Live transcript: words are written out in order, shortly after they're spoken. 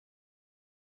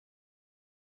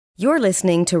You're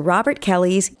listening to Robert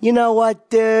Kelly's You Know What,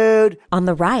 Dude? On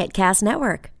the Riotcast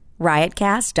Network,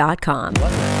 riotcast.com.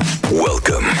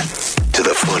 Welcome to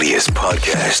the funniest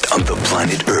podcast on the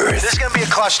planet Earth. This is going to be a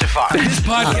clusterfuck. This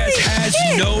podcast has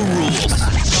no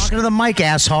rules. Talking to the mic,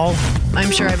 asshole. I'm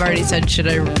sure I've already said, should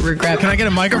I regret? Can I get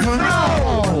a microphone?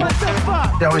 No! What the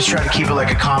fuck? I always try to keep it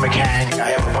like a comic hang.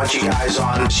 I have a bunch of guys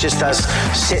on. It's just us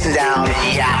sitting down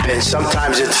and yapping.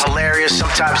 Sometimes it's hilarious.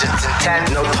 Sometimes it's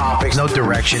intent. No topics. No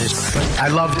directions. I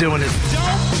love doing it.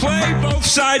 Don't play both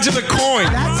sides of the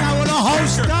coin. That's how a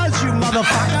host does, you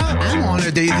motherfucker. I'm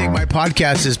honored that you think my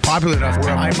podcast is popular enough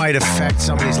where I might affect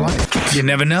somebody's life. You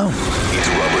never know. It's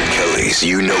Robert Kelly's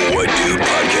You Know What, Dude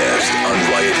podcast on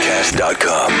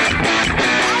riotcast.com.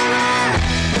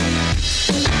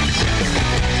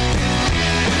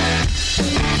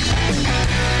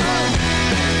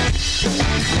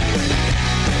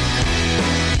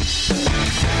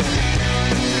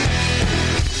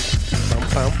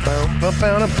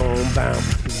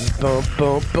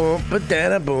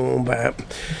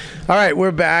 All right,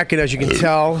 we're back, and as you can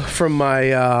tell from my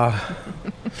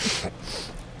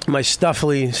my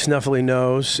snuffly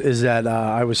nose, is that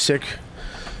I was sick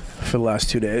for the last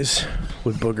 2 days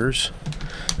with boogers.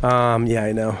 Yeah,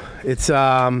 I know. It's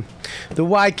the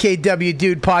YKW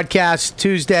Dude podcast,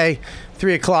 Tuesday,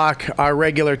 3 o'clock, our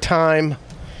regular time.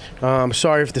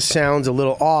 Sorry if the sound's a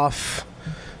little off,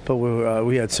 but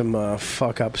we had some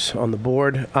fuck-ups on the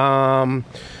board.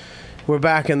 We're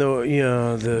back in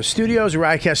the studios,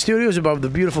 Riotcast Studios, above the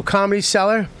beautiful Comedy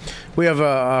Cellar. We have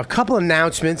a couple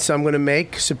announcements I'm going to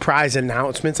make, surprise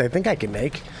announcements I think I can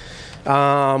make,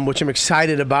 which I'm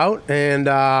excited about, and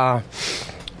they're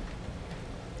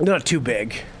not too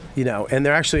big, and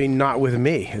they're actually not with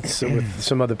me. It's with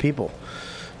some other people.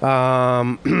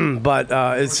 But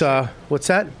it's, what's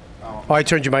that? Oh, I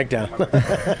turned your mic down.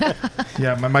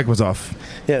 Yeah, my mic was off.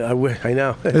 Yeah, I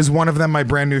know. Is one of them my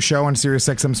brand new show on Sirius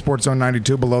XM Sports Zone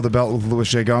 92, Below the Belt with Louis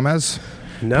J. Gomez?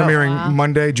 No. Premiering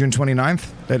Monday, June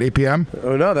 29th at 8 p.m.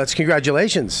 Oh, no, that's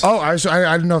congratulations. Oh, I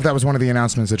didn't know if that was one of the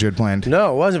announcements that you had planned.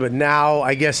 No, it wasn't, but now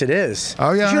I guess it is.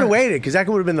 Oh, yeah. You should have waited, because that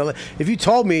would have been if you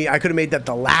told me, I could have made that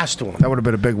the last one. That would have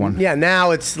been a big one. Yeah,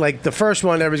 now it's like the first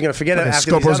one, everybody's going to forget it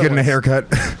after Scopo's getting a haircut.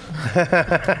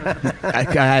 I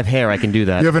have hair. I can do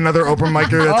that. You have another open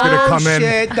micer that's going to come in.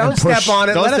 Shit. Don't step on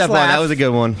it. Don't Let us step on. laugh. That was a good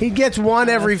one. He gets one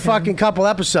every fucking couple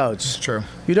episodes. It's true.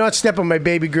 You don't step on my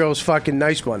baby girl's fucking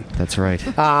nice one. That's right.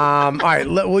 All right.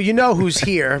 Well, you know who's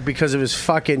here because of his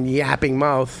fucking yapping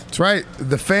mouth. That's right.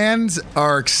 The fans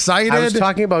are excited. I was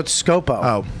talking about Scopo.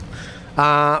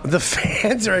 Oh. The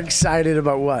fans are excited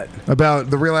about what? About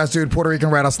the Real Ass Dude, Puerto Rican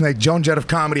Rattlesnake, Joan Jett of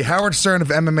Comedy, Howard Stern of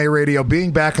MMA Radio,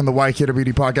 being back on the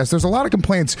YKWd podcast. There's a lot of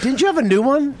complaints. Didn't you have a new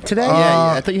one today?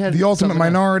 Yeah, I thought you had The Ultimate something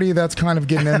Minority, that's kind of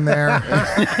getting in there.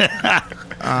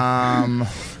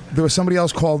 There was somebody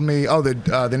else called me,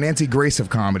 the Nancy Grace of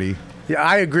Comedy. Yeah,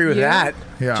 I agree with that.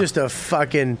 Yeah. Just a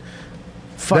fucking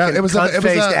It was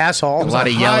cunt-faced asshole. A lot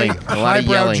of yelling.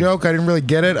 Highbrow joke. I didn't really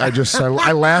get it.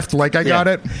 I laughed like I got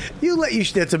it.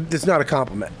 It's not a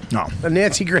compliment. No. A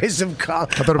Nancy Grace of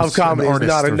thought it was comedy an is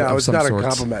not artist of it's some not a sorts.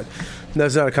 compliment. No,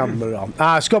 it's not a compliment at all.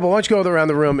 Scopo, why don't you go around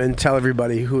the room and tell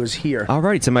everybody who is here? All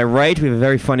right. To my right, we have a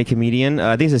very funny comedian.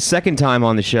 I think it's his second time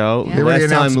on the show. They already Last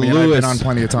time announced me, and I've Lewis been on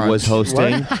plenty of times. was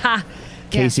hosting.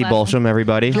 Casey Bolsham,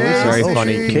 everybody. Very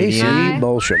funny Casey comedian.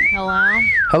 Bolsham. Hello.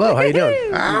 Hello, how you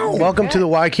doing? Welcome to the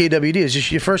YKWd. Is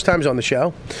this your first time on the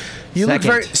show? You Second. look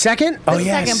very second. Oh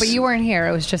yes. Second, but you weren't here.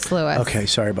 It was just Lewis. Okay,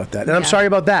 sorry about that. And I'm sorry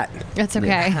about that. It's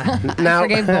okay. Now- I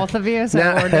forgave both of you, so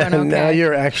we're doing okay. Now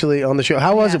you're actually on the show.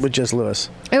 How was Yes. it with just Lewis?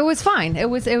 It was fine. It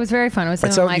was very fun. It was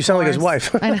You sound like his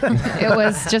wife. I know. It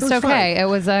was just okay. It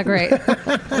was great.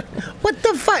 What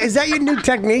the fuck? Is that your new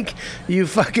technique? You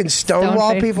fucking stonewall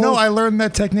Stone face. people? No, I learned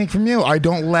that technique from you. I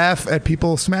don't laugh at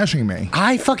people smashing me.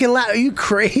 I fucking laugh. Are you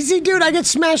crazy, dude? I get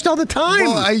smashed all the time.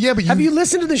 Well, yeah, but have you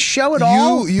listened to the show at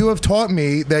all? You have taught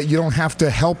me that you don't have to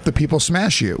help the people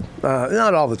smash you.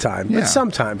 Not all the time, Yeah. but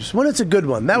sometimes. When it's a good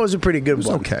one. That was a pretty good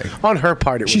one. okay. On her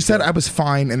part, it was She said good. I was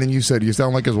fine, and then you said you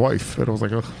sound like his wife. And I was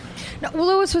like, ugh. No, well,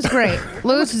 Lewis was great.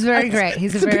 Lewis was very great.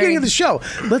 He's It's a the beginning of the show.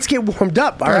 Let's get warmed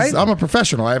up, all Guys, right? I'm a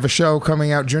professional. I have a show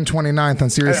coming out June 29th on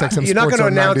Sirius XM You're not Sports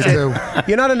going to on announce 92. it.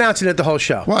 You're not announcing it the whole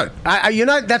show. What? You're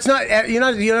not. That's not. You're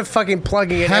not fucking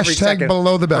plugging it every Hashtag second.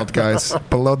 below the belt, guys.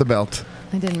 Below the belt.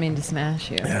 I didn't mean to smash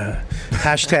you.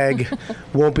 Hashtag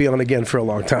won't be on again for a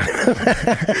long time.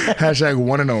 Hashtag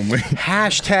one and only.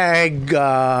 Hashtag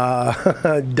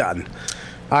done.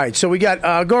 All right, so we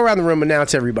got go around the room,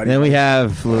 announce everybody. And then we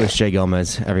have Louis J.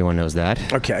 Gomez. Everyone knows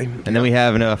that. Okay. And then we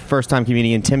have a first-time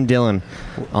comedian, Tim Dillon,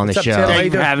 on the What's up, show. Tim? How you Thank you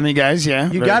for doing? having me, guys. Yeah,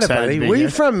 You very got it, excited buddy. to be Where you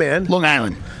here. from, man? Long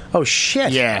Island. Oh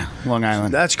shit. Yeah, Long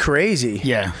Island. That's crazy.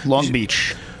 Yeah, Long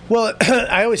Beach. Well,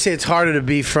 I always say it's harder to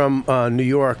be from New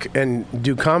York and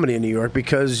do comedy in New York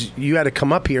because you had to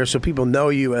come up here so people know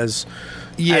you as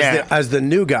the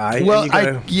new guy. and Well, you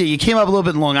gotta- you came up a little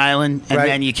bit in Long Island, and Right.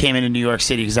 then you came into New York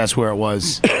City because that's where it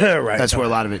was. Right. That's where a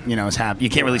lot of it, is happening. You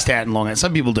can't really stay out in Long Island.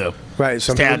 Some people do. Right.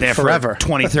 Some Stay people out there forever. for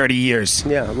 20, 30 years.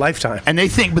 Yeah, lifetime. And they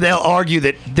think, but they'll argue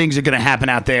that things are going to happen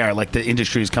out there, like the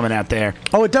industry is coming out there.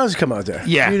 Oh, it does come out there.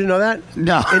 Yeah. You didn't know that?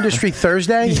 No. Industry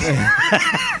Thursday?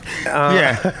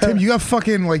 Yeah. Tim, you got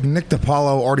fucking like Nick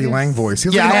DiPaolo, Artie Lang voice.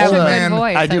 He's Yeah, like I an have old a- man.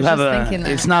 voice. I do was have just a. thinking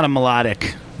that. It's not a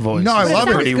melodic voice. No, I It's love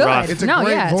it. pretty Good. rough. It's a No,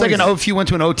 great yeah. voice. It's like if you went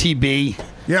to an OTB,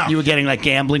 Yeah. you were getting like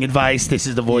gambling advice. This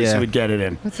is the voice Yeah. you would get it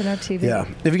in. What's it on TV? Yeah.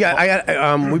 If you got,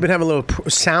 we've been having a little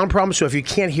sound problem, so if you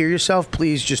can't hear yourself,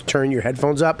 please just turn your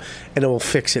headphones up, and it will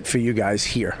fix it for you guys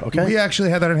here. Okay. We actually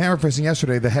had that in Hammer Fisting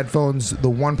yesterday. The headphones, the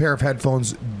one pair of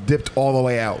headphones dipped all the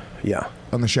way out Yeah.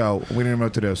 on the show. We didn't know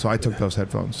what to do, so I took those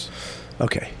headphones.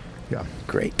 Okay. Yeah.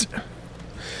 Great.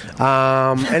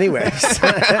 Anyways.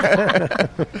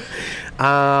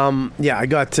 Yeah, I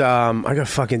got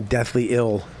fucking deathly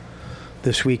ill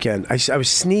this weekend. I was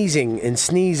sneezing and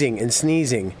sneezing and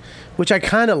sneezing, which I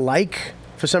kind of like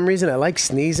for some reason. I like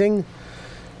sneezing.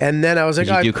 And then I was like,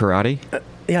 Did you do karate?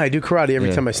 yeah, I do karate every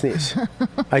Yeah. time I sneeze.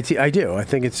 I do. I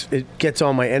think it gets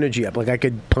all my energy up. Like I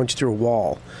could punch through a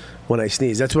wall when I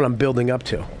sneeze. That's what I'm building up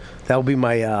to. That'll be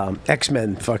my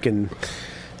X-Men fucking...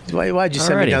 Why'd you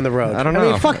send me Alrighty. down the road? I don't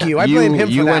know. mean, fuck you. I blame him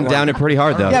for You that went one. down it pretty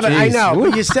hard, though. Yeah, but I Jeez. know. Woo.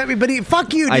 But you sent me. But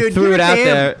fuck you, dude. I threw Give it to out him.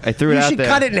 there. I threw it out You there.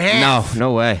 should cut it in half.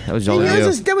 No way. That was all you.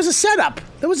 There was a setup.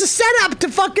 There was a setup to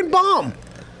fucking bomb.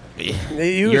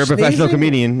 You're a professional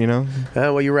comedian, you know.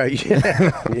 Well, you're right.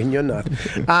 And you're not.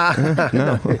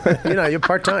 No. You're not. You're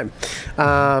part time.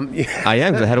 I am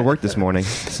because I had to work this morning.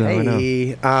 So I know.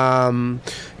 Hey,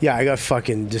 yeah, I got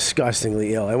fucking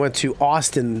disgustingly ill. I went to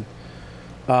Austin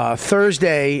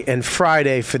Thursday and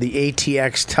Friday for the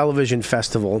ATX Television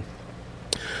Festival,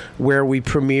 where we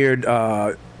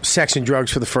premiered Sex and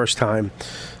Drugs for the first time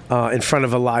in front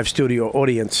of a live studio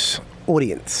audience.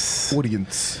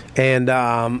 And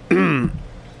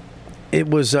it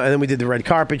was, and then we did the red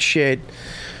carpet shit.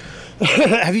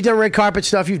 Have you done red carpet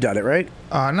stuff? You've done it, right?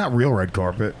 Not real red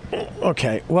carpet.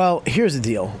 Okay. Well, here's the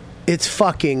deal. It's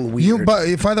fucking weird.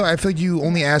 But by the way, I feel like you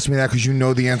only asked me that because you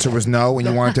know the answer was no, and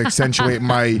you wanted to accentuate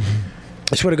my.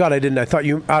 I swear to God, I didn't. I thought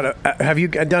you. Have you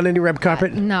done any red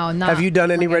carpet? No, not. Have you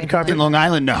done any red carpet? In Long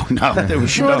Island, no. There was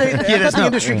Sure, no, they- I thought there's the no,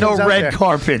 industry no comes out red there.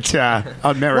 carpet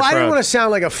on Merrick Well, I didn't Road. want to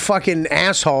sound like a fucking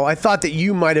asshole. I thought that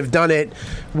you might have done it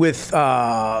with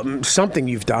something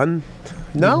you've done.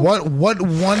 No.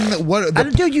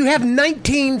 Dude, you have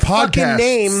 19 fucking Podcasts.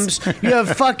 names. You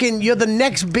have fucking. You're the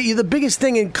next. You're the biggest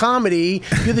thing in comedy.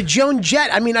 You're the Joan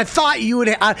Jett. I mean, I thought you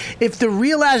would. If the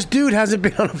real ass dude hasn't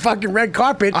been on a fucking red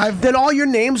carpet, then all your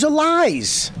names are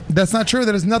lies. That's not true.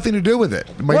 That has nothing to do with it.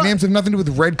 My Well- names have nothing to do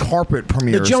with red carpet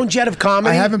premieres. The Joan Jett of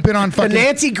comedy. I haven't been on fucking the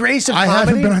Nancy Grace of I comedy.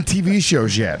 haven't been on TV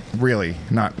shows yet. Really,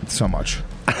 not so much.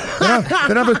 They don't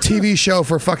have a TV show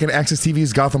for fucking Access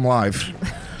TV's Gotham Live.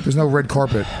 There's no red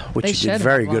carpet, which you did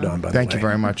very good on. By the way, Thank you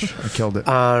very much. I killed it.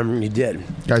 You did.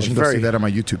 Guys, you can go Very- see that on my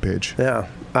YouTube page. Yeah.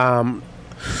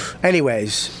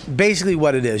 Anyways, basically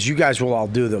what it is, you guys will all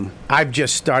do them. I've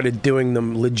just started doing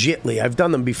them legitly. I've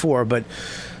done them before, but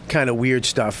kind of weird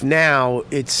stuff. Now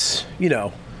it's,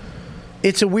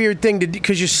 it's a weird thing to do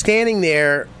because you're standing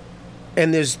there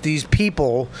and there's these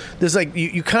people. There's like,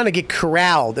 you kind of get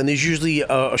corralled and there's usually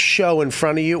a show in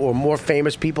front of you or more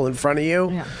famous people in front of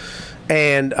you. Yeah.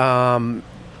 And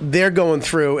they're going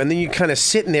through and then you're kind of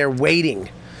sitting there waiting.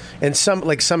 And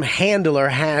some handler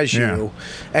has you,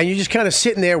 and you're just kind of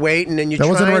sitting there waiting, and you're That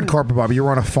wasn't a trying- red carpet, Bobby. You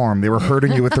were on a farm. They were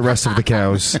herding you with the rest of the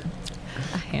cows.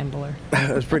 A handler.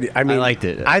 It was pretty. I mean, I liked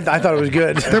it. I thought it was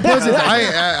good. They're pussies. By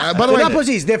the They're way, not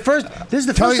pussies. They're first. This is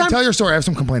the first time. tell your story. I have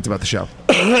some complaints about the show.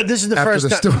 This is the After first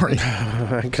the time.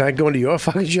 story. Can I go into your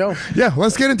fucking show? Yeah,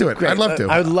 let's get into it. Great. I'd love to.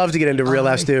 I would love to get into Real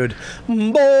Ass Dude.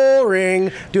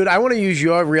 Boring. Dude, I want to use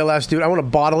your Real Ass Dude. I want to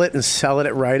bottle it and sell it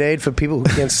at Rite Aid for people who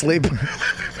can't sleep.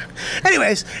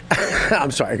 Anyways,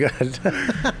 I'm sorry. Go ahead.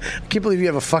 I can't believe you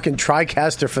have a fucking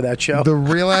TriCaster for that show. The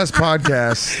Real Ass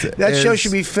Podcast. That show is-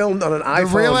 should be filmed on an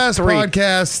iPhone The Real Ass 3.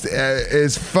 Podcast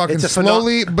is fucking It's a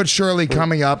slowly but surely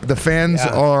coming up. The fans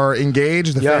Yeah. are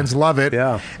engaged. The Yeah. fans love it.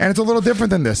 Yeah. And it's a little different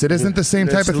than this. It isn't the same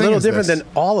type It's of a thing. little as different this. than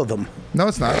all of them. No,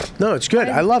 it's not. No, it's good.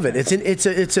 I love it. It's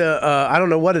a I don't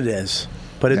know what it is.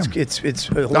 but it's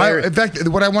hilarious. In fact,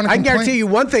 what I want to I can guarantee you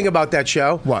one thing about that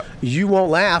show. What? You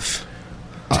won't laugh.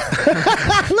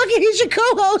 Look, he's your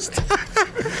co-host.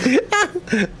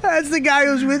 That's the guy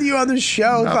who's with you on the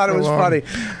show. Not Thought it for was long. funny.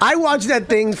 I watched that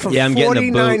thing for Yeah, I'm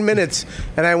getting the 49 boot. minutes,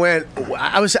 and I went.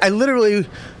 I literally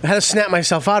had to snap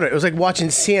myself out of it. It was like watching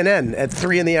CNN at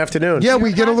 3 in the afternoon. Yeah,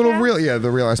 we get a little real. Yeah,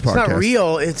 the Realize podcast. It's not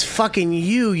real. It's fucking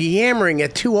you yammering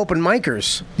at 2 open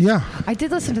micers. Yeah. I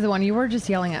did listen to the one. You were just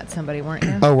yelling at somebody, weren't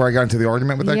you? Oh, where I got into the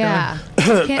argument with that yeah.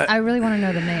 guy? I really want to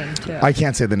know the name too. I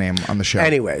can't say the name on the show.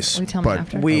 Anyways, Will you tell me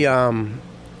after?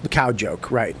 the cow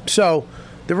joke, right? So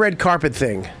the red carpet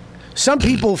thing. Some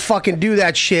people fucking do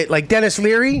that shit. Like Dennis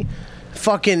Leary,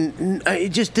 fucking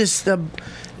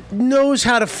knows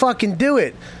how to fucking do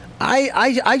it.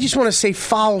 I just want to say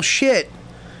foul shit.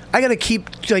 I gotta keep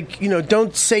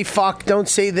don't say fuck, don't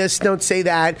say this, don't say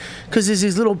that, because there's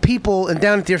these little people and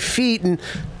down at their feet, and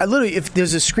I literally, if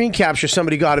there's a screen capture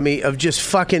somebody got of me of just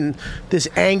fucking this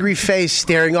angry face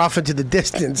staring off into the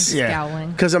distance,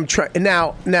 Scowling. because I'm trying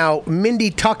now.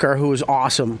 Mindy Tucker, who is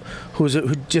awesome, who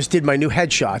just did my new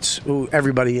headshots, who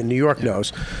everybody in New York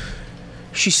knows.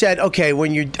 She said, "Okay,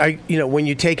 when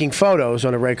you're taking photos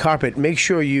on a red carpet, make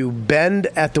sure you bend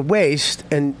at the waist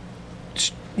and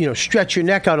stretch your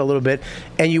neck out a little bit,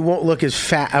 and you won't look as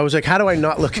fat." I was like, "How do I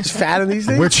not look as fat in these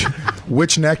things?"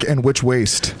 Which neck and which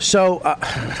waist? So,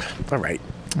 all right.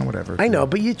 Oh, whatever. I know,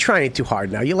 but you're trying too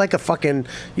hard now. You're like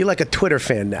a Twitter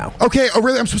fan now. Okay, oh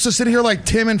really? I'm supposed to sit here like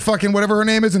Tim and fucking whatever her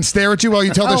name is and stare at you while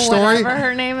you tell this story? Whatever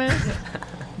her name is.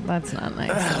 That's not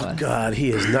nice. Oh God, he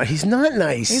is not. He's not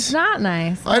nice. He's not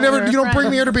nice. You don't bring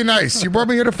me here to be nice. You brought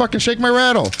me here to fucking shake my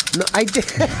rattle. No, I did.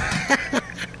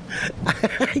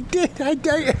 I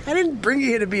didn't bring you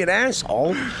here to be an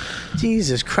asshole.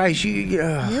 Jesus Christ,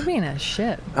 You're being a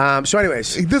shit. So,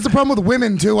 anyways, there's a problem with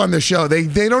women too on this show. They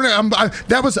don't.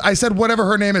 I said whatever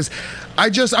her name is.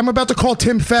 I'm about to call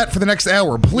Tim fat for the next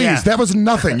hour. Please, Yeah. that was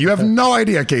nothing. You have no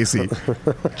idea, Casey.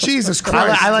 Jesus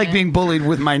Christ. I like being bullied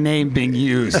with my name being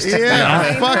used.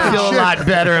 Yeah, fucking I feel shit. a lot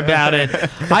better about it.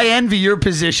 I envy your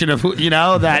position of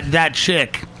that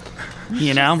chick.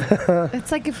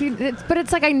 It's like but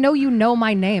it's like I know you know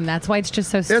my name. That's why it's just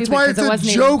so stupid. That's why it's 'cause it a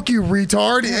wasn't joke, you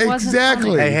retard. It wasn't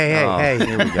Exactly. funny. Hey.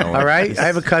 Here we go. All right, I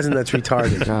have a cousin that's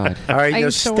retarded. God. All right, I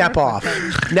used to step work off.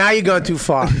 with Now you're going too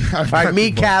far. All right,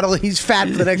 me cattle. He's fat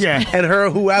for the next, and her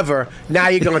whoever. Now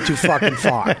you're going too fucking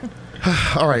far.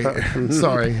 All right,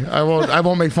 sorry. I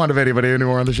won't make fun of anybody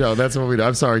anymore on the show. That's what we do.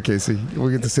 I'm sorry, Casey.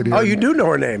 We get to sit here. Oh, you do know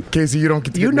her name. Casey, you don't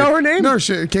get to You get know made- her name?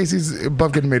 No, Casey's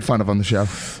above getting made fun of on the show.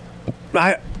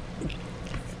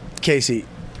 Casey.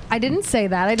 I didn't say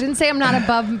that. I didn't say I'm not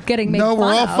above getting made No, fun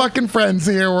we're all of. fucking friends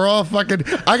here. We're all fucking.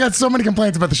 I got so many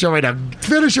complaints about the show right now.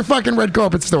 Finish your fucking red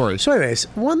carpet story. So, anyways,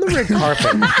 on the red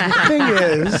carpet, the thing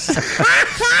is.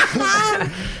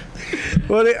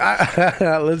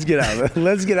 Let's get out of it.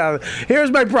 Let's get out of it.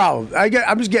 Here's my problem.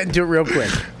 I'm just getting to it real quick.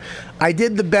 I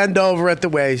did the bend over at the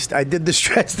waist. I did the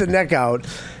stretch the neck out.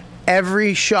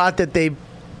 Every shot that they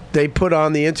put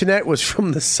on the internet was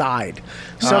from the side.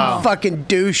 Some fucking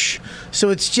douche. So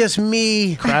it's just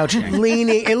me Crouching.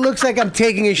 leaning. It looks like I'm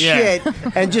taking a shit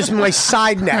and just my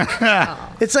side neck.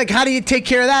 It's like, how do you take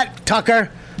care of that,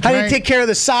 Tucker? How do you take care of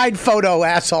the side photo,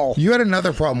 asshole? You had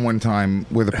another problem one time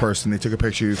with a person. They took a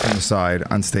picture of you from the side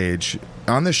on stage.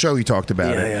 On the show, you talked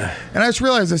about it. Yeah. And I just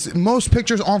realized this. Most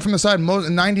pictures aren't from the side.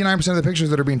 99% of the pictures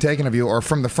that are being taken of you are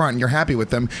from the front, and you're happy with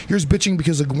them. You're just bitching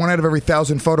because like 1 out of every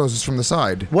 1,000 photos is from the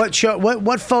side. What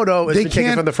photo is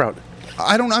taken from the front?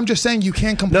 I'm just saying you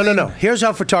can't complain. No. Here's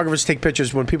how photographers take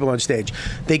pictures when people are on stage.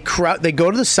 They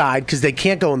go to the side because they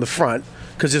can't go in the front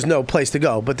because there's no place to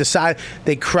go. But the side,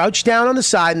 they crouch down on the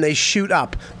side and they shoot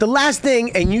up. The last thing,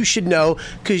 and you should know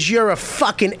because you're a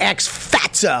fucking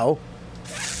ex-fatso,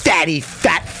 fatty.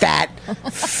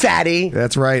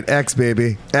 That's right. X,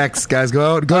 baby. X, guys.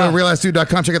 Go to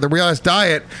realizedude.com. Check out the Realize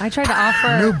Diet. I tried to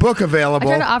offer New book available.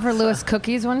 I tried to offer Lewis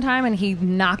cookies one time, and he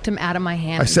knocked them out of my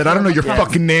hand. I said, I don't know your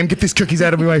fucking name. Get these cookies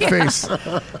out of my face.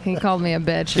 He called me a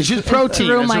bitch. It's just protein.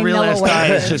 Threw It's my a Realize Nilla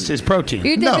diet. away. It's protein.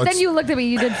 You did, No, but then it's- you looked at me.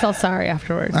 You did feel sorry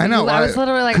afterwards. I know. I was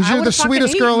literally like, because I you're the would've fucking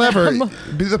sweetest girl eaten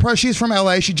ever. them. She's from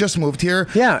LA. She just moved here.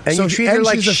 Yeah, and you treat her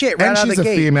like she's shit right and out of she's the a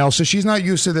gate. female, so she's not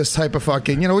used to this type of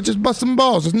fucking. Just busting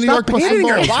balls. It's New York Stop busting hitting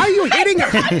her. balls. Why are you hitting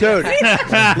her?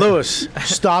 Dude, Lewis,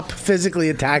 stop physically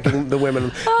attacking the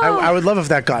women. I would love if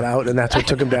that got out and that's what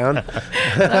took him down. I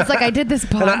was like, I did this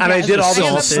podcast. And I did all the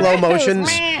have slow a- motions,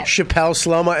 Chappelle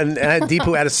slow-mo, and I had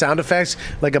Deepu added sound effects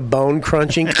like a bone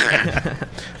crunching.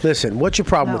 Listen, what's your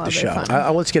problem No, with the that'd show? be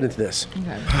fun. Let's get into this. You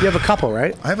have a couple,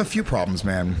 right? I have a few problems,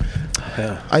 man.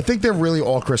 I think they're really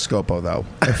all Chris Scopo, though.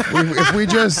 If we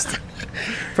just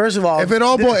First of all, if it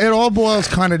all boils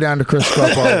kind of down to Chris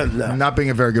Scopo not being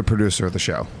a very good producer of the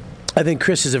show. I think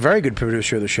Chris is a very good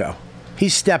producer of the show. He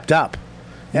stepped up.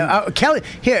 Kelly,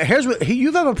 here's what you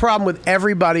have a problem with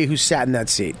everybody who sat in that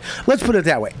seat. Let's put it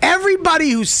that way.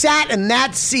 Everybody who sat in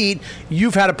that seat,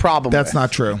 you've had a problem with. That's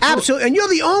not true. Absolutely. And you're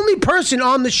the only person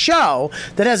on the show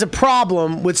that has a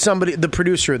problem with somebody, the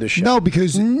producer of the show. No,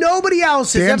 because nobody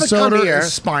else has Dan ever Soder come here.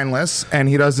 is spineless, and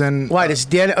he doesn't. Why does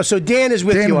Dan? So Dan is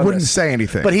with you on this. Dan wouldn't say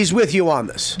anything. But he's with you on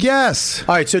this. Yes.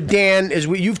 All right, so Dan is.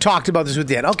 You've talked about this with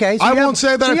Dan. Okay. So I won't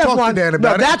say that I talked to Dan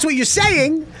about it. That's what you're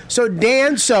saying. So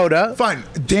Dan Soda. Fine.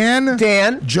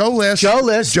 Dan, Joe List, Joe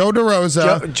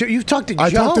DeRosa. You've talked to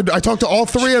Joe. I talked to all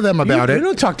three of them about it. You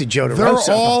don't talk to Joe DeRosa.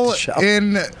 They're all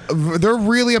the they're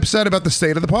really upset about the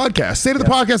state of the podcast. State of the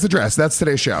podcast address. That's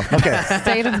today's show. Okay.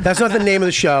 That's not the name of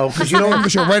the show because you don't. The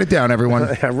show. Write it down, everyone.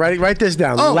 Write this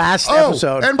down. Last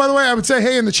episode. And by the way, I would say,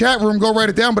 hey, in the chat room, go write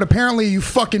it down. But apparently, you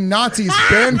fucking Nazis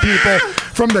banned people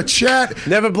from the chat.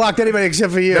 Never blocked anybody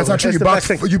except for you. That's not true.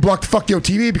 You blocked Fuck Yo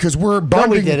TV because we're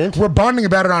bonding. No, we didn't. We're bonding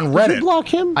about it on Reddit. Did you block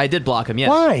him? I did block him. Yes.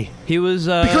 Why? He was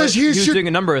because he was doing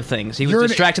a number of things. He was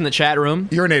distracting the chat room.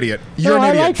 You're an idiot. You're an I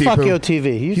idiot. like Fuck Yo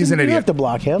TV. He's an idiot. You have to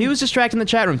block him. He was distracting the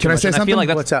chat room too Can I much. say and something? I feel like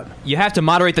that's, What's up? You have to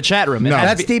moderate the chat room. No.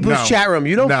 That's Deepu's chat room.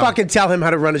 You don't fucking tell him how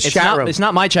to run his chat room. It's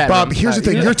not my chat Bob, room. here's the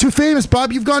thing. You're too famous,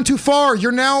 Bob. You've gone too far.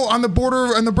 You're now on the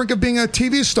border, on the brink of being a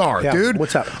TV star, dude.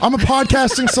 What's up? I'm a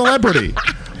podcasting celebrity.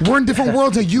 We're in different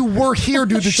worlds, and you were here,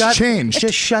 dude. It's changed.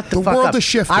 Just shut the fuck up. The world has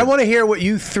shifted. I want to hear what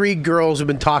you three girls have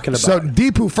been talking about. So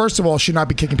Deepu, first of all, should not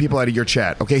be kicking people out of your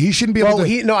chat. Okay, he shouldn't be able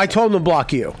to. No, I told him to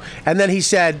block you, and then he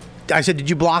said. I said, did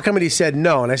you block him? And he said,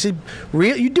 no. And I said,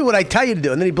 really? You do what I tell you to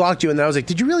do. And then he blocked you. And then I was like,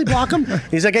 did you really block him?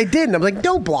 He's like, I did. And I'm like,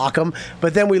 don't block him.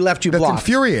 But then we left you blocked. That's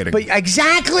infuriating. But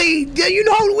exactly. You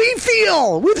know how we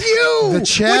feel with you. The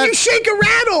chat. When you shake a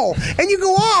rattle and you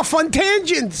go off on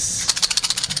tangents.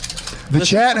 The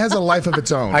chat has a life of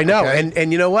its own. I know. Okay?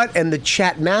 And you know what? And the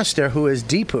chat master, who is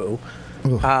Deepu,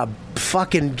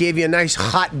 fucking gave you a nice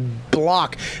hot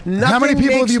block. How many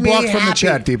people have you blocked from the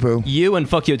chat, Deepu? You and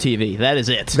Fuck Yo TV. That is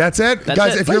it. That's it? That's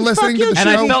Guys, it. if you're listening to the show. And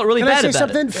I felt really Can bad I say about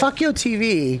something? it. Fuck Yo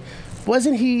TV.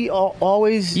 Wasn't he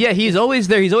always? Yeah, he's always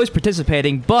there. He's always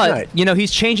participating, but Right.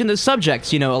 he's changing the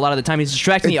subjects. A lot of the time he's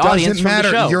distracting It the audience doesn't matter.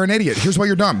 from the show. You're an idiot. Here's why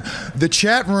you're dumb. The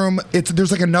chat room.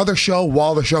 There's like another show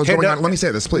while the show's going on. Let me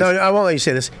say this, please. No, I won't let you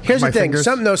say this. Here's My the thing.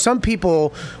 fingers? Some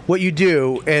people, what you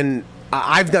do, and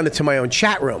I've done it to my own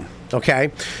chat room.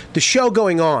 Okay, the show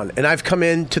going on, and I've come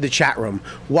into the chat room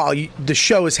while the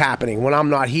show is happening when I'm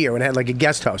not here, and I had like a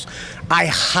guest host. I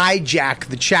hijack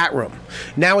the chat room.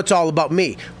 Now it's all about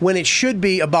me when it should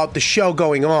be about the show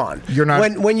going on. You're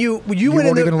not. When you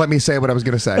won't even let me say what I was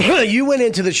going to say. You went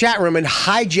into the chat room and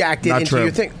hijacked it Not into true.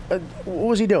 your thing. What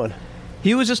was he doing?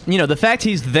 He was just, the fact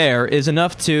he's there is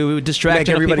enough to distract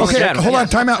everybody. Okay, hold on,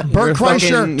 time out. Bert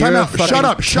Kreischer, time out. Shut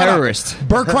up, terrorist.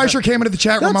 Bert Kreischer came into the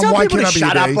chat room Don't on tell people to YKWd.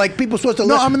 shut up like people supposed to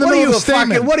No, listen. I'm in the What are middle you, of a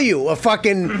statement. What are you, a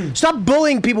fucking... Stop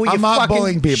bullying people, you I'm not fucking...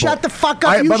 bullying people. Shut the fuck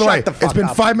up, By the way, the fuck it's been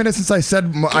up. 5 minutes since I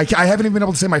said... I haven't even been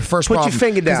able to say my first Put your problem.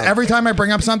 finger down. 'Cause every time I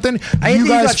bring up something, I you think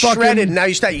guys got fucking... shredded, and now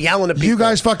you start yelling at people. You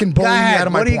guys fucking bullying me out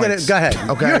of my What are you points. Go ahead.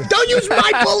 Okay? Don't use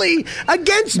my bully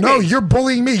against me. No, you're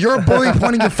bullying me. You're a bully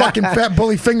pointing your fucking fat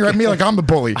bully finger at me like I'm the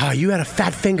bully. Oh, you had a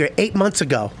fat finger 8 months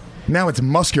ago. Now it's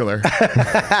muscular.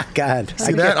 God.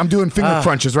 See that? I'm doing finger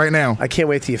crunches right now. I can't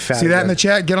wait till you fat. See that in the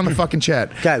chat? Get on the fucking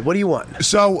chat. God, what do you want?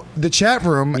 So the chat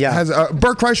room has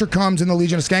Bert Kreischer comes in the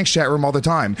Legion of Skanks chat room all the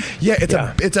time. Yeah,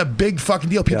 it's a big fucking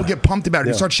deal. People get pumped about it.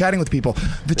 You start chatting with people.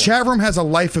 The chat room has a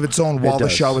life of its own while the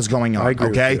does. show is going on. I agree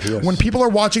Okay, with you, yes. when people are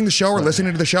watching the show or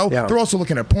listening to the show, they're also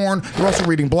looking at porn. They're also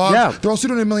reading blogs. Yeah. They're also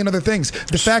doing a million other things.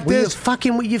 The fact Well, is, you're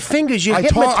fucking with your fingers. You're I'm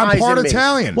hypnotizing part me.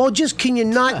 Italian. Well, just can you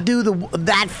not do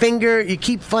that finger? You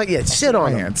keep fucking sit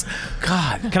on them.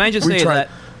 God. Can I just say that?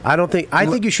 I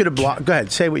think you should have blocked. Go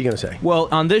ahead. Say what you're going to say. Well,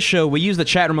 on this show, we use the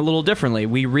chat room a little differently.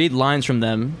 We read lines from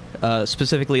them,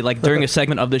 specifically like during a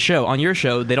segment of the show. On your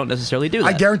show, they don't necessarily do that.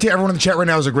 I guarantee everyone in the chat right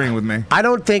now is agreeing with me. I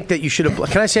don't think that you should have.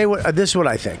 Can I say what? This is what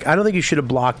I think. I don't think you should have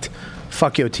blocked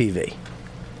Fuck Yo TV.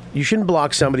 You shouldn't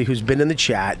block somebody who's been in the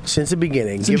chat since the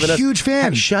beginning. I'm a huge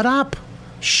fan. Hey, shut up.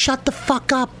 Shut the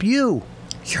fuck up, you.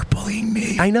 You're bullying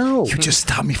me. I know. You just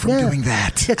stopped me from doing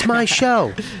that. It's my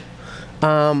show.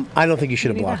 I don't think you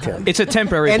should have blocked him. It's a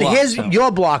temporary and block.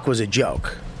 your block was a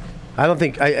joke. I don't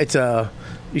think it's a.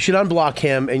 You should unblock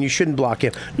him, and you shouldn't block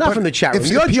him. Not from the chat room.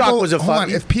 Your joke was a hold fun.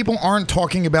 on, if people aren't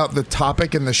talking about the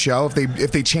topic in the show,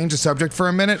 if they change the subject for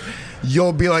a minute,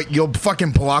 you'll be like, you'll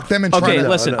fucking block them and try Okay, to...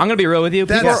 listen, I'm going to be real with you.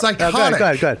 That's People- psychotic. Go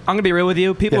ahead. I'm going to be real with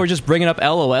you. People are just bringing up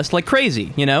LOS like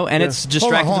crazy, you know, and it's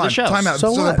distracting to the show. Time out.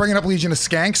 So they're bringing up Legion of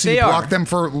Skanks, so They you are. block them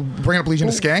for bringing up Legion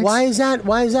of Skanks? Why is that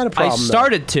a problem? I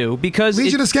started to because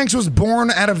Legion of Skanks was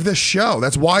born out of this show.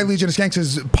 That's why Legion of Skanks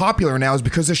is popular now, is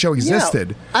because this show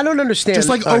existed. I don't understand. Just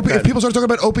like Opie, if people start talking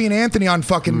about Opie and Anthony on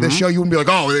fucking this show, you wouldn't be like,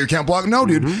 oh, they can't block. No,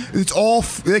 dude, it's all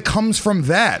it comes from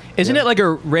that. Isn't it like a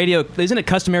radio? Isn't it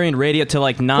customary in radio to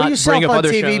like not Put yourself bring up on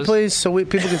other TV, shows? please, so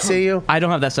people can see you. I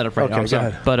don't have that set up right Okay, now. I'm go sorry.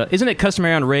 ahead. But isn't it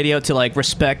customary on radio to like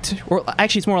respect, or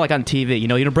actually it's more like on TV? You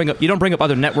know, you don't bring up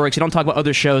other networks. You don't talk about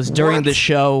other shows during the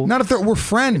show. Not if we're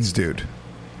friends, dude.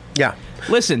 Yeah.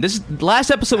 Listen, this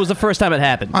last episode was the first time it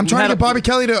happened. I'm trying to get Bobby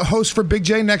Kelly to host for Big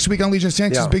J next week on Legion of Skanks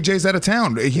because Yeah. Big J's out of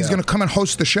town. He's going to come and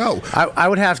host the show. I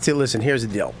would have to listen. Here's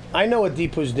the deal. I know what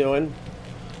Deepu's doing,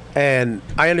 and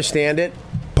I understand it.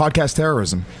 Podcast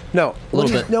terrorism. No, A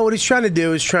little bit. No, what he's trying to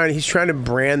do is he's trying to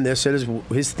brand this as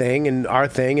his thing and our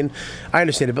thing, and I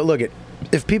understand it. But look,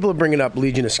 if people are bringing up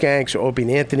Legion of Skanks or Opie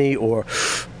and Anthony or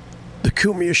the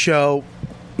Cumia show,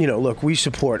 you know, look, we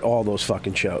support all those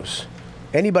fucking shows.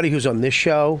 Anybody who's on this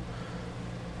show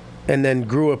and then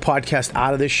grew a podcast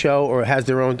out of this show or has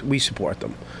their own, we support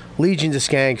them. Legions of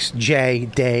Skanks, Jay,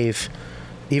 Dave,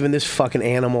 even this fucking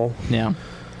animal. Yeah.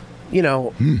 You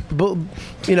know, but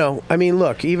you know, I mean,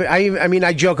 look,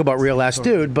 I joke about Real Ass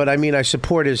Dude, but I mean, I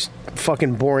support his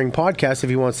fucking boring podcast if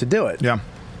he wants to do it. Yeah.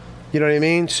 You know what I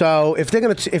mean? So if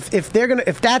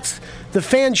that's the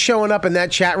fans showing up in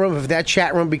that chat room, if that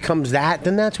chat room becomes that,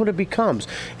 then that's what it becomes.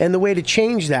 And the way to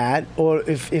change that, or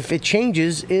if it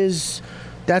changes, is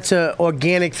that's a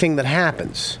organic thing that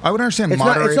happens. I would understand. It's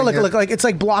not moderating like it's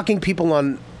like blocking people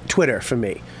on Twitter for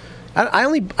me. I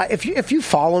only if you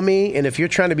follow me and if you're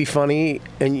trying to be funny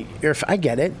and I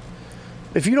get it.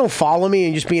 If you don't follow me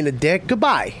and just being a dick,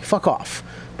 goodbye, fuck off.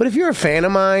 But if you're a fan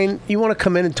of mine, you want to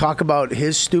come in and talk about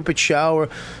his stupid show, or,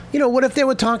 you know, what if they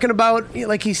were talking about,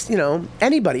 like, he's, you know,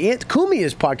 anybody,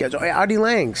 Kumia's podcast, or Artie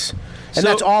Lang's, and So-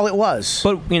 that's all it was.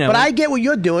 But, you know- but I get what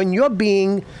you're doing. You're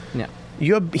being, Yeah.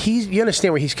 you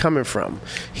understand where he's coming from.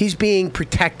 He's being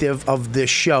protective of this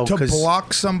show to 'cause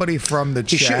block somebody from the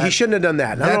chat. he shouldn't have done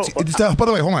that. I don't know- By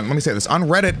the way, hold on. Let me say this. On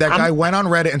Reddit, that guy went on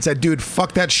Reddit and said, dude,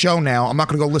 fuck that show now. I'm not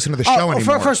going to go listen to the show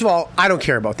anymore. First of all, I don't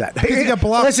care about that. Because he got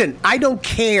blocked. Listen, I don't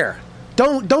care.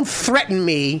 Don't threaten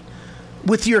me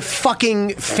with your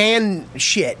fucking fan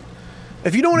shit.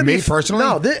 If you don't want to Me be personally?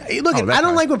 no. Look, Oh, that I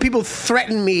don't guy. like when people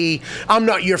threaten me. I'm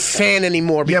not your fan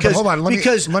anymore. Yeah, Because, but hold on, let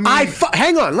me-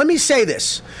 hang on. Let me say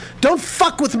this. Don't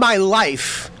fuck with my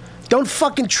life. Don't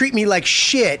fucking treat me like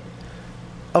shit.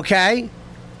 Okay.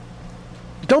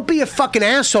 Don't be a fucking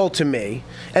asshole to me.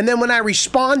 And then when I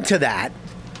respond to that,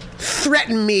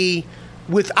 threaten me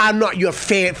with "I'm not your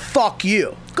fan." Fuck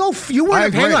you. You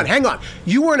weren't. Hang on.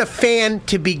 You weren't a fan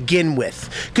to begin with.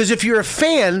 Because if you're a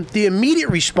fan, the immediate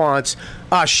response,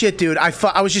 "Oh shit, dude, I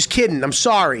was just kidding. I'm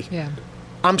sorry. Yeah.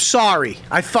 I'm sorry.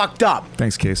 I fucked up."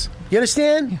 Thanks, Case. You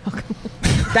understand?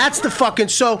 That's the fucking.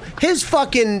 So his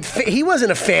fucking. He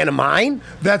wasn't a fan of mine.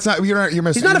 That's not. He's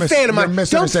He's not a fan of mine. Don't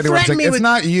misunderstanding what I'm threaten saying. me It's with.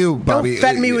 not you, Bobby. Don't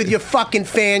threaten me with your fucking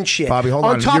fan shit. Bobby, hold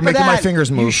on. Top You're of making my that,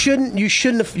 fingers move. You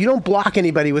shouldn't. Have, you don't block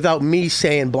anybody without me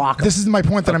saying block them. This is my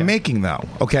point that I'm making, though.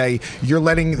 Okay, you're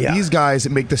letting these guys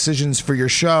make decisions for your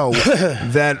show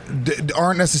that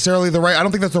aren't necessarily the right. I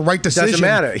don't think that's the right decision. Doesn't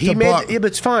matter. He to made. block. Yeah, but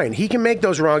it's fine. He can make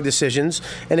those wrong decisions,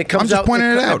 and it comes I'm just out. pointing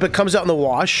it out. But comes out in the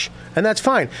wash, and that's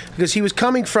fine because he was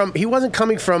coming from. He wasn't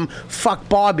coming from fuck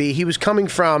Bobby. He was coming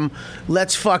from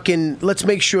let's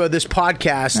make sure this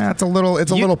podcast. It's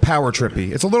a little power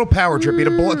trippy. It's a little power trippy to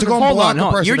go and Hold block on, a hold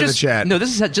on. person You're in the just chat. no.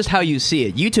 This is just how you see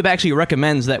it. YouTube actually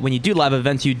recommends that when you do live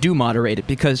events, you do moderate it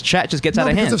because chat just gets out of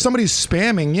because hand. if somebody's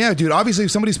spamming, yeah, dude. Obviously,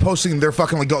 if somebody's posting, they're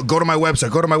fucking like, go to my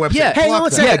website. Go to my website. Yeah,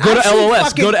 block them. yeah. Go to I've seen LOS.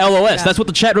 fucking- Go to LOS. Yeah. That's what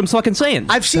the chat room's fucking saying.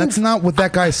 That's not what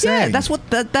that guy's saying. Yeah, that's what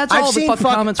that's all the fucking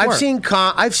comments were.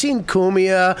 I've seen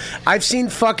Kumia. I've seen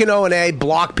fucking O&A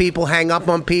block people, hang up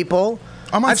on people.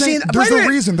 I'm not saying there's a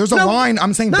reason. There's a line.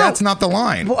 I'm saying that's not the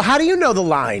line. Well, how do you know the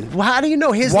line? Well, how do you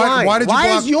know his Why- line? why did you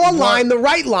block- is your line the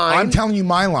right line? I'm telling you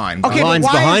my line. Okay, but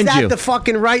why is that the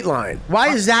fucking right line?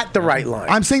 Why is that the right line?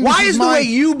 I'm saying why this is is the my- way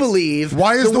you believe?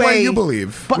 Why is the way you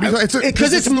believe? What do you- it's a-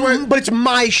 Because this is the way- but it's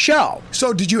my show.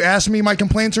 So did you ask me my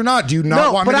complaints or not? Do you not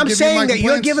No, want but me to I'm give you my saying that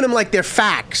you're complaints? giving them like they're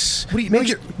facts. What do you? Make-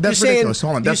 That's you're saying- ridiculous.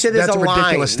 Hold on. You That's, said there's that's a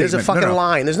ridiculous line. There's a statement. fucking No, no.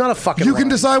 line. There's not a fucking You line. can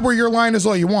decide where your line is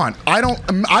all you want.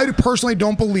 I personally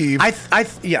don't believe. I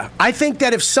think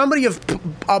that if somebody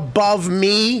above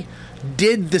me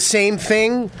did the same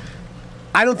thing,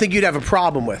 I don't think you'd have a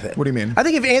problem with it. What do you mean? I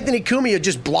think if Anthony Cumia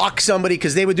just blocked somebody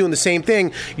because they were doing the same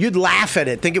thing, you'd laugh at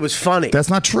it, think it was funny. That's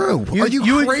not true. Are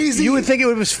you crazy? You would think it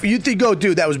was. You'd think, "Go,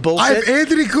 dude, that was bullshit." If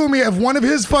Anthony Cumia, if one of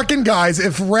his fucking guys,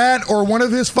 if Rat or one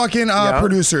of his fucking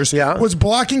producers was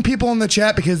blocking people in the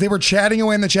chat because they were chatting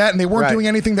away in the chat and they weren't doing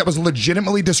anything that was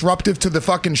legitimately disruptive to the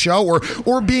fucking show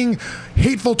or being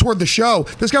hateful toward the show.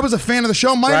 This guy was a fan of the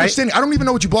show. My understanding, I don't even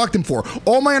know what you blocked him for.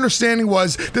 All my understanding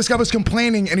was this guy was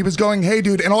complaining and he was going, "Hey,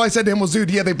 dude," and all I said to him was,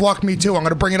 "Dude, yeah, they blocked me too. I'm going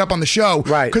to bring it up on the show."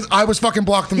 Right. Because I was fucking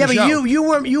blocked from the show. Yeah,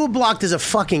 but you were blocked as a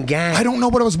fucking gang. I don't know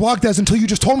what I was blocked as until you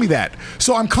just told me that.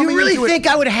 So I'm coming. You really think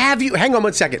I would have you? Hang on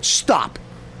 1 second.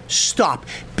 Stop.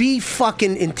 Be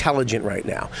fucking intelligent right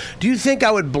now. Do you think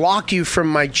I would block you from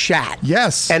my chat?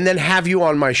 Yes. And then have you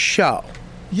on my show?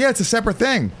 Yeah, it's a separate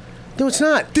thing. No, it's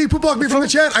not. Dude, people block me from the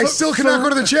chat. I still cannot go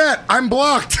to the chat. I'm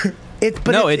blocked.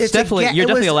 It's definitely you're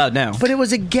definitely allowed now. But it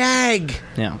was a gag.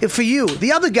 Yeah. For you,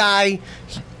 the other guy.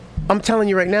 I'm telling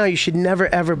you right now, you should never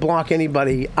ever block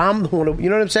anybody. I'm the one. You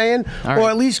know what I'm saying? All right. Or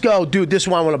at least go, dude. This is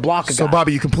why I want to block a guy. So,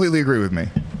 Bobby, you completely agree with me.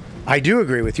 I do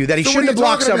agree with you that he So shouldn't have what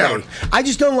are blocked you talking somebody. I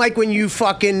just don't like when you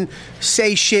fucking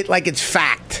say shit like it's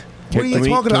fact. What are you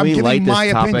talking about? I'm Can we giving light my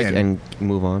this topic opinion. and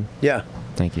move on? Yeah.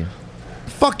 Thank you.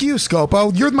 Fuck you,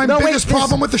 Scopo. You're my biggest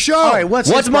problem with the show. All right, what's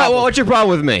your problem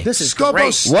with me? This is Scopo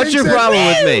great. stinks What's your at- problem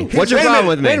with me? What's your Wait a problem minute,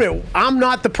 with me? Wait a minute. I'm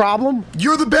not the problem.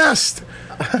 You're the best.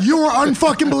 You are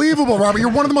unfucking believable, Robert.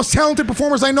 You're one of the most talented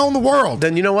performers I know in the world.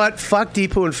 Then you know what? Fuck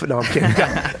Deepu and... No, I'm kidding.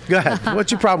 Go ahead.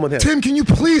 What's your problem with him? Tim, can you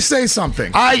please say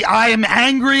something? I am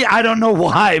angry. I don't know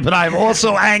why, but I'm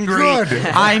also angry. Good.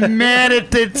 I'm mad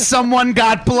at that someone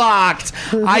got blocked.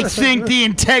 I think the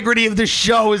integrity of the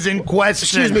show is in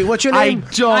question. Excuse me, what's your name?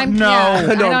 I don't know.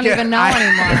 I don't even know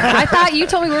anymore. I thought you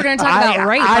told me we were going to talk about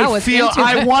rape. I was into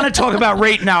I it. want to talk about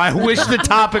rape now. I wish the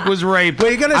topic was rape.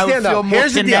 Well, you're going to I would stand feel up. more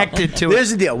Here's the deal. connected to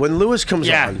Here's it. the deal. When Lewis comes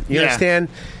Yeah, on, you yeah. understand?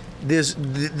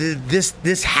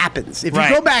 This happens. If Right.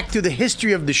 you go back through the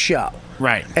history of the show,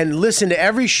 Right. and listen to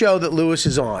every show that Lewis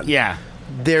is on, Yeah.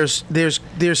 there's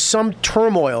some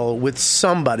turmoil with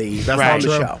somebody That's on not the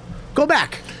true. show. Go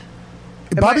back.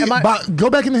 Bobby, go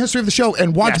back in the history of the show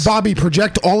and watch Yes. Bobby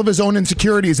project all of his own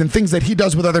insecurities and things that he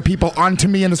does with other people onto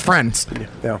me and his friends.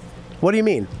 Yeah. What do you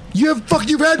mean? You've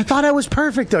had. I thought I was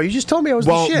perfect though. You just told me I was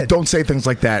Well, the shit. don't say things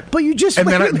like that. But you just. And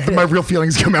wait a then minute. my real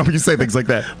feelings come out when you say things like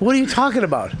that. What are you talking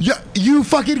about? Yeah, you're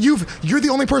the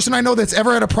only person I know that's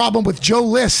ever had a problem with Joe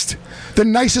List, the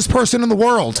nicest person in the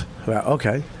world. Well,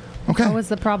 okay. Okay. What was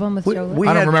the problem with Joe?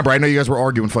 I don't remember. I know you guys were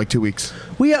arguing for like 2 weeks.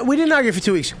 We didn't argue for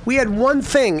 2 weeks. We had one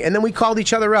thing, and then we called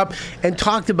each other up and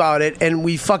talked about it, and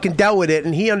we fucking dealt with it,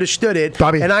 and he understood it,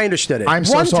 Bobby, and I understood it. I'm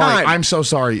so one sorry. Time. I'm so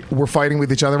sorry. We're fighting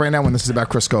with each other right now when this is about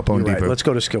Chris Scopo and Right, Deepu. let's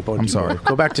go to Scopo. I'm sorry.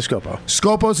 Go back to Scopo.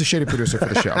 Scopo's a shitty producer for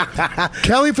the show.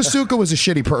 Kelly Fasuka was a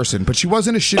shitty person, but she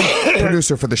wasn't a shitty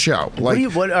producer for the show. All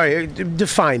right,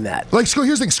 define that. Like,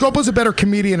 here's the thing. Scopo's a better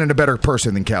comedian and a better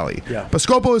person than Kelly. Yeah. But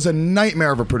Scopo is a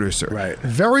nightmare of a producer. Right.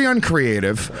 Very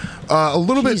uncreative. A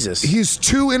little bit. He's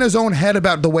too in his own head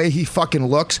about the way he fucking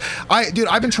looks. I've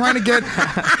been trying to get.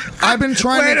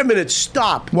 Wait a minute.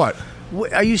 Stop. What?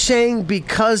 Are you saying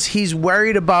because he's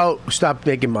worried about... Stop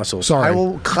making muscles. Sorry. I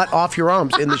will cut off your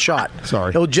arms in the shot.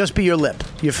 Sorry. It'll just be your lip.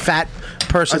 Your fat I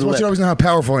person just want lip. you to always know how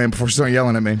powerful I am before you start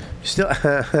yelling at me. Still...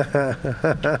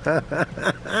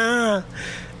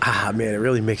 Ah, man, it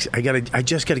really makes... I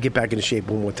just got to get back into shape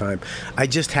one more time. I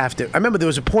just have to... I remember there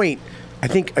was a point, I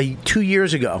think 2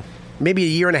 years ago, maybe a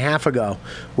year and a half ago,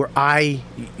 where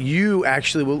you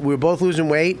actually, we were both losing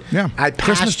weight. Yeah. I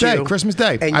passed Christmas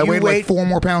Day. And I you weighed like 4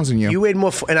 more pounds than you. You weighed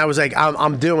more, and I was like,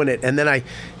 I'm doing it. And then I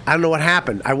don't know what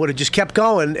happened. I would have just kept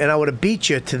going, and I would have beat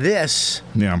you to this.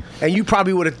 Yeah. And you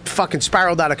probably would have fucking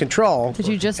spiraled out of control. Did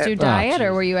you just do diet,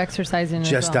 or were you exercising?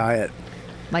 Just as well? diet.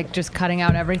 Like just cutting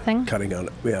out everything? Cutting out,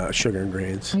 sugar and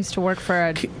grains. I used to work for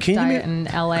a Can you diet in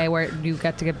LA where you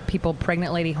got to give people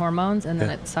pregnant lady hormones, and then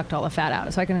Yeah. it sucked all the fat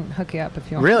out. So I can hook you up if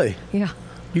you want. Really? Yeah.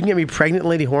 You can get me pregnant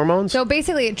lady hormones? So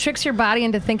basically, it tricks your body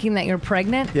into thinking that you're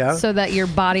pregnant. Yeah. So that your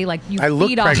body, like, you I look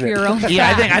feed off pregnant. your own fat. Yeah,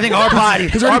 I think our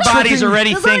bodies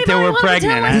already think that we're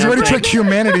pregnant. He's already tricked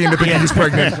humanity into thinking he's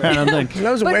pregnant.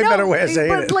 That was a way better way of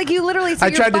saying it. But like you literally, so I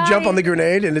your tried to jump body- on the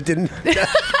grenade and it didn't.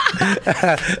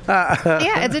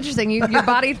 Yeah, it's interesting. Your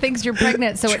body thinks you're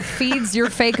pregnant, so it feeds your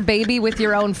fake baby with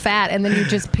your own fat, and then you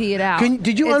just pee it out.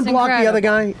 Did you It's unblock the other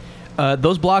incredible. guy?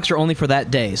 Those blocks are only for that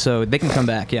day, so they can come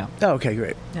back. Yeah. Oh, okay,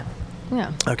 great.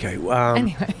 Yeah. Okay.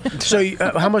 Anyway. So,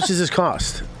 how much does this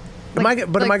cost? Am I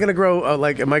going to grow? Am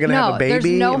I going to have a baby?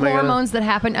 There's no Am I gonna- hormones that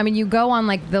happen. I mean, you go on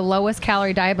like the lowest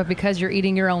calorie diet, but because you're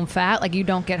eating your own fat, like you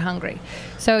don't get hungry.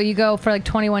 So you go for like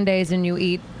 21 days and you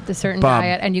eat a certain Bob.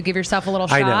 diet and you give yourself a little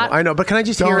shot. I know, but can I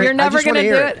just hear it? You're never going to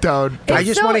do it. I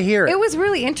just want to hear it. It was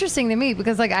really interesting to me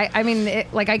because, like, I mean,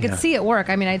 I could see it work.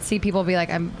 I mean, I'd see people be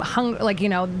like, I'm hungry, like,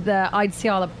 I'd see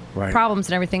all the problems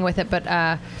and everything with it,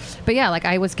 but yeah, like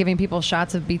I was giving people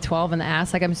shots of B12 in the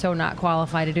ass. Like I'm so not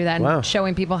qualified to do that, and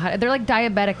showing people how they're like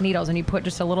diabetic needles, and you put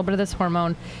just a little bit of this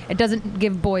hormone. It doesn't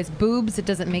give boys boobs. It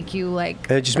doesn't make you like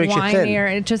and it just makes you thin.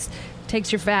 whinier. It just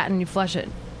takes your fat and you flush it.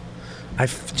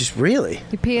 Just really?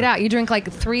 You pee it out. You drink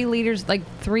like 3 liters, like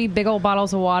 3 big old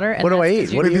bottles of water. And What do I eat?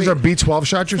 These are B12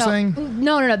 shots you're So- saying?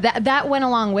 No. That went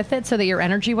along with it so that your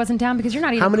energy wasn't down because you're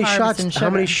not eating How many carbs shots? and sugar.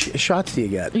 How many shots do you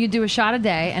get? You do a shot a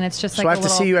day, and it's just So like I a have to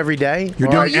little... see you every day? You're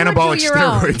Well, doing you would anabolic do your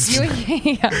own.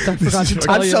 steroids. Yeah, I forgot to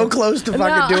tell I'm you. so close to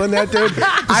fucking doing that, dude.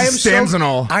 I am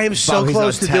Stanzanol. I am so Bob, he's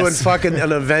close to on doing test. fucking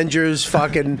an Avengers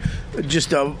fucking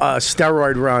just a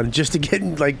steroid run just to get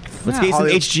like. Let's get you some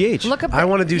HGH. Look up I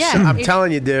want to do. yeah, some, I'm H-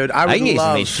 telling you, dude. I would can get you some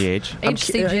love HGH.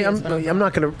 HCG. I'm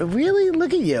not gonna really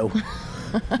look at you.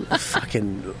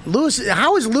 Fucking Lewis.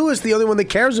 How is Lewis the only one that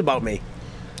cares about me?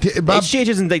 HGH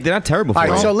isn't. They're not terrible for All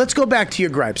you. right, so let's go back to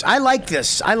your gripes. I like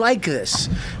this.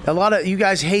 A lot of you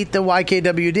guys hate the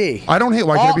YKWd. I don't hate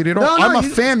YKWd at all. No, I'm a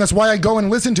you- fan. That's why I go and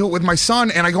listen to it with my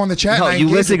son, and I go in the chat. No, and I you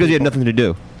engage listen with because you have people. nothing to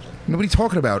do. What are you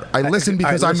talking about? I listen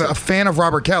because all right, I'm listen. a fan of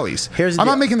Robert Kelly's. Here's the I'm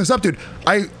not deal. making this up, dude.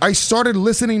 I started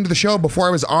listening to the show before I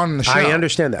was on the show. I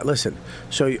understand that. Listen,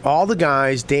 so all the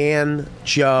guys, Dan,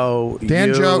 Joe, you,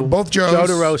 Joe, both Joes. Joe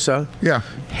DeRosa, Yeah.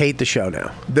 hate the show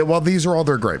now. Well, these are all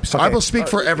their grapes. I Okay. will speak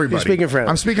for everybody. You're speaking for everybody.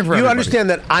 I'm speaking for you everybody. understand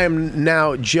that I am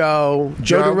now Joe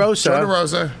DeRosa,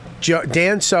 Joe DeRosa.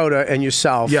 Dan Soda, and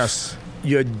yourself. Yes.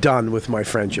 You're done with my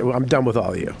friendship. I'm done with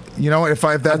all of you. You know, if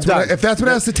that's I'm what done. if that's what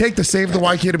it has to take to save the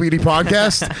YKWd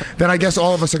podcast, then I guess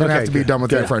all of us are going to Okay, have to be good, done with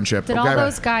good. their friendship. Did okay? all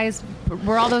those guys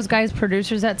were all those guys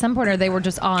producers at some point, or they were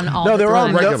just on all? No, the they were all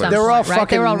time at some they were all point, right?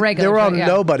 fucking. They were all regulars. They were all right? Yeah.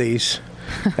 nobodies,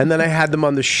 and then I had them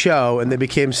on the show, and they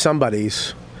became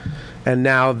somebodies. And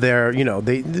now they're, you know,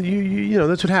 you know,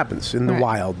 that's what happens in the Right.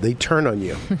 wild. They turn on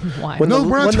you. Why? When, No, the,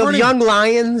 we're not when the turning. young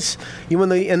lions,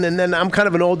 and then I'm kind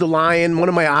of an older lion. One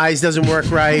of my eyes doesn't work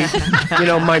right. You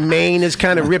know, my mane is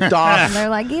kind of ripped off. And they're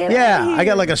like, "Get Yeah, out of I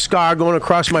got like a scar going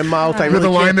across my mouth. I You're really the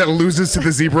lion can't- that loses to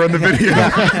the zebra in the video.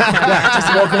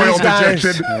 Just walk away all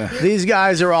dejected. These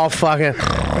guys are all fucking.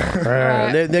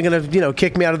 They're gonna, you know,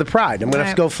 kick me out of the pride. I'm gonna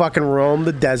have to go fucking roam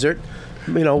the desert,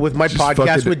 you know, with my podcast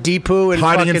fucking with Deepu and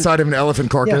hiding fucking, inside of an elephant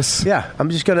carcass. Yeah, I'm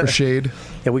just gonna For shade.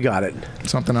 Yeah, we got it.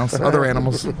 Something else. Other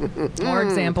animals. More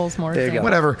examples. More There you go. examples.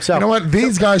 Whatever. So- You know what?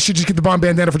 These guys should just get the bomb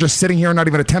bandana for just sitting here and not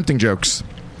even attempting jokes.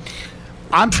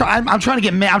 I'm trying to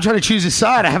get mad. I'm trying to choose a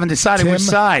side. I haven't decided Tim, which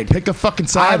side. Pick a fucking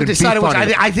side. I haven't and be decided which.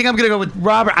 funny. I think I'm gonna go with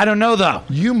Robert. I don't know though.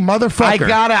 You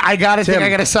motherfucker. I gotta think Tim. I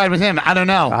gotta side with him. I don't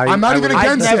know. I'm not even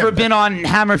I've against never him. been on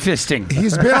hammer fisting.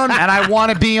 He's been on. And I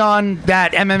want to be on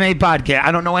that MMA podcast.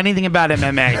 I don't know anything about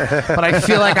MMA, but I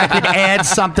feel like I could add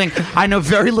something. I know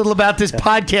very little about this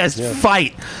podcast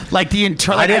fight. Like the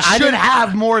internal. Like I should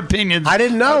have more opinions. I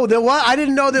didn't know there was. I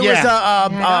didn't know there was a.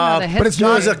 But it's there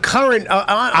not- was a current.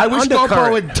 I wish Gopo undercurrent.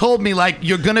 had told me like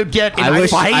you're gonna get in I a wish-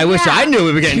 fight. I wish I knew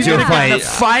we were getting You're into a gonna get in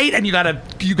fight. and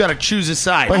you gotta choose a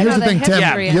side. But here's know the thing, the Tim.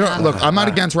 history You and don't, look, I'm not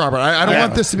against Robert. I don't Yeah.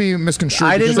 want this to be misconstrued.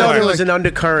 I didn't because know there feel was like- an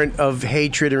undercurrent of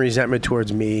hatred and resentment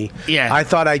towards me. Yeah. I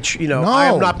thought you know, No. I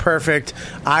am not perfect.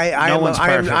 No one's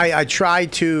perfect. I try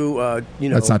to, you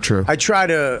know, That's not true. I try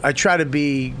to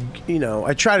be, you know,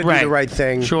 I try to do Right. the right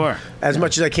thing. Sure. As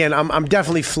much as I can. I'm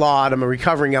definitely flawed. I'm a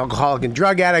recovering alcoholic and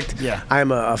drug addict. Yeah.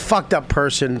 I'm a fucked up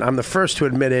person. I'm the first to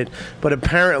admit it. But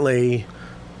apparently,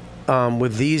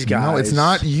 with these guys, No, it's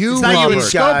not you, It's not you Robert. and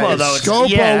Scopo, though. It's- Scopo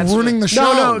yeah, it's- ruining the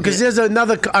show. No, because there's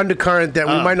another undercurrent that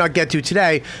we Oh. might not get to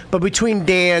today. But between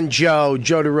Dan, Joe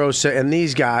DeRosa, and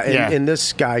these guys, Yeah. and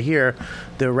this guy here,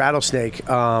 the rattlesnake,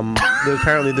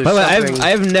 apparently there's By the way, something.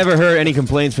 I've never heard any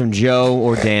complaints from Joe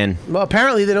or Dan. Well,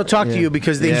 apparently they don't talk to you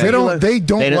because they Yeah. They feel don't. They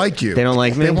don't They don't- like you. they don't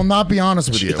like me? They will not be honest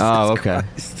with you Oh, okay.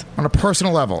 on a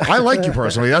personal level. I like you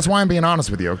personally. That's why I'm being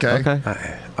honest with you. Okay. Okay.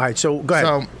 All right, so go ahead.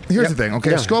 So here's Yep. the thing.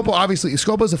 Okay, Yeah. Scopo. Obviously,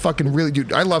 Scopo's a fucking really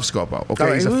dude. I love Scopo. Okay, All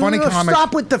right, he's a funny comic.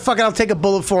 Stop with the fucking. I'll take a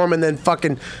bullet for him and then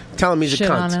fucking tell him he's Shit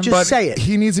a on cunt. him. Just But say it.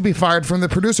 he needs to be fired from the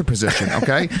producer position.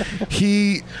 Okay,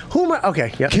 Who am I?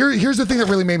 Okay, yeah. here's the thing that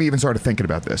really made me even start thinking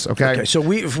about this. Okay, Okay, so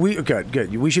we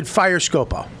good. We should fire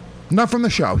Scopo. Not from the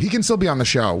show. He can still be on the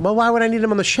show. Well, why would I need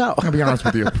him on the show? I'll be honest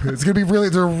with you. It's going to be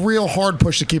it's a real hard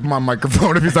push to keep him on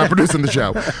microphone if he's not producing the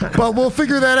show. But we'll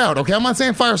figure that out, okay? I'm not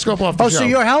saying fire Scopo off the show. Oh, so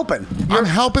you're helping. I'm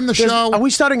helping the show. Are we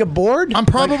starting a board? I'm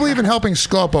probably even helping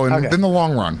Scopo in the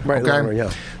long run, Right, okay? long run,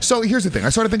 yeah. So here's the thing. I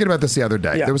started thinking about this the other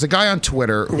day. Yeah. There was a guy on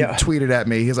Twitter who tweeted at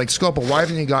me. He's like, Scopo, why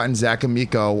haven't you gotten Zach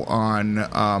Amico on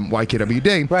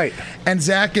YKWd? Right. And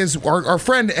Zach is our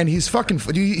friend, and he's one of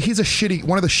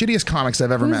the shittiest comics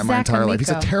I've ever met in my entire life. He's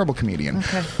a terrible comedian.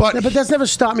 Okay. But that's never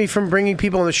stopped me from bringing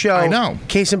people on the show. I know.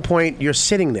 Case in point, you're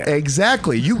sitting there.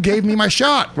 Exactly. You gave me my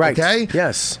shot. Right. Okay?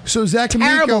 Yes. So Zach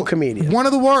Amico, Terrible comedian. one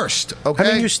of the worst. Okay?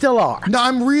 I mean, you still are. No,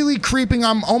 I'm really creeping.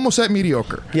 I'm almost at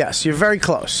mediocre. Yes, you're very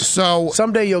close. So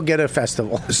someday you'll get a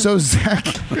festival. So Zach,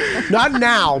 not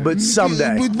now, but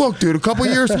someday. Look, dude, a couple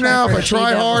years from now, if I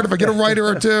try hard, if I get a writer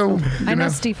or two. I know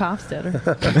Steve Hofstadter.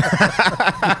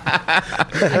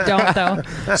 I don't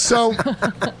though. So.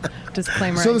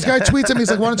 Disclaimer. So this guy tweets at me.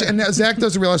 He's like, "Why don't you?" And Zach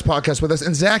does a Realize podcast with us.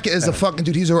 And Zach is a fucking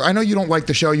dude. I know you don't like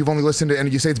the show. You've only listened to it,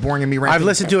 and you say it's boring and me ranting. I've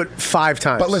listened to it 5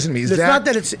 times. But listen to me, It's Zach.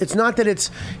 not that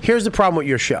it's. Here's the problem with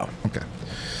your show. Okay.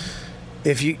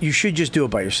 If you should just do it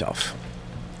by yourself.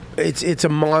 It's a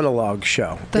monologue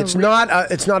show. It's not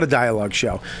a dialogue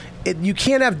show. You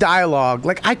can't have dialogue.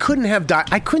 Like I couldn't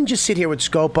just sit here with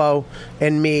Scopo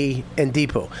and me and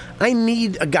Deepu. I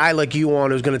need a guy like you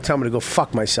on who's going to tell me to go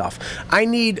fuck myself. I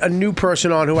need a new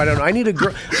person on who I don't know. I need a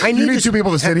girl. You need 2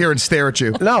 people to sit here and stare at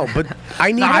you. No, but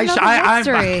I need.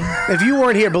 If you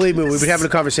weren't here, believe me, we would be having a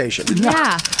conversation.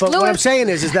 Yeah. But what I'm saying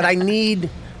is that I need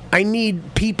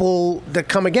people that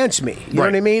come against me. You know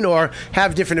what I mean? Or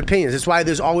have different opinions. That's why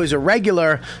there's always a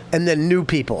regular and then new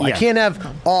people. I can't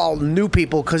have all new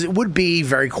people because it would be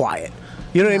very quiet.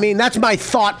 You know what I mean? That's my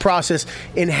thought process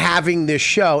in having this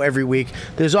show every week.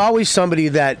 There's always somebody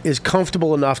that is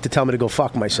comfortable enough to tell me to go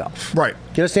fuck myself. Right.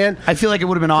 You understand? I feel like it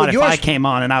would have been odd if I came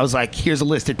on and I was like, here's a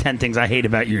list of 10 things I hate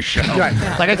about your show. Right.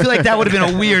 Like, I feel like that would have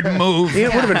been a weird move.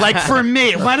 It would have been. Like, for me,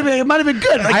 it might have been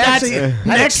good. Like,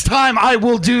 next time I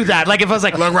will do that. Like, if I was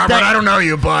like, look, Robert, I don't know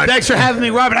you, bud. Thanks for having me,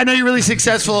 Robert. I know you're really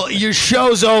successful. Your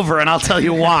show's over, and I'll tell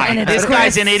you why. This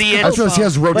guy's an idiot. I suppose he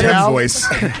has Rotem's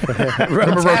voice.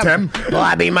 Remember Rotem?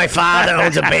 Bobby, my father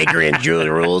owns a bakery in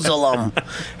Jerusalem.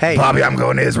 Hey, Bobby, I'm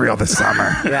going to Israel this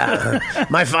summer. Yeah,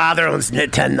 my father owns 10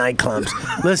 nightclubs.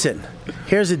 Listen,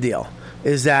 here's the deal: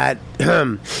 is that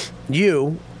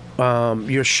your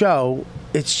show?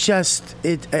 It's just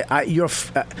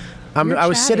I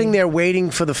was sitting there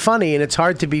waiting for the funny, and it's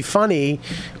hard to be funny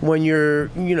when you're,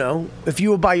 if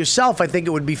you were by yourself, I think it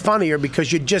would be funnier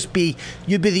because you'd be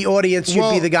the audience,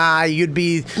 you'd be the guy, you'd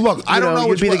be, I don't know,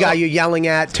 you'd be the guy you're yelling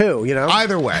at too,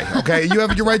 Either way, okay, you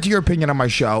have your right to your opinion on my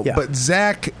show, but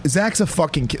Zach's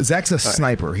a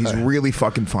sniper. He's really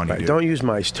fucking funny, dude. Don't use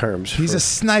my terms. He's a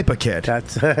sniper kid.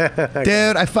 That's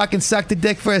dude, I fucking sucked a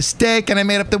dick for a steak, and I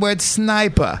made up the word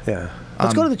sniper. Yeah.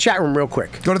 Let's go to the chat room real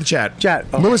quick. Go to the chat.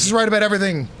 Chat. Lewis is right about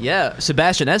everything. Yeah,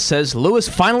 Sebastian S. says, Lewis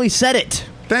finally said it.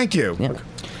 Thank you. Yeah.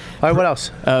 All right, what else?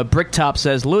 Bricktop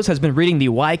says, Lewis has been reading the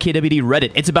YKWd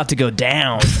Reddit. It's about to go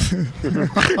down.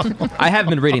 I have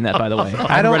been reading that, by the way.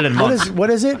 I haven't read it in months. What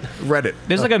is it? Reddit.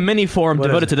 There's like a mini forum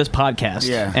devoted to this podcast.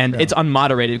 Yeah. And it's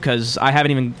unmoderated because I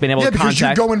haven't even been able to because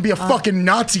contact... you go and be a fucking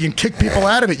Nazi and kick people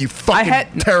out of it, you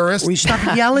fucking terrorist. Will you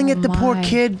stop yelling at the poor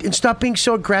kid and stop being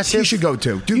so aggressive? He should go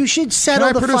too. Dude, you should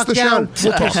settle the fuck down.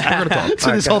 We'll talk. We're going to talk. That's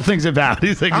what this whole thing's about.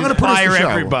 He's like, I'm going to fire produce the show.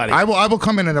 everybody. I will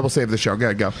come in and I will save the show. Go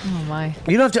ahead, go. Oh my!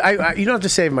 You don't have to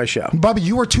save my show. Bobby,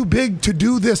 you are too big to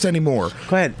do this anymore.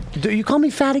 Go ahead. Do you call me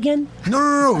fat again?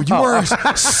 No. You are a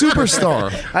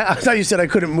superstar. I thought you said I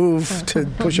couldn't move to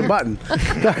push a button.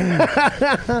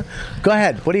 Go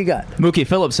ahead. What do you got? Mookie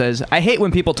Phillips says, I hate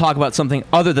when people talk about something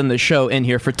other than the show in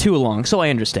here for too long, so I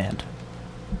understand.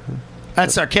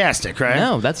 That's sarcastic, right?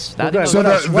 No, that's... Well, That So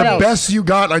the best you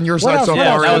got on your side so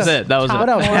far that is... was it. That was What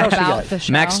it. else? What else you About got? the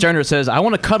show. Max Sterner says, I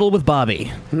want to cuddle with Bobby.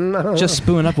 No. Just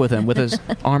spoon up with him with his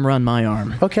arm around my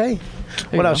arm. Okay.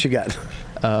 What else you got?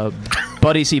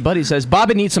 Buddy says,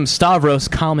 Bobby needs some Stavros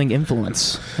calming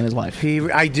influence in his life.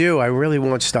 I do. I really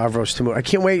want Stavros to move. I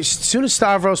can't wait. As soon as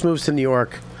Stavros moves to New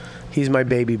York, he's my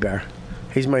baby bear.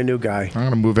 He's my new guy. I'm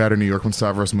going to move out of New York when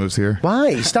Stavros moves here.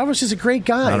 Why? Stavros is a great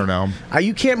guy. I don't know.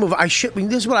 You can't move. This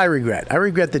is what I regret. I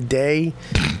regret the day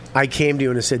I came to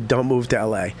you and I said, don't move to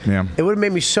L.A. Yeah. It would have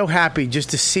made me so happy just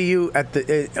to see you at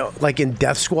the like in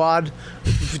Death Squad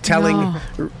telling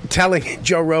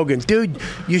Joe Rogan, dude,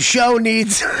 your show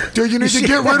needs... Dude, you need to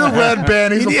get rid of Red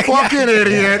Band. He's a fucking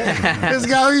idiot. This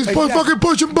guy, he's fucking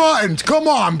pushing buttons. Come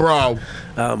on, bro.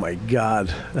 Oh, my God.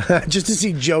 Just to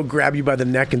see Joe grab you by the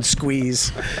neck and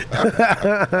squeeze.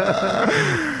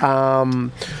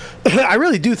 I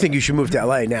really do think you should move to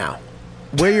L.A. now.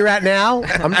 Where you're at now,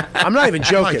 I'm not even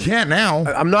joking. I can't now.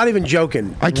 I'm not even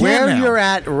joking. I can't Where now. you're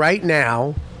at right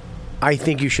now, I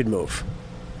think you should move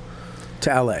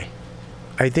to L.A.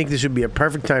 I think this would be a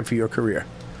perfect time for your career.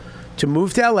 To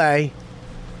move to L.A.,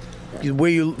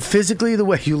 where you physically, the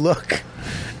way you look,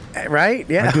 right?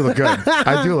 Yeah, I do look good.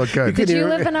 I do look good. Did you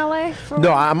live in LA?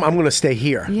 No, I'm going to stay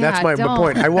here. Yeah, That's my don't.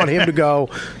 point. I want him to go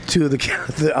to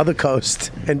the other coast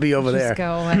and be over there. Just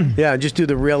go away. Yeah, just do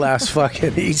the real ass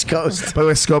fucking East Coast. By the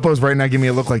way, Scopo's right now giving me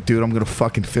a look like, dude, I'm gonna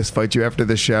fucking fist fight you after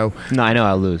this show. No, I know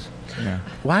I'll lose. Yeah.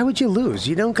 Why would you lose?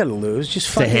 You don't got to lose. Just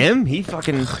To fucking him, he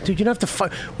fucking. Dude, you don't have to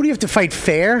fight. What do you have to fight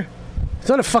fair? It's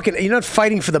not a fucking. You're not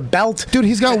fighting for the belt, dude.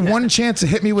 He's got one chance to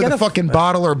hit me with a fucking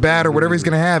bottle or bat or whatever he's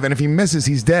gonna have, and if he misses,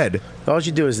 he's dead. All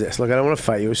you do is this. Look, I don't want to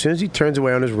fight you. As soon as he turns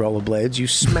away on his rollerblades, you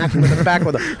smack him in the back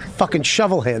with a fucking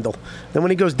shovel handle. Then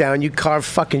when he goes down, you carve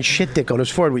fucking shit dick on his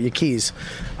forehead with your keys.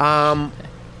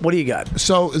 What do you got?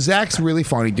 So Zach's really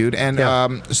funny, dude. And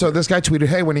so this guy tweeted,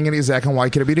 "Hey, when are you gonna get Zach on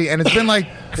YKWd?" And it's been like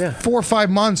 4 or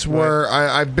 5 months where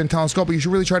I've been telling Scopo, you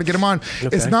should really try to get him on.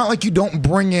 Okay. It's not like you don't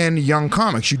bring in young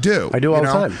comics. You do. I do all the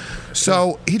time.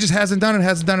 So he just hasn't done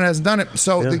it.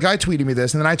 So the guy tweeted me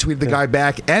this, and then I tweeted the guy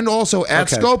back, and also at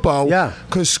Scopo,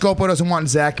 because Scopo doesn't want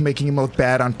Zach making him look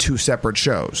bad on 2 separate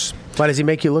shows. Why does he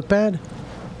make you look bad?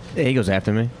 Yeah, he goes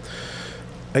after me.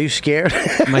 Are you scared?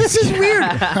 I This is weird.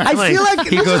 I feel like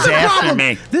He this goes is the after problem.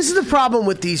 me. This is the problem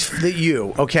with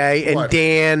you, okay, and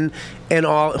Dan and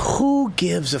all. Who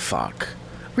gives a fuck?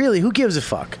 Really, who gives a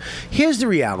fuck? Here's the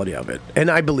reality of it,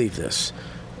 and I believe this.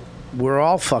 We're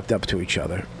all fucked up to each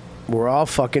other. We're all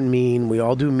fucking mean. We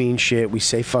all do mean shit. We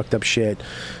say fucked up shit.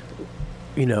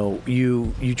 You know,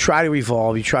 you try to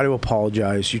evolve. You try to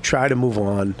apologize. You try to move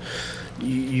on.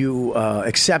 You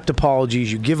accept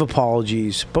apologies, you give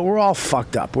apologies, but we're all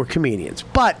fucked up. We're comedians.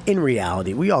 But in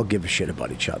reality, we all give a shit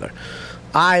about each other.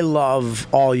 I love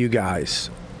all you guys.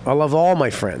 I love all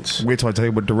my friends. Wait till I tell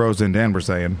you what DeRosa and Dan were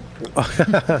saying.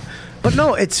 But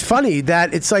no, it's funny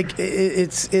that it's like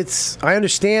it's. I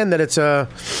understand that it's a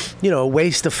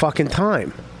waste of fucking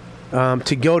time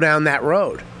to go down that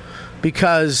road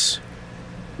because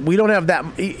we don't have that.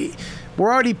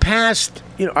 We're already past.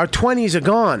 Our 20s are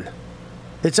gone.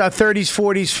 It's our 30s,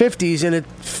 40s, 50s, and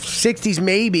 60s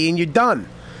maybe, and you're done.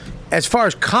 As far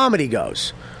as comedy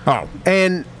goes. Oh,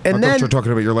 and I then thought you were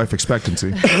talking about your life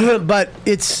expectancy. but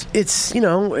it's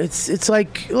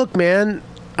like, look, man,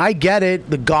 I get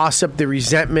it. The gossip, the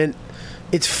resentment,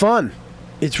 it's fun.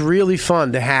 It's really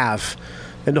fun to have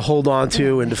and to hold on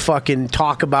to and to fucking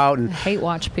talk about and hate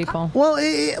watch people. Well,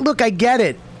 look, I get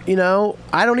it.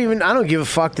 I don't give a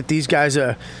fuck that these guys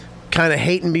are kind of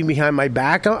hating me behind my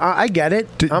back. I get it.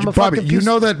 I'm a Bobby, fucking you piece.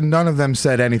 know that none of them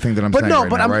said anything that I'm saying right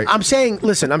now, right? I'm saying,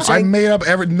 listen, I'm saying I made up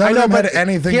none of them had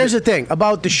anything. Here's the thing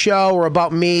about the show or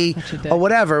about me or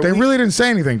whatever. They really didn't say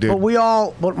anything, dude.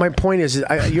 But my point is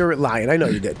you're lying. I know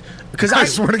you did. Because I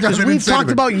swear to God, they didn't we've say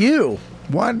talked anything. about you.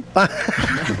 What?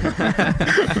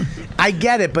 I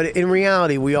get it, but in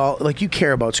reality, we all, like, you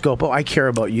care about Scopo. I care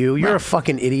about you. You're a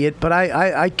fucking idiot, but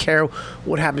I care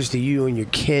what happens to you and your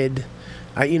kid.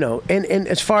 And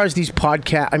as far as these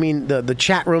podcasts, I mean, the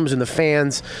chat rooms and the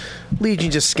fans,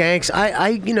 Legions of Skanks,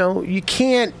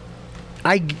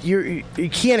 you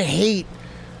can't hate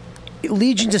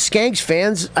Legions of Skanks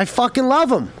fans. I fucking love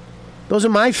them. Those are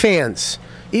my fans.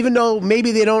 Even though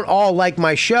maybe they don't all like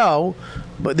my show,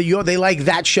 but they like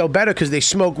that show better because they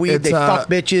smoke weed, they fuck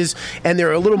bitches, and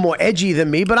they're a little more edgy than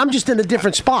me, but I'm just in a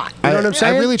different spot. You know what I'm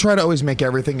saying? I really try to always make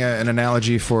everything an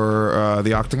analogy for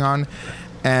the Octagon.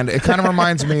 And it kind of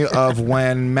reminds me of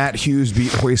when Matt Hughes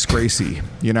beat Hoist Gracie.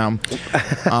 Going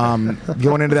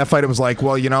into that fight, it was like,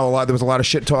 well, there was a lot of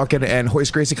shit talking, and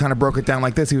Hoist Gracie kind of broke it down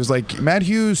like this. He was like, Matt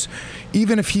Hughes,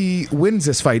 even if he wins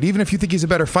this fight, even if you think he's a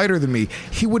better fighter than me,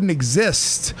 he wouldn't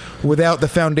exist without the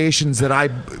foundations that I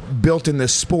built in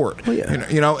this sport. Well,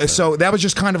 yeah. So that was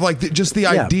just kind of like the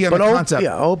idea and the concept.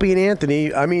 Yeah, Opie and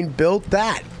Anthony, built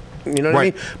that. You know what I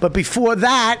mean? But before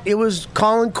that, it was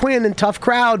Colin Quinn and Tough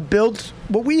Crowd built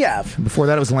what we have. Before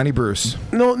that, it was Lenny Bruce.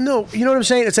 No, you know what I'm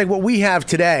saying? It's like what we have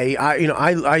today.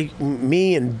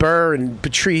 Me and Burr and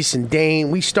Patrice and Dane,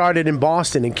 we started in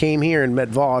Boston and came here and met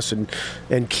Voss and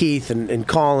Keith and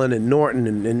Colin and Norton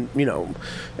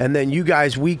and then you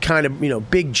guys, we kind of,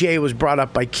 Big J was brought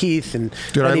up by Keith and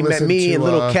he met me and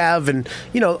Little Kev and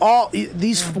all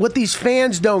these what these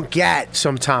fans don't get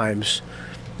sometimes.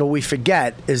 What we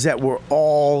forget is that we're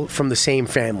all from the same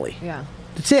family. Yeah.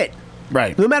 That's it.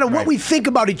 Right. No matter what we think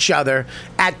about each other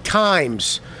at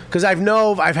times, because I've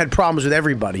had problems with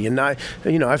everybody, and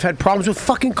I've had problems with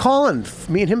fucking Colin.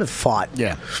 Me and him have fought.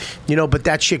 Yeah. But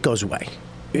that shit goes away.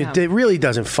 It really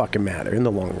doesn't fucking matter in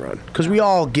the long run because we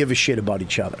all give a shit about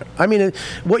each other. I mean,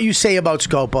 what you say about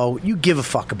Scopo, you give a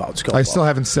fuck about Scopo. I still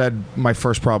haven't said my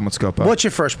first problem with Scopo. What's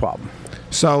your first problem?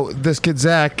 So this kid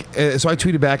Zach. So I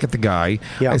tweeted back at the guy.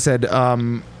 Yeah. I said,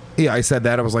 I said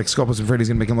that. I was like, Scopo's afraid he's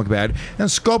gonna make him look bad. And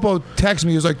Scopo texted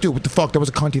me. He was like, dude, what the fuck? That was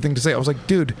a cunty thing to say. I was like,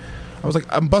 dude.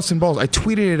 I'm busting balls. I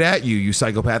tweeted it at you, you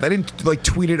psychopath. I didn't like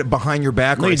tweet it behind your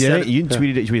back. No, you didn't. You Yeah.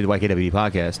 tweeted it. You tweeted the YKWd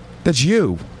podcast. That's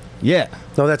you. Yeah.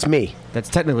 No, that's me. That's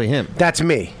technically him. That's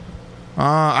me.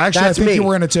 Actually, That's I think me. you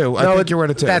were in it too. I think you were in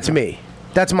it too. That's me.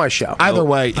 That's my show. Either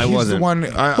way, he's the one.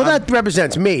 Well, that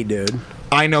represents me, dude.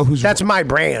 I know who's. That's my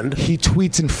brand. He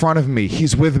tweets in front of me.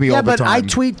 He's with me all the time. Yeah, but I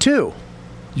tweet too.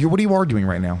 What are you arguing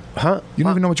right now? Huh? You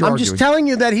don't even know what you're I'm arguing. just telling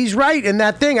you that he's right in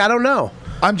that thing. I don't know.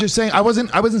 I'm just saying I wasn't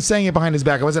saying it behind his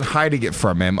back. I wasn't hiding it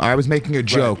from him. I was making a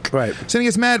joke. Right. So he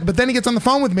gets mad, but then he gets on the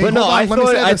phone with me. But no, Hold on, I let me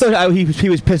say thought this. he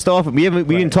was pissed off. We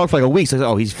didn't talk for like a week. So I was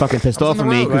like, oh, he's fucking pissed off on at the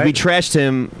me road, because we right? trashed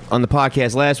him on the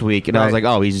podcast last week, and I was like,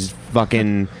 oh, he's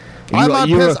fucking. I'm not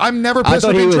pissed. I'm never pissed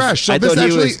with being trashed. So this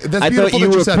actually, that's beautiful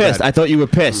that you said that. I thought you were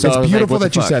pissed. So It's I was like, beautiful what the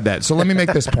that you fuck? said that. So let me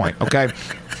make this point, okay?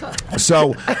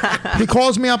 So he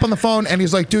calls me up on the phone and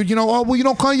he's like, dude,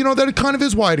 that kind of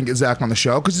is why I didn't get Zach on the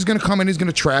show because he's going to come in, he's going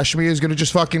to trash me, he's going to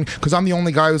just fucking, because I'm the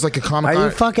only guy who's like a comic. Are you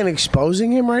fucking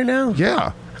exposing him right now?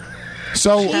 Yeah.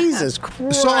 So Jesus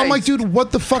Christ. So I'm like, dude,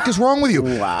 what the fuck is wrong with you?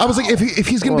 Wow. I was like, if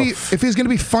he's gonna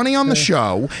be funny on the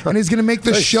show and he's gonna make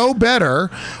the show better,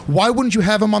 why wouldn't you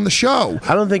have him on the show?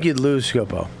 I don't think you'd lose,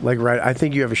 Scopo. I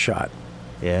think you have a shot.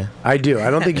 Yeah. I do. I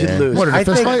don't think you'd lose. What, in a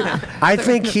fist fight? I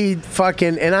think he'd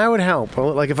fucking, and I would help.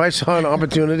 Like if I saw an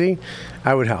opportunity,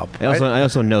 I would help. I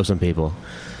also know some people.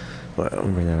 Well,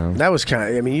 that was kind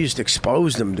of. I mean, you just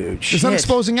exposed them, dude. It's not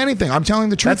exposing anything. I'm telling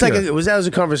the truth. That's like here. that was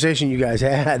a conversation you guys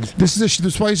had. This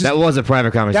place. That was a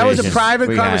private conversation. That was a private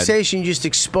we had. conversation you just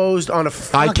exposed on a.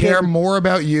 Fucking, I care more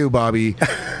about you, Bobby,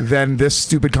 than this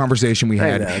stupid conversation we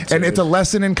had. know, and it's a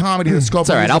lesson in comedy that Scopo It's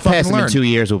all right. needs I'll to fucking pass him in learn. 2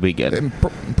 years. We'll be good.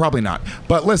 Probably not.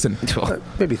 But listen,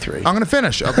 maybe 3. I'm going to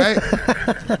finish, okay?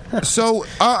 So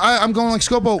I'm going like,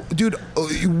 Scopo, dude,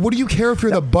 what do you care if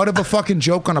you're the butt of a fucking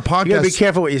joke on a podcast? You gotta be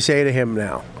careful what you say to him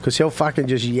now, because he'll fucking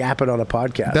just yap it on a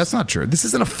podcast. That's not true. This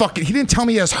isn't a fucking. He didn't tell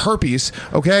me he has herpes.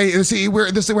 Okay,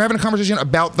 we're having a conversation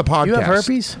about the podcast. You have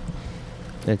herpes?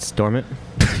 It's dormant.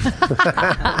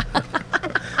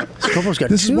 Scopo's got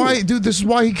This is two. why, dude. This is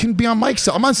why he can be on Mike's.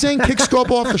 I'm not saying kick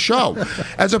Scopo off the show.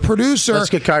 As a producer, Let's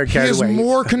get carried he is away.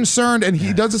 more concerned, and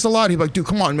he does this a lot. He's like, dude,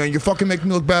 come on, man, you're fucking making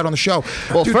me look bad on the show.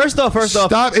 Well, Dude, first off,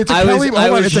 stop. It's a I Kelly. was- I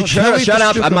hold on, was- it's a shut- Kelly shut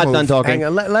up. Pastuca I'm not move. done talking. Hang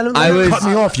on, let him. I was- Cut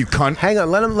me off, you cunt. Hang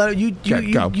on, let him.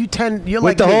 You go. you tend. You're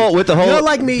With like the me. whole- with the whole- You're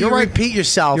like me. You're You right. repeat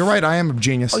yourself. You're right. I am a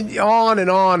genius. On and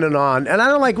on and on. And I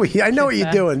don't like what I know what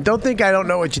you're doing. Don't think I don't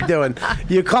know what you're doing.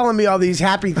 You're calling me all these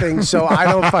happy things, so I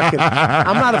don't fucking.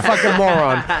 I'm not a fucking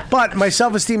moron. But my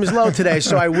self-esteem is low today,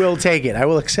 so I will take it. I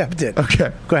will accept it.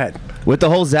 Okay. Go ahead. With the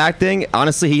whole Zach thing,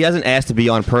 honestly, he hasn't asked to be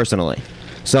on personally.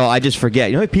 So I just forget.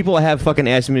 You know how many people I have fucking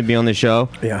asking me to be on the show?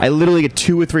 Yeah. I literally get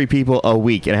 2 or 3 people a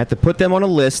week, and I have to put them on a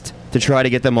list to try to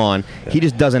get them on. He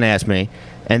just doesn't ask me.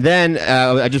 And then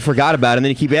I just forgot about it, and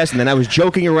then you keep asking. Then I was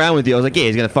joking around with you. I was like, yeah,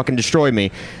 he's going to fucking destroy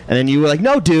me. And then you were like,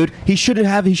 no, dude, he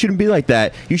shouldn't be like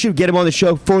that. You should get him on the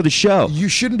show for the show. You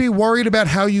shouldn't be worried about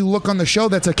how you look on the show.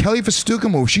 That's a Kelly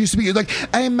Pastuca move. She used to be like,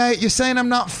 hey, mate, you're saying I'm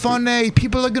not funny.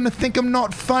 People are going to think I'm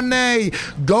not funny.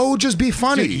 Go just be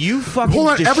funny. Dude, you fucking Hold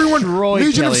on, everyone. destroyed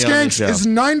Legion of Kelly on this Skanks show. is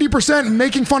 90%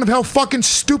 making fun of how fucking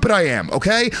stupid I am,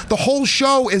 okay? The whole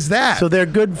show is that. So they're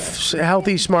good,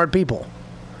 healthy, smart people.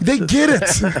 They get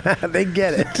it. They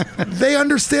get it. They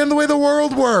understand the way the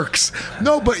world works.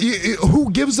 No, but who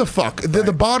gives a fuck?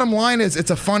 The bottom line is it's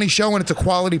a funny show and it's a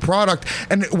quality product.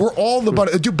 And we're all the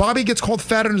butt. Dude, Bobby gets called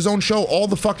fat on his own show all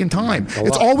the fucking time.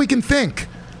 It's all we can think.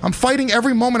 I'm fighting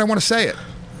every moment I want to say it.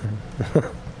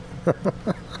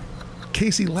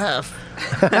 Casey, laugh.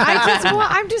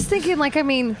 I'm just thinking, like, I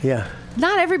mean, Yeah.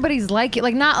 not everybody's like it.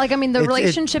 Like, not like, I mean, the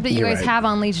relationship that you you're guys right. have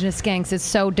on Legion of Skanks is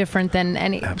so different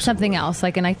than something else.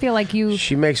 Like, and I feel like you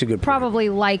She makes a good point. probably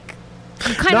like,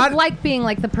 you kind Not- of like being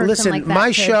like the person Listen, like that my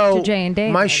to show, Jay and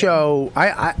Dave. my show.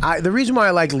 I the reason why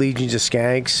I like Legions of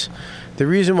Skanks, the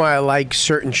reason why I like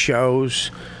certain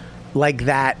shows like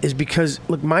that is because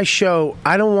look, my show.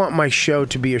 I don't want my show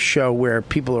to be a show where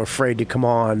people are afraid to come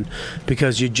on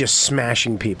because you're just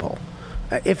smashing people.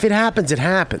 If it happens, it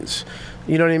happens.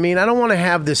 You know what I mean? I don't want to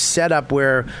have this setup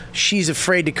where she's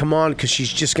afraid to come on because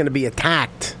she's just going to be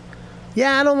attacked.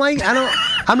 Yeah, I'm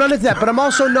not into that, but I'm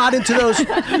also not into those.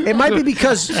 It might be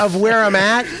because of where I'm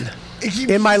at.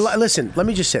 in my listen, let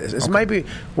me just say this. This might be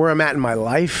where I'm at in my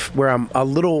life, where I'm a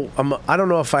little. I don't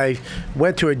know if I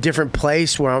went to a different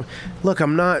place where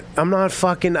I'm not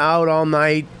fucking out all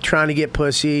night trying to get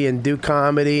pussy and do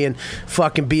comedy and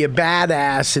fucking be a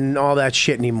badass and all that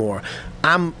shit anymore.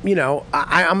 I'm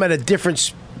at a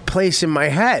different place in my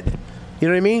head. You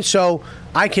know what I mean? So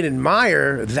I can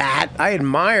admire that.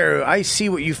 I see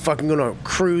what you fucking going on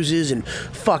cruises and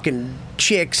fucking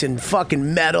chicks and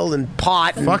fucking metal and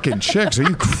pot. And fucking chicks? Are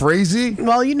you crazy?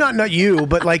 Well, not you,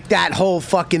 but like that whole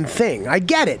fucking thing. I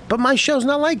get it, but my show's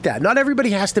not like that. Not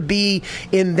everybody has to be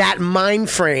in that mind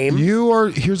frame.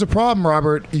 Here's a problem,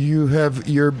 Robert.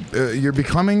 You're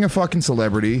becoming a fucking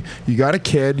celebrity. You got a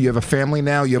kid. You have a family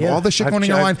now. You have all this shit going on in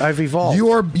your life. I've evolved.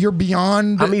 You're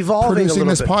beyond I'm evolving producing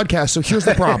this podcast. So here's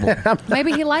the problem.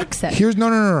 Maybe he likes it.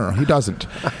 No. He doesn't.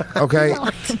 Okay.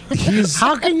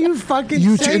 How can you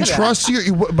fucking say entrust that?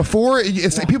 Before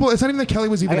it's not even that Kelly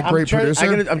was even a great producer.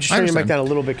 I'm just trying to make that a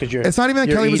little bit because it's not even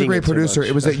that Kelly was a great producer.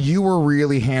 It was that you were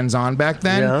really hands on back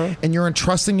then, and you're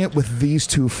entrusting it with these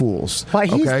two fools. Why?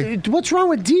 What's wrong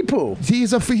with Deepu?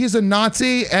 He's a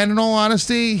Nazi, and in all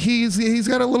honesty, he's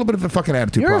got a little bit of a fucking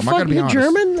attitude problem. I gotta be honest.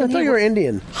 German? I thought you were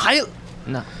Indian.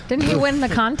 No. Didn't he win the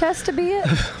contest to be it?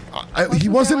 He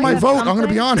wasn't my vote. I'm going to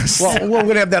be honest. Well, we're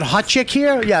going to have that hot chick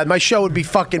here. Yeah, my show would be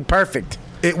fucking perfect.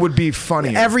 It would be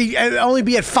funny. Only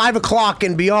be at 5 o'clock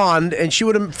and beyond, and she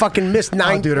would have fucking missed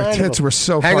 9. Oh, dude, her tits were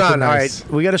so Hang fucking on, nice. all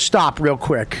right. We got to stop real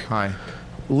quick. Hi.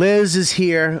 Liz is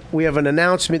here. We have an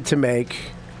announcement to make.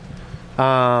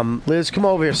 Liz, come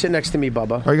over here. Sit next to me,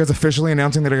 Bubba. Are you guys officially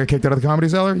announcing that I got kicked out of the Comedy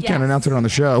Cellar? You can't announce it on the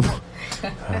show.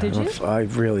 Did you? I'm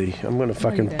going to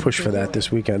fucking push for that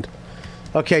this weekend.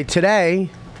 Okay,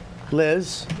 today,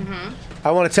 Liz,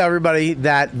 I want to tell everybody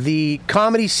that the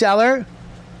Comedy Cellar,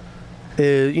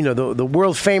 the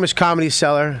world famous Comedy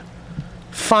Cellar,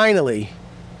 finally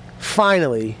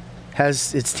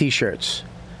has its T-shirts.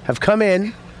 Have come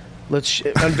in. Let's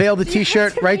unveil the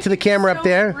T-shirt right to the camera up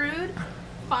there. Rude.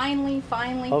 Finally.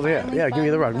 Over here. Yeah, give me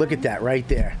the rug. Look at that right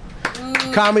there.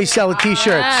 Comedy Cellar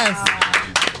T-shirts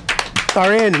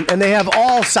are in, and they have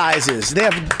all sizes. They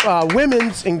have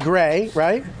women's in gray,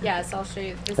 right? Yes, I'll show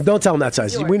you. Don't tell them that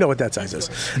size. We know what that size is.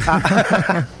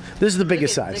 This is the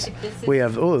biggest size. We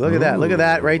have. Oh, look at that! Look at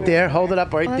that right there. Hold it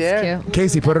up right there. Cute.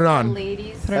 Casey, put it on.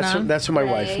 That's for my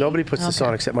wife. Nobody puts this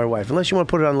on except my wife, unless you want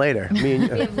to put it on later. Me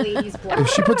and if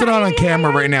she puts it on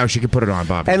camera right now, she can put it on,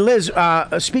 Bobby. And Liz,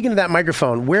 speaking of that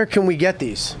microphone, where can we get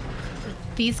these?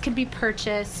 These could be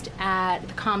purchased at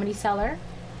the Comedy Cellar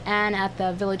and at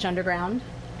the Village Underground.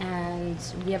 And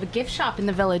we have a gift shop in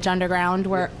the Village Underground.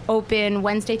 We're open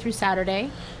Wednesday through Saturday.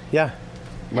 Yeah,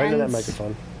 right into that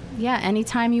microphone. Yeah,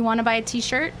 anytime you want to buy a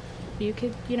T-shirt, you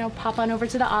could, pop on over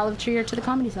to the Olive Tree or to the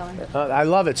Comedy Cellar. I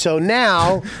love it. So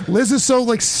now, Liz is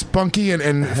so spunky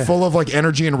and full of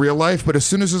energy in real life, but as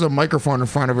soon as there's a microphone in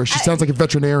front of her, she sounds like a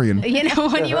veterinarian.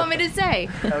 What do you want me to say?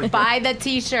 Buy the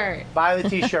T-shirt. Buy the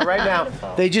T-shirt right now.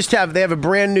 They have a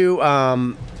brand new,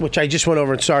 which I just went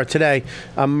over and saw today,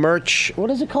 a merch. What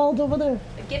is it called over there?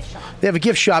 Gift shop. They have a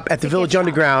gift shop at the Village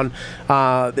Underground.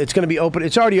 It's going to be open.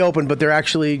 It's already open, but they're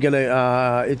actually going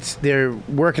to. They're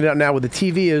working it out now. Where the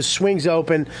TV swings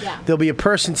open. Yeah. There'll be a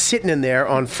person sitting in there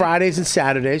on Fridays and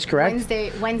Saturdays. Correct.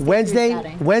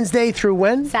 Wednesday through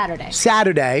when?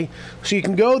 Saturday. So you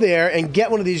can go there and get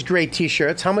one of these great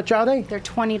T-shirts. How much are they? They're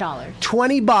 $20.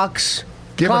 $20.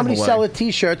 Comedy Cellar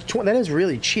T-shirts. That is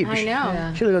really cheap. I know.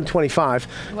 Yeah. Should have done 25.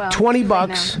 Well,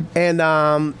 $20,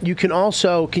 and you can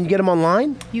also. Can you get them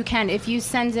online? You can. If you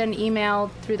send an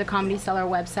email through the Comedy Cellar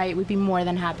website, we'd be more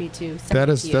than happy to send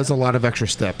it to you. That's a lot of extra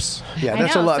steps. Yeah,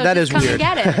 that's a lot. So that is come weird. And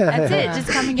get it. That's it. Just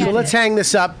come and get it. So let's hang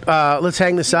this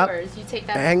up. Yours. You take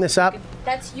that. Hang this up.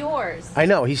 That's yours. I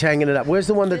know he's hanging it up. Where's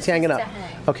the one that's hanging up?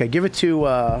 Okay, give it to.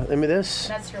 Let me this.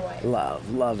 That's your wife.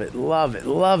 Love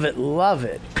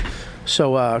it.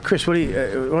 So, Chris, aren't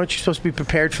you supposed to be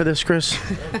prepared for this, Chris?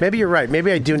 Maybe you're right.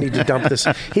 Maybe I do need to dump this.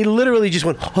 He literally just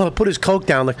went, put his Coke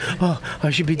down, like,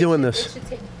 I should be doing this.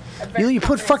 You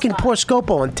put fucking poor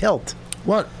Scopo on tilt.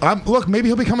 What? Look, maybe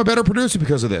he'll become a better producer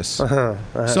because of this.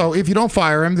 So if you don't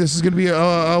fire him, this is going to be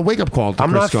a wake-up call to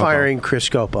I'm Chris not Scopo. firing Chris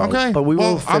Scopo. Okay. But we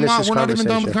will finish this We're not even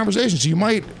done with the conversation, so you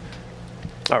might.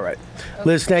 All right.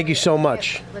 Liz, thank you so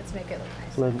much. Let's make it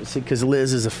look nice. Because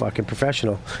Liz is a fucking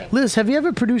professional. Liz, have you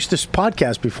ever produced this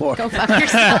podcast before? Go fuck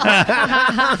yourself.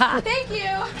 Thank you.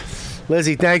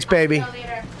 Lizzie, thanks, baby. I'll see you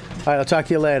later. All right, I'll talk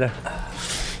to you later.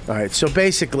 All right, so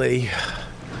basically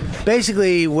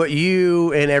what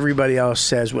you and everybody else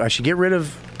says, I should get rid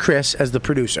of Chris as the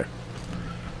producer.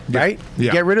 Right?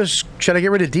 Yeah. Should I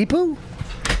get rid of Deepu?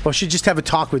 Or should just have a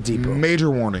talk with Deepu? Major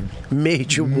warning.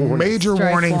 Major warning. Major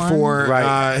warning for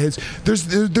his. There's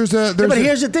but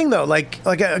here's the thing though, like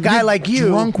a guy like you,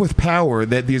 drunk with power.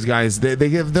 That these guys they're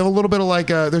a little bit of like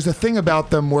there's a thing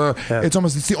about them where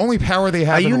it's the only power they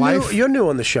have in life. You're new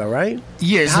on the show, right?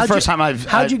 Yeah, it's the first time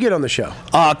How'd you get on the show?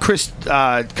 Chris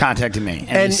contacted me,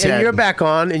 and he said, you're back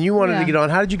on, and you wanted to get on.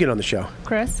 How did you get on the show?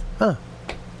 Chris. Huh.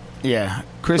 Yeah,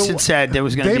 Chris had said there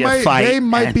was going to be a fight. They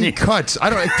might be cuts.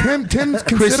 I don't. Tim,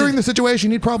 considering the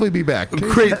situation, he'd probably be back.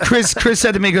 Chris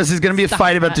said to me, he goes, "There's going to be a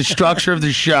fight about the structure of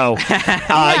the show."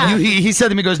 He said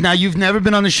to me, he goes, "Now you've never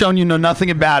been on the show and you know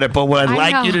nothing about it, but what I'd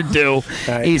like you to do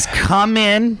is come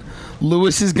in.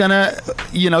 Lewis is gonna,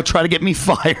 try to get me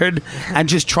fired and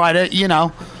just try to,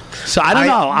 So I don't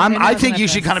know. I think you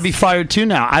should kind of be fired too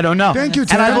now. I don't know. Thank you,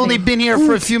 Tim. And I've only been here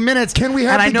for a few minutes. Can we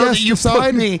have And I the know that guest you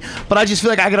put me, but I just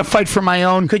feel like I got to fight for my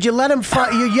own. Could you let him?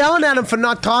 You're yelling at him for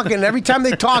not talking. And every time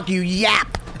they talk, you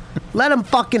yap. Let him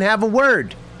fucking have a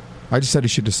word. I just said he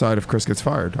should decide if Chris gets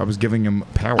fired. I was giving him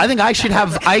power. I think I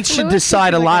should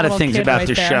decide a lot of things about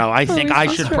the show. I think I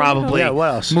should probably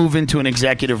move into an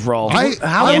executive role. I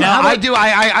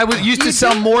used to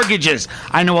sell mortgages.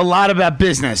 I know a lot about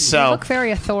business. So You look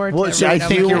very authoritative. I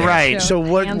think you're right. So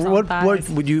what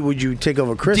would you take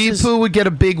over Chris's? Deepu would get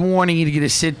a big warning. He'd get to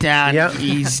sit down. Yep.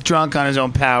 He's drunk on his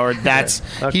own power.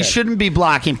 He shouldn't be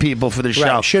blocking people for the show.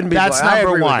 Right, shouldn't be. That's I number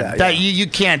agree one. with that, You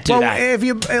can't do that. If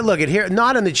you look at here,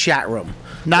 not in the chat room.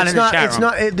 Not in the chat room. It's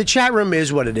not. The chat room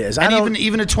is what it is. And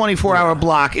even a 24-hour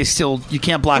block is still. You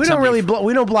can't block. We don't somebody.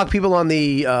 we don't block people on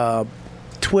the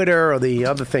Twitter or the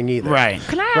other thing either. Right.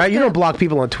 Can I ask right. You don't block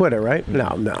people on Twitter, right?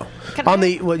 No. What's up?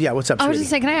 I was sweetie? just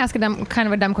saying, can I ask kind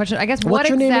of a dumb question? I guess What's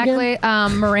your name exactly,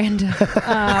 again? Miranda.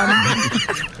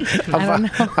 I don't know.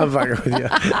 I'm fucking with you.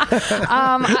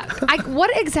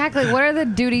 What are the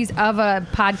duties of a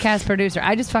podcast producer?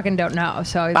 I just fucking don't know.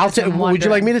 So would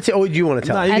you like me to tell? Or do you want to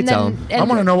tell? No, you can tell him. I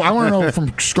want to know from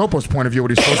Scopo's point of view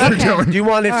what he's supposed to be doing. Do you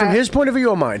want it from his point of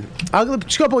view or mine?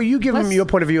 Scopo, you give him your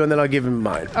point of view, and then I'll give him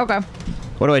mine. Okay.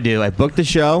 What do I do? I book the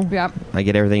show. Yep. I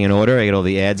get everything in order. I get all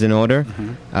the ads in order.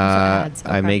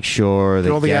 I make sure that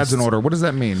Get all the ads in order. What does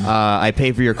that mean? I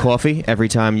pay for your coffee every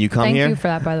time you come here. Thank you for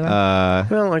that, by the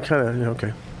way. Well, I kind of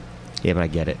okay. Yeah, but I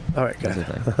get it. All right, guys.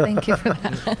 Thank you for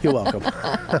that. You're welcome.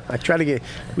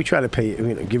 We try to pay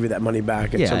give you that money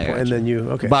back at some point, and then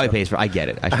you Bobby pays for. I get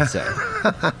it. I should say.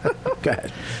 Go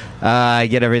ahead. I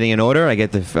get everything in order. I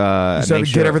get the.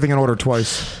 Get everything in order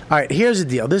twice. All right. Here's the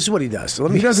deal. This is what he does.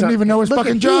 He doesn't even know his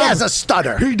fucking job. He has a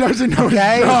stutter. He doesn't know his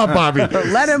job, Bobby.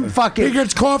 Let him fucking. He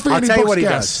gets coffee. I'll and tell he you what books he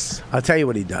guests. does. I'll tell you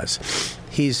what he does.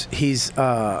 He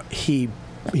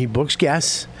books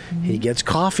guests. He gets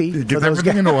coffee. He gets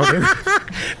everything in order.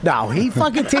 No, he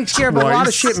fucking takes care of a lot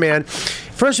of shit, man.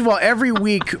 First of all, every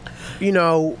week,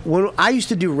 when I used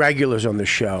to do regulars on the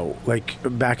show, like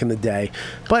back in the day,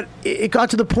 but it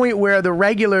got to the point where the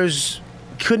regulars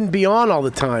couldn't be on all the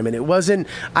time, and it wasn't.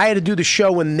 I had to do the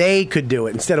show when they could do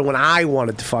it instead of when I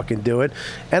wanted to fucking do it,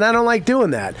 and I don't like doing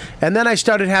that. And then I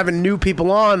started having new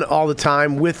people on all the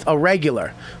time with a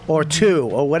regular or two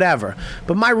or whatever.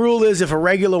 But my rule is, if a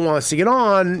regular wants to get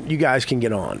on, you guys can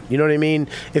get on. You know what I mean?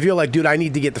 If you're like, dude, I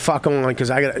need to get the fuck on because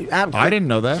I got. I didn't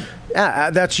know that.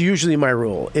 That's usually my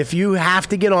rule. If you have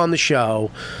to get on the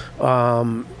show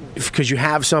because you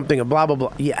have something, blah blah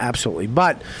blah, yeah, absolutely.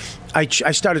 But I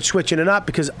started switching it up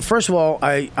because, first of all,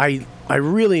 I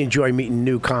really enjoy meeting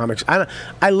new comics.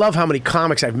 I love how many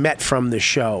comics I've met from this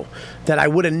show that I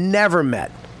would have never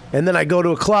met. And then I go to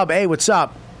a club, hey, what's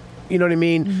up? You know what I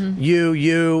mean? Mm-hmm.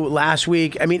 You, last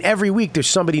week. I mean, every week there's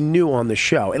somebody new on the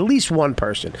show. At least one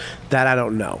person that I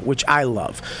don't know, which I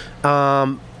love.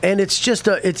 And it's just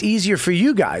it's easier for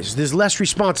you guys. There's less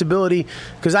responsibility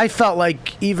because I felt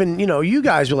like even you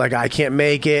guys were like, I can't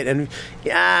make it, and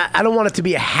I don't want it to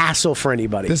be a hassle for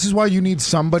anybody. This is why you need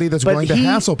somebody that's willing to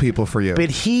hassle people for you.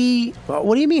 But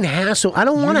what do you mean hassle? I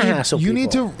don't want to hassle people. You need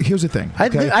to. Here's the thing.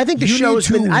 Okay? I think the show's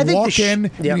been. I think walk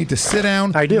in. You need to sit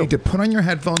down. I do. You need to put on your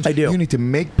headphones. I do. You need to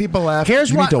make people laugh.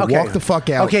 Here's you why. need to walk the fuck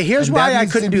out. Okay. Here's and why I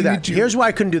couldn't do that. Here's why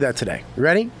I couldn't do that today. You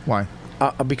ready? Why?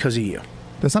 Because of you.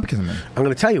 That's not because of me. I'm going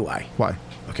to tell you why. Why?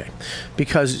 Okay.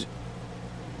 Because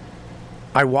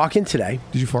I walk in today.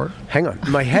 Did you fart? Hang on.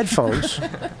 My headphones.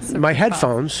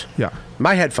 Yeah.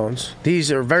 My headphones.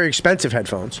 These are very expensive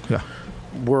headphones. Yeah.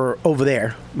 Were over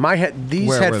there.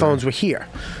 These headphones were here.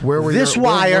 Where were this your,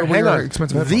 wire? where hang on.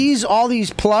 Expensive headphones? All these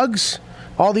plugs.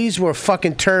 All these were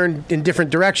fucking turned in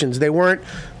different directions. They weren't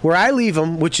where I leave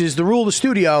them, which is the rule of the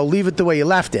studio. Leave it the way you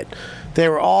left it. They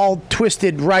were all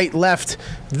twisted right, left.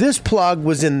 This plug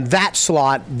was in that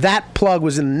slot. That plug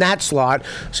was in that slot.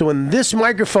 So when this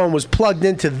microphone was plugged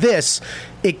into this,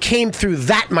 it came through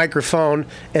that microphone,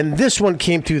 and this one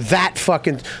came through that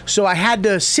fucking... So I had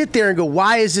to sit there and go,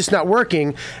 why is this not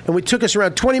working? And we took us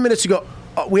around 20 minutes to go,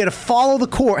 we had to follow the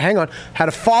cord. Hang on. Had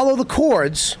to follow the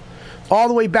cords all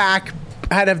the way back.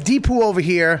 I had to have Deepu over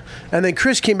here, and then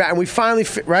Chris came back, and we finally,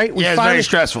 right? We it's finally, very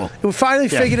stressful. We finally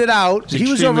figured it out. It's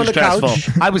He was over on the extremely couch.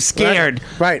 stressful. I was scared.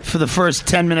 Right. For the first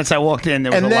 10 minutes I walked in,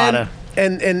 there was And a lot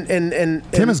then,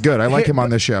 of... Tim is good. I like him on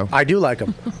this show. I do like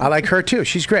him. I like her too.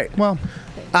 She's great. Well,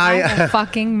 I will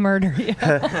fucking murder you.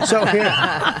 So here,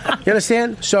 you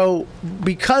understand? So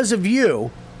because of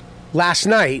you, last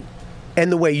night, and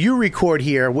the way you record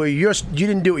here, where you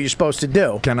didn't do what you're supposed to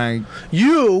do. Can I?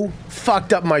 You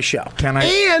fucked up my show. Can I?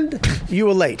 And you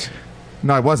were late.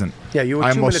 No, I wasn't. Yeah, you were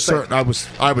I'm 2 minutes late.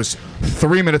 I was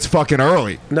 3 minutes fucking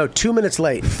early. No, 2 minutes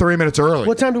late. 3 minutes early.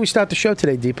 What time do we start the show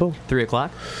today, Deepu? 3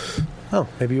 o'clock. Oh,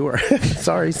 maybe you were.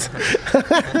 Sorry.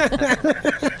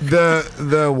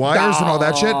 The wires and all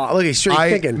that shit. Look, he's sure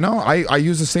thinking. No, I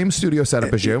use the same studio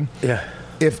setup as you. Yeah.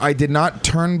 If I did not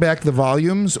turn back the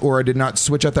volumes or I did not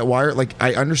switch out that wire, like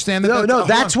I understand that. No,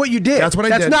 that's what you did. That's what I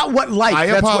did. That's not what life. I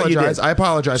That's apologize. what you did. I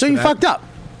apologize. So for you that. fucked up.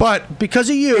 But because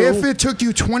of you, if it took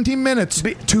you 20 minutes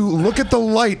to look at the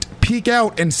light, peek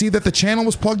out, and see that the channel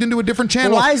was plugged into a different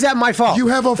channel, why is that my fault? You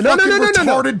have a fucking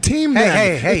retarded team.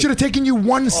 Then Hey. it should have taken you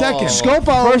 1 second.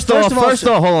 Scopo. First of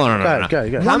all, hold on. Go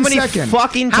ahead. How many 1 second.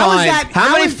 fucking times? How is that-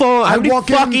 How many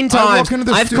fucking times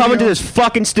I've come into this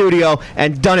fucking studio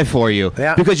and done it for you?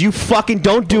 Yeah. Because you fucking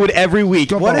don't do it every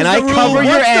week, What and is I the rule? cover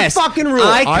your What's the ass. fucking rule?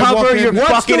 I I cover walk in- your What's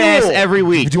the fucking ass rule? every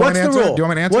week. Do you want What's an the answer? rule? Do you want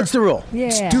me to answer? What's the rule?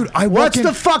 Yeah. Dude, I walk What's in-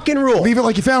 the fucking rule? Leave it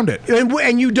like you found it.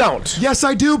 And you don't. Yes,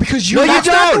 I do because you. No, you That's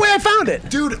don't. not That's the the way I found it.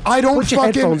 Dude, I don't Put your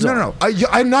fucking. headphones on. No.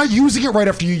 I'm not using it right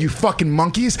after you, you fucking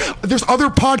monkeys. There's other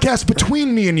podcasts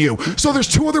between me and you. So there's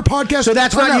 2 other podcasts. So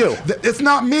that's Time not out. you. It's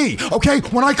not me, okay?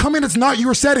 When I come in, it's not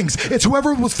your settings. It's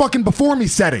whoever was fucking before me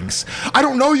settings. I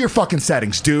don't know your fucking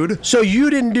settings, dude. So you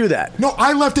didn't do that. No,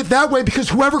 I left it that way because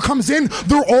whoever comes in,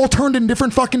 they're all turned in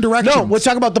different fucking directions. No, we're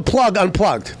talking about the plug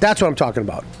unplugged. That's what I'm talking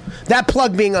about. That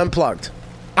plug being unplugged.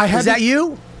 Is that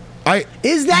you?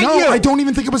 Is that no, you? I don't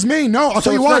even think it was me. No, I'll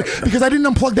So tell you it's why. not- Because I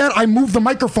didn't unplug that. I moved the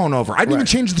microphone over. I didn't even Right.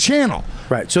 change the channel.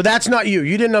 Right. So that's not you.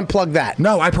 You didn't unplug that.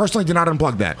 No, I personally did not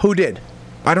unplug that. Who did?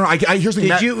 I don't know. Here's the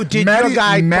thing. Did Maddie, your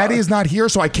guy? Maddie is not here,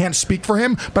 so I can't speak for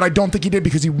him. But I don't think he did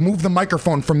because he moved the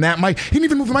microphone from that mic. He didn't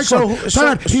even move the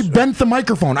microphone. He bent the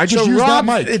microphone. I just used Rob,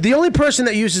 that mic. The only person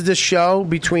that uses this show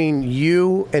between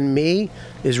you and me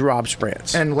is Rob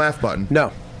Sprance. And Laugh Button.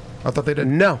 No. I thought they did.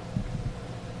 No.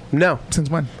 Since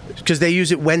when? Because they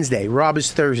use it Wednesday. Rob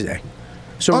is Thursday.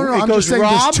 So Oh, no, it I'm goes just saying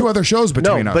Rob. there's 2 other shows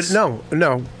between no, us. But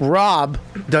no. Rob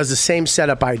does the same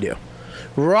setup I do.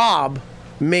 Rob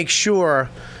makes sure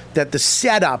that the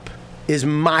setup is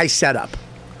my setup.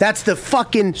 That's the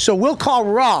fucking. So we'll call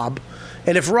Rob,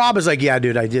 and if Rob is like, "Yeah,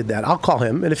 dude, I did that," I'll call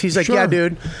him. And if he's like, Sure. "Yeah,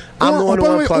 dude, I'm the one by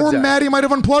the who way, unplugs or that." Maddie might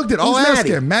have unplugged it. I'll Who's ask Maddie?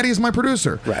 him. Maddie is my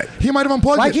producer. Right. He might have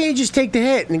unplugged Why it. can't you just take the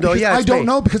hit and go, Because "Yeah, I it's don't me."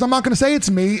 know because I'm not going to say it's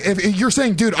me. If you're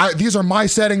saying, dude, these are my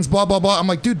settings, blah blah blah. I'm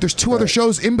like, dude, there's 2 other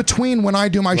shows in between when I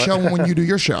do my show and when you do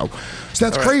your show. So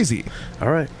that's All right. crazy. All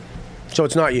right. So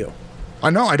it's not you. I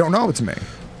know. I don't know. It's me.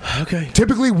 Okay.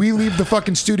 Typically, we leave the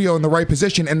fucking studio in the right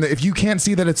position, and if you can't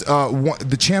see that it's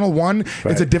the channel 1,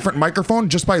 it's a different microphone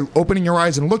just by opening your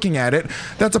eyes and looking at it.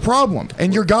 That's a problem.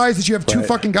 And your guys that you have 2 Right.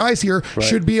 fucking guys here Right.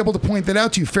 should be able to point that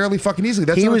out to you fairly fucking easily.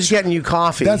 That's He not was getting you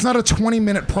coffee. That's not a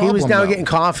 20-minute problem. He was now though. getting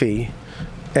coffee,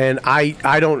 and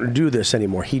I don't do this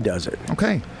anymore. He does it.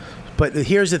 Okay. But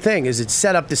here's the thing: is it's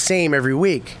set up the same every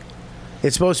week.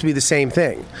 It's supposed to be the same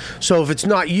thing. So if it's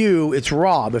not you, it's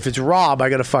Rob. If it's Rob, I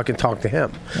got to fucking talk to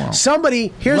him. Wow.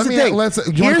 Somebody. Here's Let the me- thing. let's- you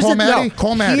wanna Here's call the, Maddie?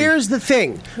 Call Maddie. Here's the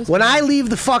thing. When I leave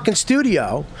the fucking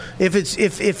studio, if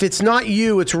it's not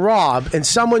you, it's Rob, and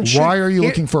someone. Why are you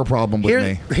looking for a problem with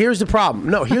me? Here's the problem.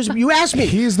 No, you asked me.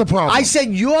 He's the problem. I said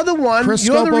you're the one. Chris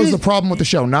you're the Scopo's reason. the problem with the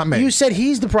show, not me. You said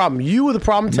he's the problem. You were the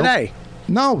problem Nope. today.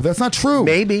 No, that's not true.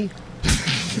 Maybe.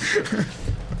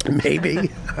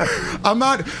 Maybe. I'm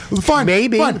not. Fine.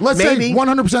 Maybe. Fine. Let's Maybe. say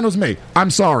 100% was me.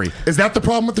 I'm sorry. Is that the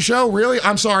problem with the show? Really?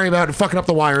 I'm sorry about fucking up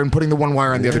the wire and putting the one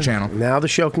wire on the other channel. Now the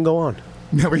show can go on.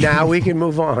 Now we can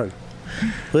move on.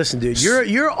 Listen, dude,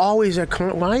 you're always a.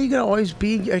 Why are you gonna always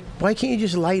be? Why can't you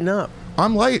just lighten up?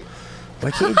 I'm light. Why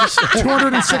can't you just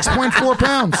 206.4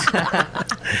 pounds?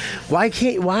 Why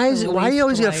can't? Why do you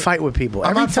always gotta fight with people?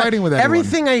 I'm not fighting with anyone.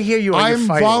 Everything I hear you on, I'm you're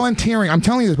fighting. volunteering. I'm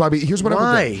telling you this, Bobby. Here's what I would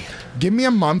do. Why? Give me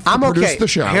a month to I'm produce okay. the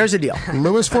show. Here's the deal.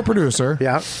 Lewis for producer.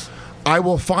 Yeah. I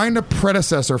will find a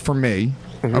predecessor for me,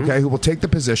 okay, who will take the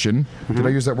position. Did I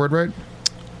use that word right?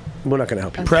 We're not going to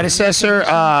help you. Predecessor,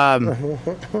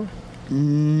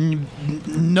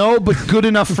 no, but good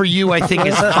enough for you, I think,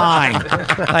 is fine.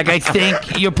 Like, I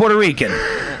think you're Puerto Rican.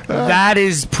 That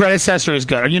is, predecessor is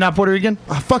good. Are you not Puerto Rican?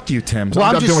 Fuck you, Tim. Well,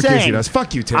 I'm doing just what Casey saying. does.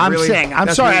 Fuck you, Tim. I'm Really? saying. I'm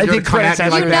That's sorry. what I you're think gonna come at me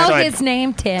predecessor. like that? You know his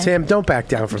name, Tim. Tim, don't back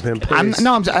down from him,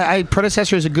 please.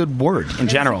 Predecessor is a good word in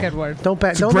general. Good word. Don't a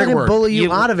let great him word. bully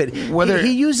you out of it. whether-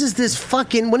 he uses this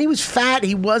fucking. When he was fat,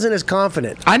 he wasn't as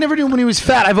confident. I never knew him when he was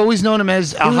fat. I've always known him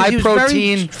as a He high was very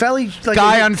protein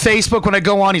guy on Facebook. When I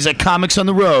go on, he's like, comics on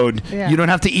the road. Yeah. You don't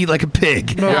have to eat like a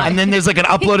pig. Yeah. And then there's like an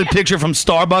uploaded picture from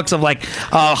Starbucks of like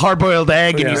a hard-boiled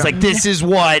egg, and he's like, this is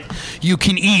what you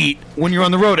can eat when you're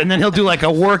on the road. And then he'll do like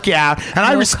a workout. And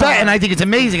I respect, and I think it's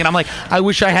amazing. And I'm like, I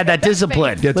wish I had that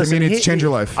discipline. Yeah, Tim, you need to change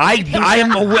your life.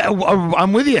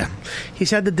 I'm with you. He's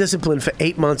had the discipline for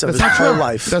 8 months of That's his not whole true.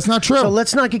 life. That's not true. So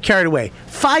let's not get carried away.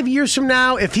 5 years from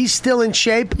now, if he's still in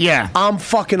shape, I'm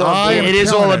fucking on board. It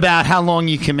is all about how long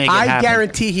you can make it I happen.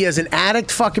 guarantee he has an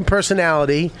addict fucking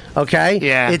personality. Okay,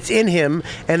 Yeah. it's in him.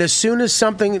 And as soon as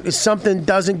something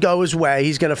doesn't go his way,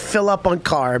 he's gonna fill up on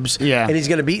carbs. Yeah. and he's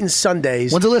gonna be eating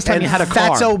Sundays. When's the last time and you had a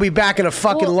Fatso carb? will be back in a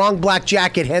fucking long black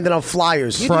jacket handing out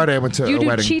flyers. Friday I went to You a do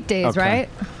wedding. cheat days, Okay. right?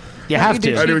 You Don't have you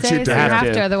do to. I do cheat cheat days? days. You I have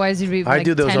do. to, otherwise you'd be I like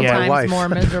do those 10 on my times wife. more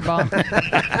miserable.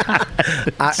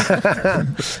 All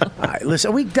right,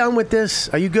 listen, are we done with this?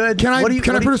 Are you good? Can I What do you-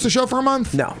 produce the show for a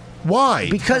month? No. Why?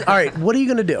 Because all right, what are you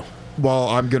gonna do? Well,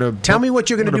 I'm gonna Tell me what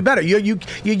you're going to do better. You're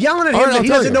yelling at him All right, that I'll he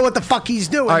tell doesn't you. know what the fuck he's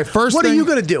doing. All right, first what are thing, you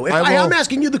going to do? I'm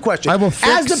asking you the question. I will As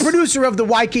fix- the producer of the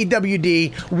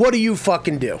YKWd, what do you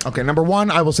fucking do? Okay, number one,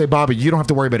 I will say, Bobby, you don't have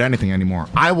to worry about anything anymore.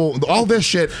 All this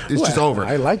shit is just Well, over.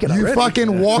 I like it You already.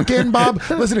 fucking walk in, Bob.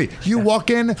 Listen to me. You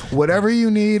walk in, whatever you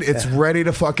need, it's ready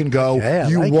to fucking go. Okay, I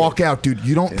you like walk out, dude.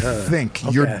 You don't think.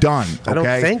 Okay. You're done. I don't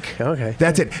okay? think? Okay.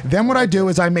 That's it. Then what I do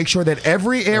is I make sure that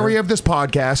every area of this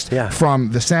podcast,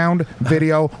 from the sound,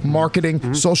 video,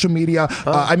 marketing, social media,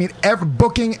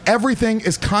 booking, everything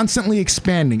is constantly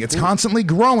expanding. It's constantly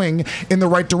growing in the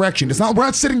right direction. We're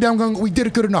not sitting down going, we did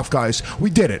it good enough, guys. We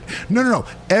did it. No.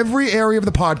 Every area of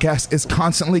the podcast is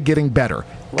constantly getting better.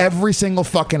 Every single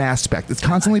fucking aspect. It's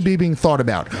constantly being thought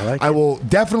about. I will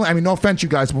definitely. No offense, you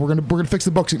guys, but we're gonna fix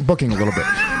the booking a little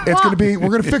bit. We're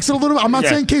gonna fix it a little bit. I'm not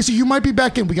saying, Casey, you might be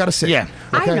back in. We got to see. Yeah.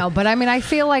 I know, but I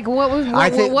feel like Can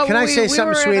I say something, we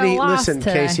were at a sweetie? loss Listen,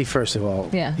 today. Casey, first of all,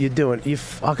 Yeah. you're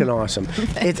fucking awesome.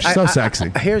 It's So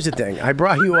sexy. Here's the thing. I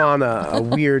brought you on a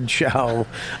weird show.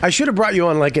 I should have brought you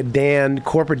on like a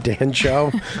corporate Dan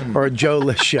show or a Joe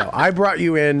List show. I brought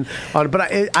you in on, but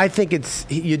I think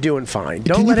you're doing fine.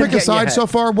 Don't Can you let him pick get a in your side head. so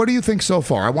far? What do you think so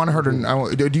far? I want her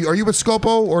to. Are you with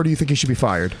Scopo or do you think he should be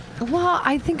fired? Well,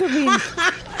 I think it would be.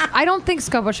 I don't think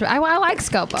Scopo should. I like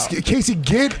Scopo. Casey,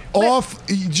 get off.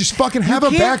 You just fucking have a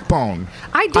can't- backbone.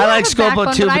 I do. I have like a Scopo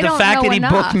backbone, too, but I but the don't fact know that he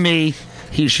enough. booked me,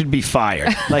 he should be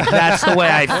fired. Like, that's the way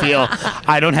I feel.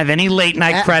 I don't have any late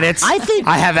night credits. I think-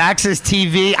 I have Access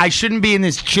TV. I shouldn't be in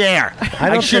this chair. I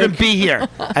don't shouldn't think- be here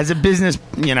as a business.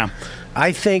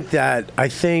 I think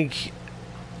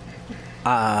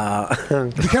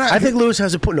I think Lewis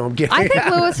has a point. No, I'm kidding. I think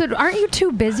Lewis would. Aren't you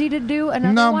too busy to do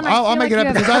another No, one? I'll feel make like it you up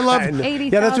have because I love.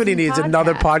 80,000 Yeah, that's what he needs.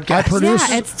 Another podcast. I produce.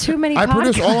 Yeah, it's too many. I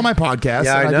produce podcasts. all of my podcasts.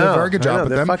 Yeah, I and I do know. a very good I job know. with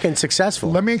They're them. fucking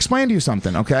successful. Let me explain to you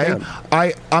something, okay?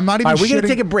 Yeah. I'm not even. All right, we're gonna shitting-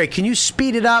 take a break. Can you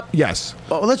speed it up? Yes.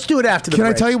 Well, let's do it after the Can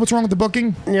break. I tell you what's wrong with the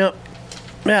booking? Yeah.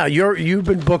 Yeah, you've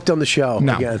been booked on the show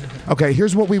No. again. Okay,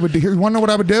 here's what we would do. You want to know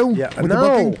what I would do? Yeah, with the no.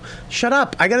 booking? Shut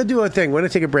up. I got to do a thing. We're going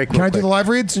to take a break. Can I do the live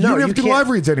reads? No, you don't have you to do the can't. live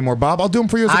reads anymore, Bob. I'll do them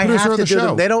for you as a I producer have of to the do show.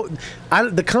 them. They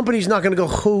don't. The company's not going to go.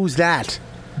 Who's that?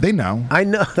 They know. I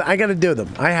know. I got to do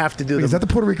them. I have to do them. Is that the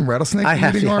Puerto Rican rattlesnake I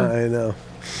have meeting? to. Or? I know.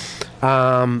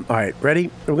 All right, ready?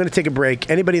 We're going to take a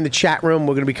break. Anybody in the chat room,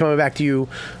 we're going to be coming back to you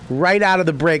right out of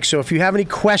the break. So if you have any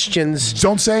questions,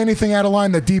 Don't say anything out of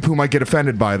line that Deepu might get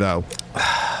offended by, though.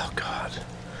 oh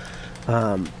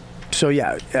God. So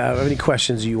yeah, have any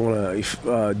questions you want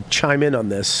to chime in on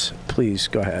this? Please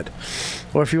go ahead.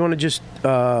 Or if you want to just,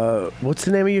 what's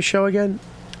the name of your show again?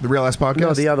 The Real Ass Podcast?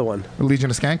 No, the other one. Legion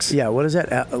of Skanks? Yeah, what is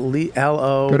that?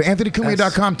 L-O... Go to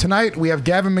AnthonyCumia.com. Tonight, we have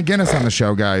Gavin McGinnis on the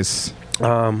show, guys.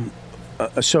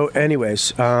 So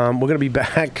anyways, we're going to be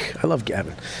back. I love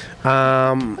Gavin.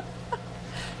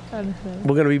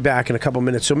 We're going to be back in a couple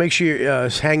minutes. So make sure you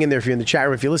hang in there if you're in the chat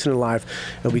room. If you're listening live,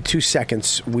 it'll be 2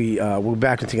 seconds. We'll be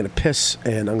back and taking a piss,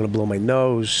 and I'm going to blow my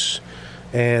nose.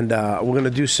 And we're going to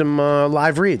do some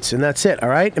live reads, and that's it, all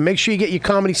right? And make sure you get your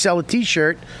Comedy Cellar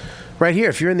t-shirt. right here.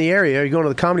 If you're in the area, you're going to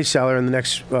the Comedy Cellar in the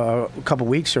next couple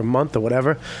weeks or month or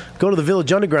whatever, go to the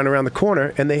Village Underground around the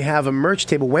corner, and they have a merch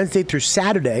table Wednesday through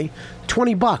Saturday,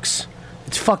 $20.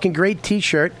 It's fucking great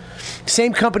T-shirt.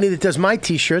 Same company that does my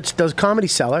T-shirts does Comedy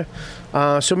Cellar.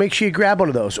 So make sure you grab one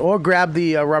of those. Or grab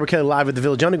the Robert Kelly Live at the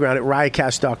Village Underground at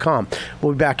riotcast.com.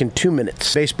 We'll be back in 2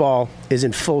 minutes. Baseball is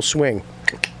in full swing.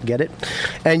 Get it?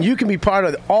 And you can be part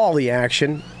of all the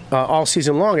action all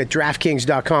season long at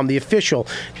DraftKings.com, the official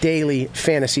daily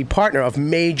fantasy partner of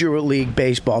Major League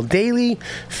Baseball. Daily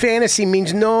fantasy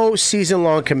means no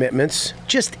season-long commitments,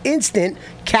 just instant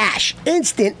cash,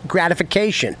 instant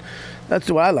gratification.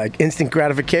 That's what I like, instant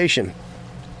gratification.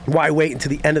 Why wait until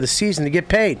the end of the season to get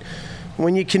paid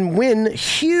when you can win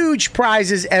huge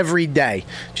prizes every day?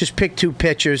 Just pick 2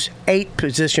 pitchers, 8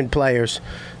 position players,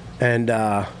 and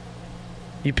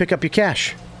you pick up your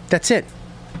cash. That's it.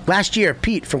 Last year,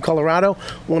 Pete from Colorado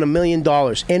won $1 million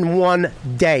in one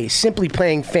day simply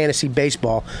playing fantasy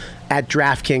baseball at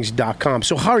DraftKings.com.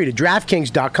 So hurry to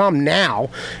DraftKings.com now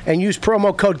and use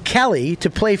promo code Kelly to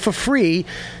play for free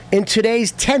in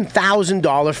today's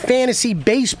 $10,000 fantasy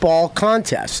baseball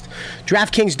contest.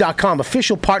 DraftKings.com,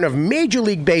 official partner of Major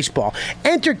League Baseball.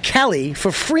 Enter Kelly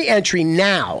for free entry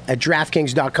now at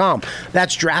DraftKings.com.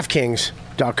 That's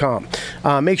DraftKings.com.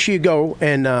 Make sure you go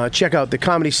and check out the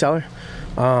Comedy Cellar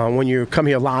when you come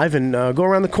here live, and go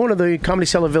around the corner of the Comedy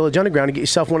Cellar Village Underground and get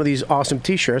yourself one of these awesome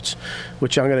T-shirts,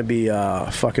 which I'm going to be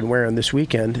fucking wearing this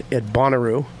weekend at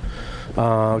Bonnaroo.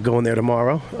 Going there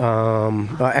tomorrow,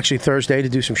 actually Thursday, to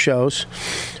do some shows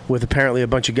with apparently a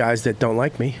bunch of guys that don't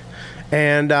like me,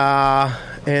 and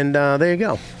there you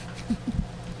go.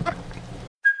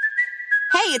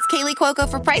 Hey, it's Kaylee Cuoco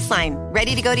for Priceline.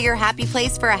 Ready to go to your happy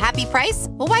place for a happy price?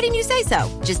 Well, why didn't you say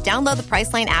so? Just download the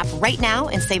Priceline app right now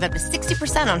and save up to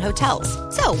 60% on hotels.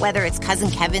 So whether it's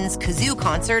Cousin Kevin's Kazoo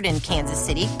Concert in Kansas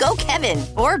City, go Kevin,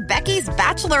 or Becky's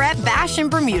Bachelorette Bash in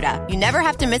Bermuda, you never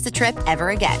have to miss a trip ever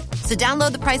again. So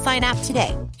download the Priceline app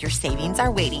today. Your savings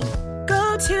are waiting.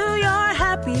 Go to your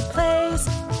happy place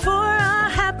for a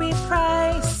happy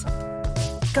price.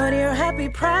 Go to your happy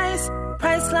price,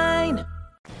 Priceline.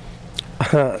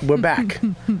 We're back.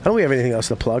 Don't we have anything else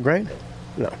to plug, right?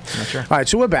 No. Not sure. All right,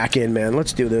 so we're back in, man.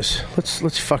 Let's do this.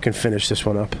 Let's fucking finish this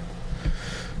one up.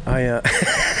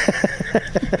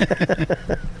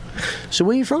 So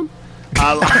where are you from?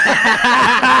 I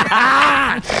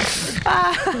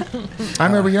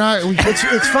remember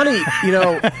it's funny, you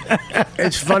know.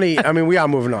 It's funny. I mean, we are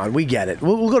moving on. We get it.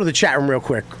 We'll go to the chat room real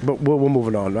quick, but we're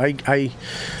moving on.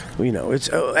 You know, it's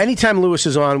anytime Lewis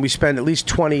is on, we spend at least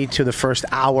 20 to the first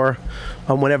hour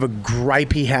on whatever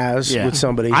gripe he has with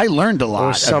somebody. I learned a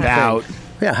lot about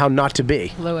how not to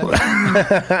be. Lewis.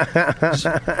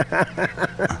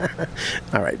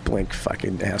 All right, blink,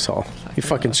 fucking asshole. You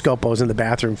fucking Scopo's in the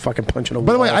bathroom, fucking punching a wall.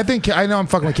 By the way, I know I'm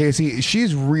fucking with Casey.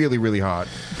 She's really, really hot.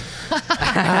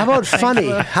 How about funny?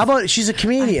 How about she's a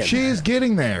comedian? She's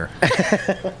getting there.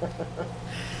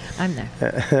 I'm there.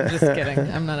 Just kidding.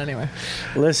 I'm not anyway.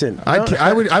 Listen,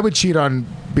 I would cheat on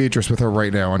Beatrice with her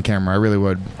right now on camera. I really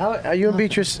would. Are you and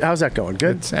Beatrice? How's that going?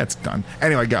 Good. That's done.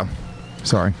 Anyway, go.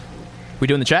 Sorry. We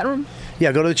doing the chat room?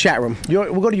 Yeah, go to the chat room.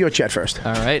 We'll go to your chat first.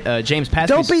 All right, James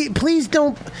Patsky. Please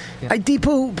don't,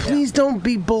 Deepu, please don't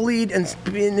be bullied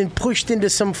and pushed into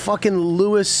some fucking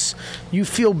Lewis, you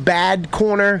feel bad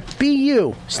corner. Be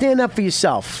you. Stand up for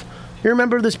yourself. You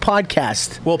remember this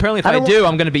podcast? Well, apparently if I do,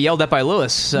 I'm going to be yelled at by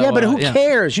Lewis. So, yeah, but who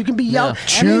cares? You can be yelled. Yeah.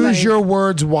 Choose your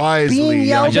words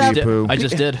wisely. I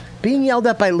just did. Being yelled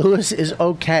at by Lewis is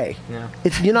okay. Yeah.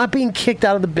 You're not being kicked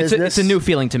out of the business. It's a new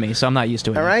feeling to me, so I'm not used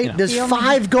to it. All right? You know. There's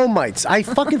 5 Go-Mites. I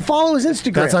fucking follow his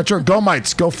Instagram. That's not true.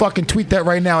 Go-Mites. Go fucking tweet that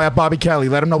right now at Bobby Kelly.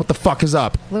 Let him know what the fuck is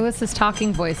up. Lewis's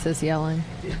talking voice is yelling.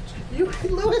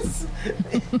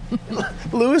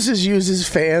 Lewis uses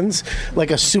fans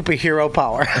like a superhero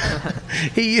power.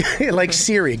 He like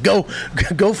Siri, go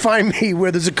find me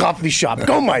where there's a coffee shop.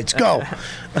 Go Mites, go.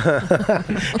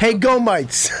 Hey, go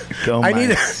Mites. Go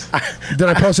Mites. Then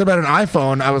I posted about an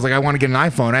iPhone. I was like, I want to get an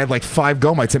iPhone. I had like 5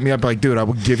 Go Mites hit me up like, dude, I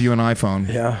will give you an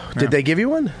iPhone. Yeah. Did they give you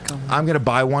one? I'm gonna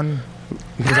buy one.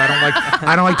 Because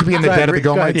I don't like to be in the bed of the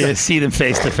Go Mites. Yeah, see them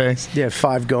face to face. Yeah,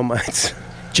 5 Go Mites.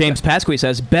 James Pasqui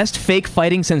says, best fake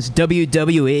fighting since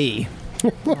WWE.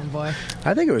 Oh, boy.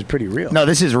 I think it was pretty real. No,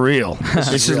 this is real.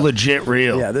 This is legit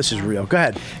real. Yeah, this is real. Go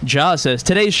ahead. Jaws says,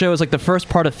 today's show is like the first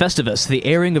part of Festivus, the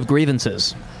airing of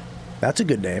grievances. That's a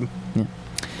good name. Yeah.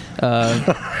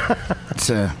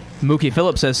 Mookie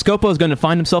Phillips says, Scopo is going to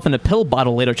find himself in a pill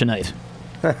bottle later tonight.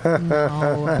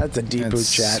 That's a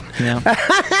Deepu chat. Yeah.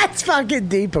 That's fucking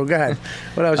Deepu. Go ahead.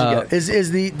 What else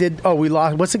you got? We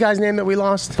lost. What's the guy's name that we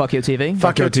lost? Fuck Yo TV.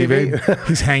 Fuck Yo TV.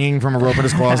 He's hanging from a rope in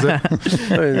his closet.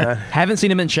 Haven't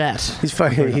seen him in chat.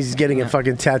 He's getting a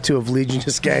fucking tattoo of Legion of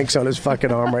Skanks on his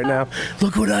fucking arm right now.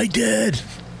 Look what I did.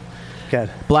 God.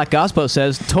 Black Gospo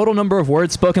says total number of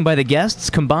words spoken by the guests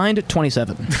combined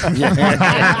 27. Give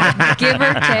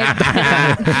or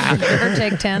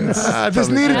take 10. This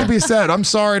needed to be said. I'm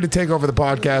sorry to take over the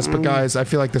podcast, but guys, I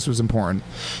feel like this was important.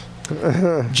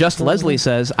 Just Leslie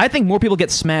says, I think more people get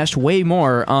smashed way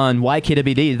more on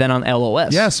YKWd than on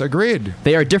LOS. Yes, agreed.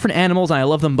 They are different animals, and I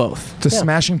love them both. It's a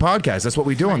smashing podcast. That's what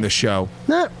we do on this show.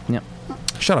 Yep.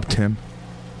 Shut up, Tim.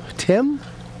 Tim?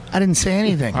 I didn't say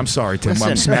anything. I'm sorry, Tim. Listen.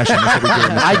 I'm smashing. That's what we do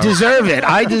on this I show. deserve it.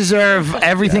 I deserve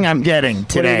everything I'm getting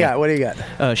today. What do you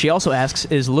got? She also asks,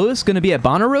 is Lewis going to be at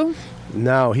Bonnaroo?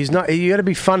 No, he's not. You got to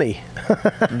be funny.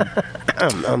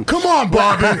 Come on,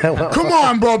 Bobby. Come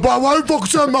on, bro. Why you fucking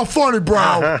saying not funny,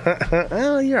 bro?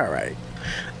 Well, you're all right.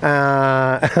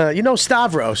 You know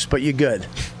Stavros, but you're good.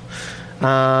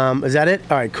 Is that it?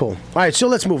 All right, cool. All right, so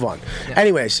let's move on. Yeah.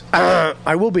 Anyways,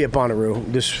 I will be at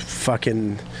Bonnaroo, this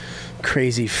fucking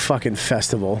crazy fucking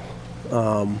festival.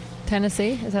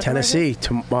 Tennessee? Is that Tennessee,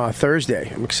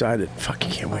 Thursday. I'm excited.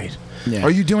 Fucking can't wait. Yeah.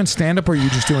 Are you doing stand-up or are you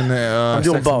just doing the I'm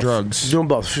doing sex both. and drugs? Doing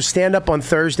both. So stand-up on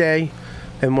Thursday.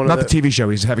 And Not the TV show.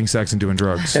 He's having sex and doing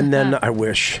drugs. And then I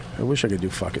wish I could do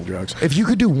fucking drugs. If you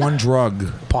could do one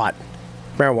drug. Pot.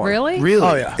 Marijuana. Really?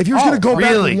 Oh, yeah. If you were going to go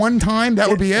back one time, that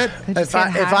would be it? If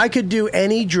I could do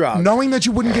any drug. Knowing that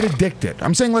you wouldn't get addicted.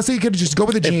 I'm saying, let's say you could just go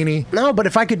with a genie. No,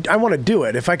 but I want to do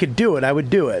it. If I could do it, I would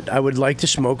do it. I would like to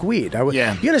smoke weed. I would.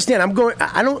 Yeah. You understand?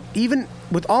 I don't, even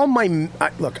with all my,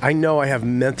 look, I know I have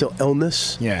mental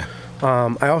illness. Yeah.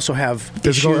 I also have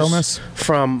Physical issues illness?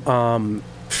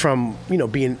 From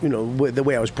being the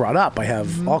way I was brought up. I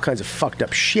have all kinds of fucked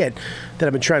up shit that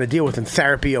I've been trying to deal with in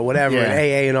therapy or whatever, and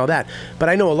AA and all that. But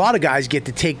I know a lot of guys get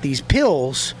to take these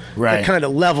pills that kind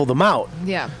of level them out.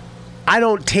 Yeah. I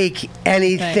don't take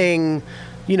anything.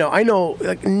 I know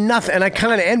nothing, and I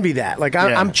kind of envy that. Like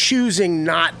I'm choosing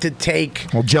not to take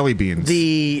jelly beans,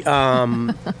 the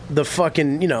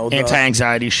fucking the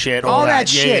anti-anxiety shit, all that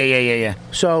shit. Yeah.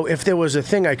 So if there was a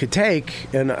thing I could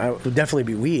take, and it would definitely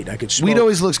be weed. I could smoke. Weed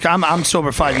always looks. I'm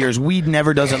sober 5 years. Weed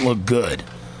never doesn't look good.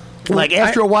 Like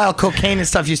after a while, cocaine and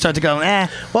stuff, you start to go, eh.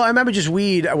 Well, I remember just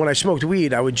weed. When I smoked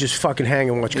weed, I would just fucking hang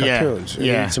and watch cartoons. And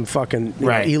eat some fucking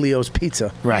Elio's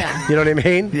pizza. Right. You know what I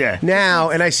mean? Yeah. Now,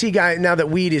 and I see now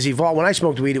that weed is evolved. When I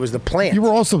smoked weed, it was the plant. You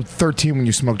were also 13 when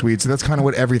you smoked weed, so that's kind of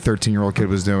what every 13-year-old kid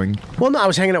was doing. Well, no, I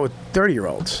was hanging out with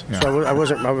 30-year-olds. Yeah. So I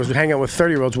was hanging out with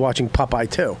 30-year-olds watching Popeye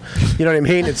too. You know what I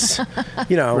mean? It's,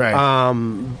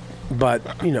 Right.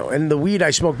 But and the weed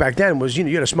I smoked back then was you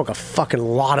had to smoke a fucking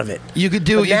lot of it. You could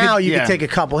do but it. Now you could take a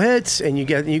couple hits and you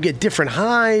get different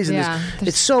highs. And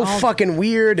it's so fucking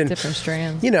weird and different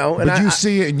strands. But you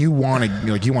see it and you want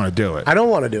to do it. I don't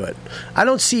want to do it. I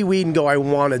don't see weed and go, I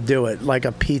want to do it like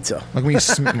a pizza. Like when you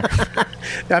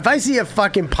if I see a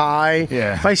fucking pie,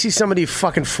 if I see somebody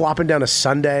fucking flopping down a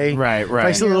sundae, right. If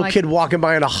I see a little kid walking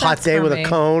by on a hot day with a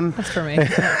cone, that's for me.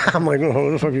 I'm like, oh,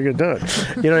 what the fuck are you gonna do?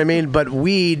 You know what I mean? But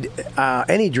weed.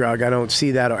 Any drug, I don't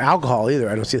see that, or alcohol either.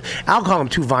 I don't see that. Alcohol, I'm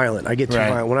too violent. I get too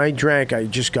violent. When I drank, I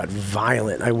just got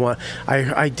violent.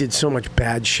 I did so much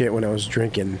bad shit when I was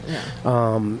drinking.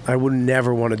 Yeah. I would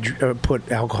never want to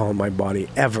put alcohol in my body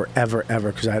ever,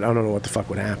 because I don't know what the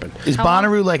fuck would happen. Is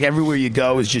Bonnaroo like everywhere you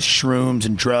go is just shrooms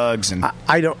and drugs and?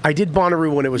 I did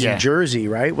Bonnaroo when it was in Jersey,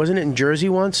 right? Wasn't it in Jersey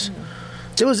once?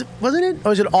 It wasn't it? Or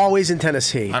was it always in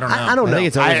Tennessee? I don't know. I don't know. I think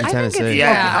it's always in Tennessee.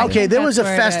 Okay, there was a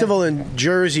festival in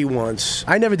Jersey once.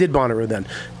 I never did Bonnaroo then.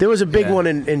 There was a big one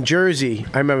in Jersey.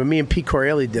 I remember me and Pete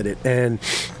Corelli did it. And,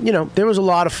 there was a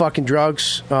lot of fucking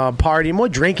drugs, partying, more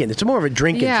drinking. It's more of a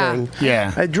drinking thing.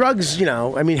 Yeah. Drugs,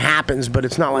 happens, but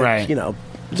it's not like, I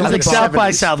think South by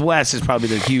Southwest is probably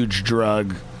the huge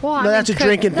drug. Well, no, that's a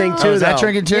drinking thing too. Oh, is that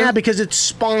drinking too? Yeah, because it's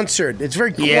sponsored. It's very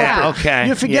corporate. Yeah, okay.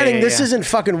 You're forgetting this isn't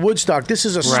fucking Woodstock. This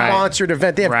is a sponsored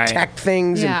event. They have tech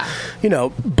things and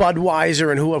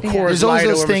Budweiser and Coors There's Light.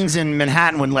 always those things in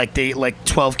Manhattan when like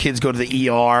 12 kids go to the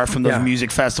ER from those music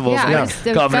festivals,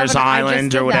 Governor's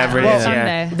Island or whatever it is.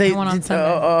 Sunday. I went on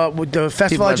Sunday. The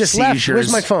festival I just left.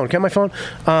 Where's my phone? Can I have my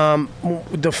phone?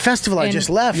 The festival I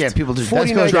just left. Yeah, people just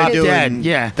 49 drop kids. dead.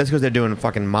 Yeah, that's because they're doing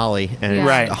fucking Molly and it's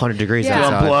 100 degrees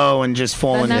outside. blow and just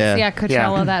fall And in. that's,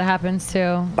 Coachella, that happens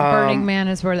too. Burning Man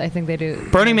is where I think they do.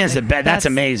 Burning Man's the best. That's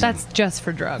amazing. That's just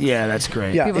for drugs. Yeah, that's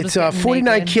great. Yeah, People it's just getting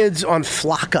 49 naked. kids on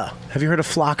Flocka. Have you heard of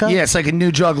Flocka? Yeah, it's like a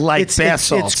new drug like bath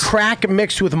salts. It's crack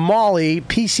mixed with Molly,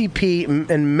 PCP,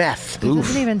 and meth. It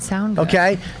doesn't even sound good.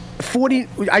 Okay. 40.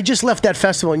 I just left that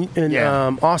festival in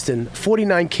Austin.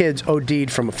 49 kids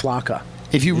OD'd from a Flocka.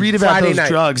 If you read about Friday those night.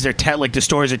 drugs, they're like the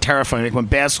stories are terrifying. Like when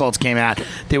bath salts came out,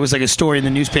 there was like a story in the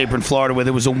newspaper in Florida where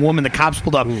there was a woman. The cops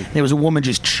pulled up. There was a woman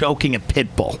just choking a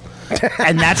pit bull,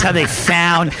 and that's how they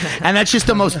found. And that's just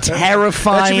the most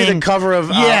terrifying. That should be the cover of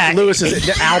Lewis's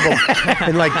album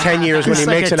in like 10 years when It's he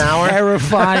like makes a an hour.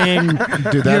 Terrifying,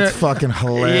 Dude, that's fucking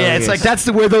hilarious. Yeah, it's like that's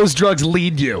where those drugs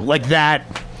lead you, like that.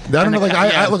 I don't know,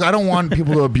 like look, I don't want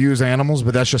people to abuse animals,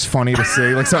 but that's just funny to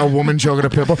see. Like a woman choking a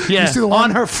pit bull. Yeah, You see the one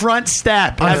on her front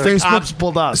step, on as the Facebook, cops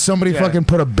pulled up. somebody Yeah. fucking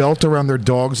put a belt around their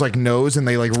dog's like nose, and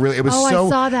they like really. It was Oh, I so.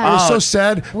 saw that. It was Oh. so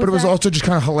sad, but it was also just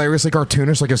kind of hilarious, like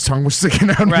cartoonish, like his tongue was sticking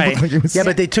out. and Right. like it was, Yeah,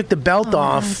 but they took the belt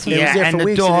off. It was Yeah, there and for the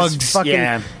weeks. dogs, it's fucking,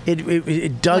 yeah.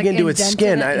 it dug Like into its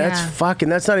indented skin. it, That's yeah. fucking.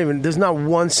 That's not even. There's not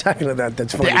 1 second of that.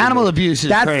 That's funny. The to me. animal abuse is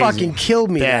that crazy. fucking killed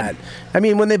me. Bad. That. I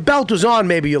mean, when the belt was on,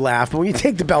 maybe you laugh, but when you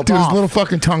take the belt dude, his off, little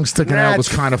fucking tongue sticking out was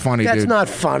kind of funny, that's dude. not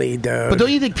funny, dude. But don't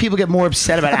you think people get more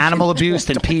upset about animal abuse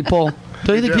than people?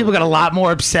 Don't you think people get a lot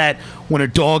more upset when a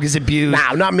dog is abused?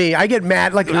 No, not me. I get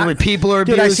mad. Like when people are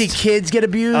dude, abused. I see kids get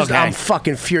abused. Okay. I'm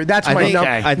fucking furious. That's I my think-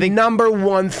 I think- number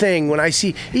one thing when I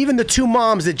see even the two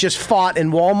moms that just fought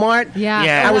in Walmart. Yeah,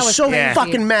 Yeah. I that was so crazy.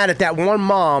 fucking mad at that one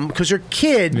mom because her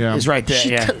kid Yeah. Is right there.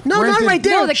 She Yeah. no, Where not did- right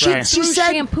there. No, the she, kid she threw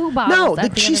said shampoo bottles no.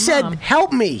 at the She other said, mom.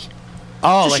 "Help me."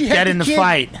 Oh, So like she had get the in the kid-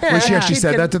 fight. Yeah, Wait, she actually kid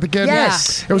said get- that to the kid?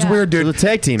 Yes. It was weird, dude. It was a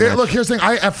tag team Yeah, match. look, here's the thing.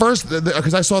 At first,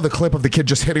 because I saw the clip of the kid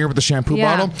just hitting her with the shampoo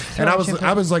Yeah, bottle, and I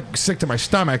shampoo. was like sick to my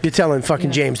stomach. You're telling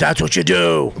fucking James that's what you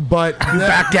do. But You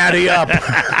back daddy up.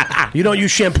 You don't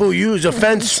use shampoo. You use a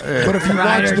fence. But if you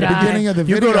Ride watch or the die. beginning of the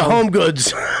You video, go to Home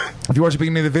Goods. if you watch the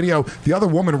beginning of the video, the other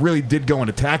woman really did go and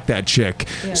attack that chick.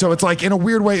 So it's like in a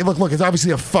weird way. Look, it's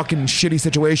obviously a fucking shitty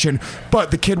situation,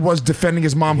 but the kid was defending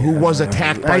his mom, who was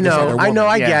attacked by this other woman.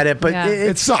 I get it, but Yeah.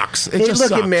 It sucks. It just look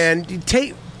sucks. at man.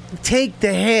 Take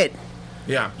the hit.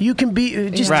 Yeah. You can be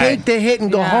just Right. take the hit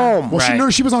and go Yeah. home. Well,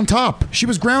 Right. she was on top. She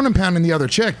was ground and pounding the other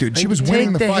chick, dude. She was Take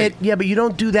winning the fight. hit. Yeah, but you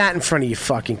don't do that in front of you.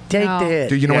 Fucking take No. the hit.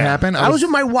 Dude, you know what happened? I was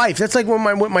with my wife. That's like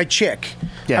when with my chick.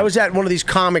 Yeah. I was at one of these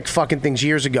comic fucking things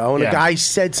years ago, and Yeah. a guy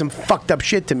said some fucked up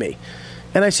shit to me,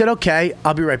 and I said, "Okay,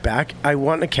 I'll be right back." I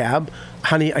went in a cab.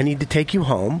 Honey, I need to take you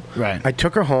home. Right. I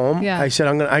took her home. Yeah. I said,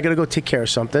 I gotta go take care of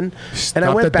something. And I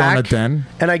Stop went at back. Donut Den.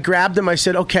 And I grabbed him. I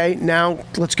said, okay, now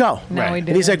let's go. Now Right. we do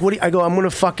And he's this. like, what do you, I go, I'm gonna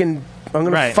fucking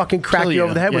Right. crack Kill you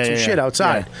over the head with Yeah, some yeah, shit yeah.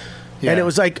 outside. Yeah. And it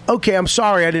was like, okay, I'm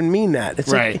sorry, I didn't mean that. It's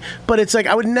Right. like, but it's like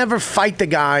I would never fight the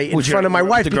guy in With front your- of my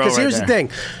wife the girl because right here's there. the thing: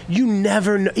 you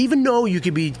never know, even though you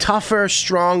could be tougher,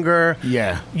 stronger.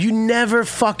 Yeah. You never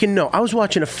fucking know. I was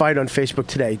watching a fight on Facebook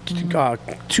today.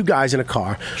 Two guys in a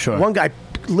car. Sure. One guy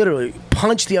literally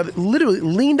punched the other, literally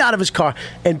leaned out of his car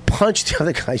and punched the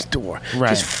other guy's door. Right.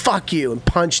 Just fuck you and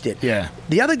punched it. Yeah.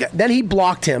 The other guy, then he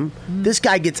blocked him. This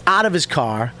guy gets out of his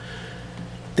car.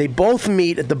 They both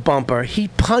meet at the bumper. He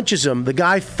punches him. The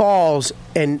guy falls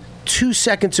and 2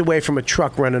 seconds away from a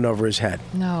truck running over his head.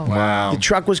 No. Wow. The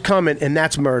truck was coming, and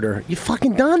that's murder. You're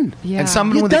fucking done. Yeah. And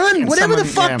someone You're with a- done. and Whatever the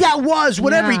someone- fuck yeah. that was,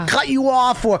 whatever Yeah. he cut you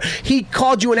off, or he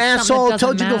called you an Something asshole, that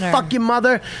told you to doesn't go matter. fuck your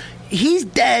mother. He's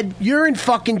dead. You're in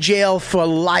fucking jail for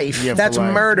life. Yeah, for That's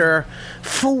life. murder.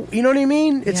 You know what I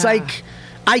mean? It's Yeah. like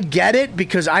I get it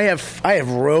because I have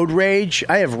road rage.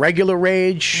 I have regular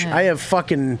rage. Yeah. I have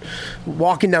fucking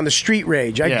walking down the street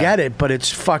rage. I Yeah. get it, but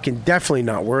it's fucking definitely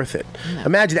not worth it.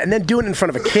 Imagine that, and then doing it in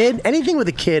front of a kid. Anything with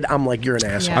a kid, I'm like, you're an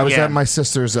asshole. I was Yeah. at my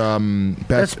sister's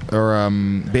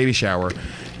baby shower,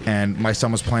 and my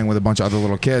son was playing with a bunch of other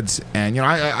little kids. And you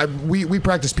know, we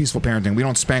practice peaceful parenting. We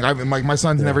don't spank. My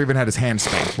son's never even had his hand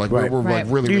spanked. Like Right. we're like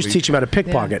really. You just teach him how to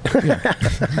pickpocket.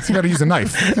 You got to use a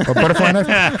knife, a butterfly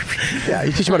knife. Yeah,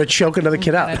 you teach him how to choke another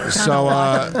kid out.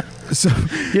 So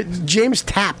James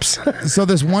taps. So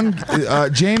this one,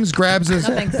 James grabs his.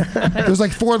 There's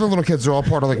like 4 other little kids. They're all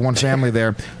part of like one family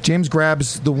there. James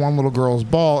grabs the one little girl's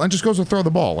ball and just goes to throw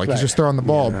the ball. Like he's just throwing the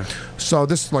ball. Yeah. So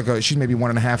this she's maybe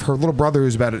 1.5. Her little brother,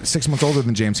 who's about 6 months older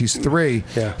than James, he's 3.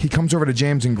 Yeah. He comes over to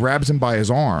James and grabs him by his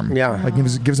arm. Yeah. Like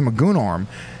gives him a goon arm.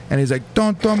 and he's like,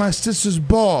 "Don't throw my sister's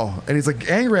ball," and he's like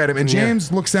angry at him. And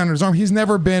James looks down at his arm. He's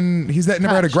never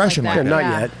had aggression like that. Not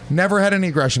yet. Never had any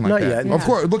aggression like Not that. yet. Of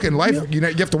course, look in life, you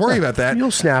have to worry about that. You'll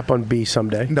snap on B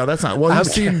someday. No, that's not. Well,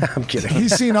 I'm kidding.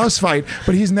 He's seen us fight,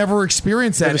 but he's never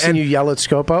experienced that. Ever seen you yell at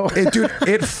Scopo?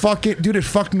 It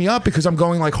fucked me up because I'm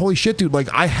going like, holy shit, dude! Like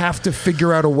I have to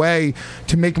figure out a way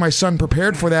to make my son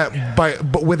prepared for that,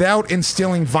 but without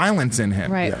instilling violence in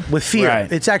him. Right. With fear.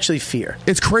 It's actually fear.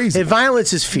 It's crazy.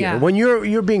 Violence is fear. Yeah. When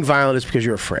you're being violent, it's because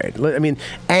you're afraid. I mean,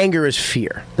 anger is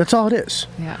fear. That's all it is.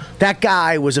 Yeah. That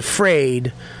guy was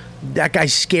afraid. That guy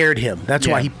scared him. That's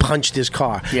why he punched his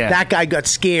car. Yeah. That guy got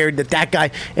scared that guy,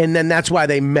 and then that's why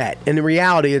they met. And in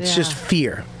reality, it's just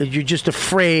fear. You're just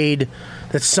afraid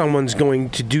that someone's going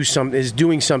to do something, is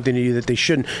doing something to you that they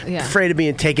shouldn't. Yeah. Afraid of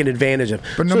being taken advantage of.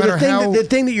 But no so matter the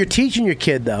thing that you're teaching your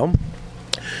kid, though,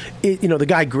 the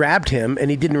guy grabbed him and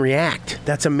he didn't react.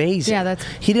 That's amazing. Yeah,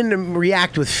 he didn't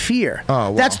react with fear.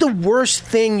 Oh, wow. That's the worst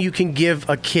thing you can give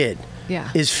a kid. Yeah.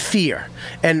 Is fear.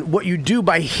 And what you do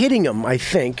by hitting them, I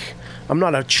think, I'm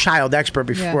not a child expert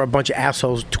before a bunch of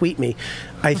assholes tweet me.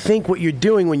 I think what you're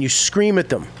doing when you scream at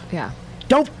them, Yeah.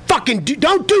 don't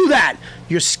do that.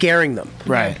 You're scaring them.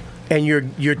 Right. And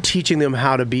you're teaching them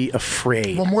how to be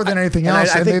afraid. Well, more than anything And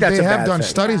else, I think that's they a have bad done thing.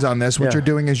 studies on this. What Yeah. you're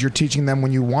doing is you're teaching them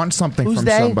when you want something Who's from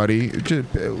they? somebody.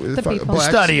 people. Blacks.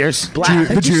 Studiers.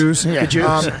 The Jews. The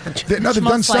Jews. They've done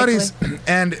Most studies,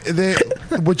 and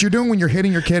what you're doing when you're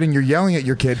hitting your kid and you're yelling at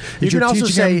your kid You is can you're also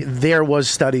teaching say them. there was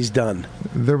studies done.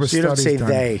 There was So you don't studies say done.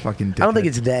 they. Fucking I don't think dickhead.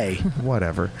 it's they.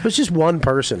 Whatever. It was just one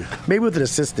person, maybe with an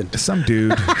assistant. Some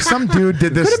dude did this Could have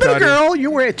study. been a girl.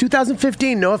 You were at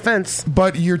 2015. No offense.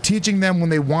 But you're teaching them when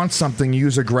they want something,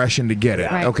 use aggression to get it.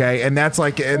 Right. Okay, and that's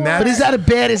like, and that. But is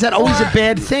that always a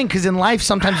bad thing? Because in life,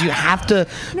 sometimes you have to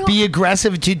be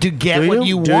aggressive to get Do what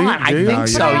you? you Do you? want. Do I you? think No,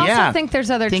 so. But I also Yeah. think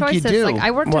there's other Think you choices. do. Like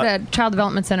I worked What? at a child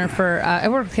development center for I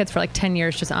worked with kids for like 10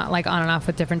 years, just on and off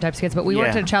with different types of kids. But we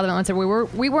worked Yeah. at a child development center.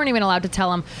 We weren't even allowed to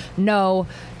tell them no,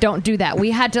 don't do that.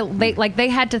 We had to they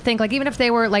had to think, like, even if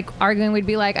they were like arguing, we'd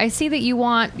be like, I see that you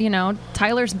want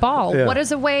Tyler's ball. Yeah. What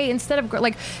is a way, instead of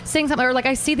like saying something, or like,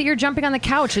 I see that you're jumping on the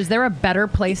couch. Is there a better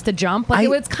place to jump? Like, it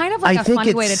was kind of like I a think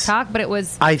funny way to it's- talk, but it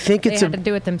was. I think they it's had to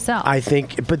do it themselves. I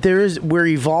think, but we're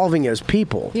evolving as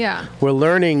people. Yeah. We're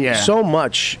learning so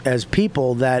much as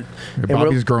people that and we're-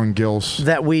 Bobby's growing gills.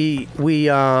 that we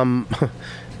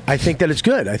I think that it's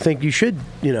good. I think you should,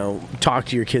 talk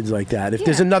to your kids like that. If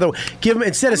there's another, give them,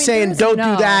 instead of saying, there's don't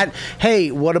no. do that, hey,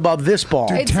 what about this ball?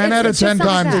 Dude, 10 out of 10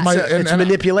 times, it's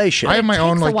manipulation. I have my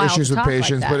own takes a like while issues to with talk like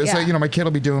patience, that, but it's yeah. like my kid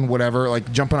will be doing whatever,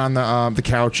 like jumping on the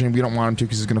couch, and we don't want him to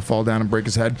because he's going to fall down and break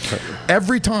his head.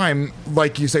 Every time,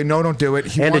 like you say, no, don't do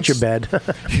it. And at your bed.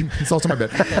 It's also my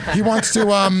bed. He wants to,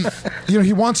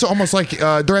 he wants to almost like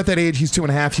they're at that age. He's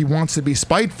 2.5. He wants to be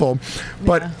spiteful,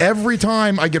 but every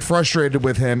time I get frustrated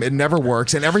with him, it never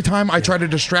works. And every time I try to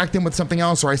distract him with something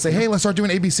else, or I say, hey, let's start doing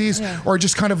ABCs, or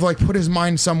just kind of like put his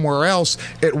mind somewhere else,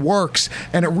 it works.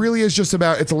 And it really is just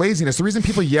about, it's laziness. The reason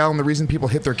people yell and the reason people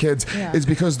hit their kids is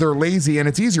because they're lazy, and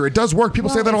it's easier. It does work. People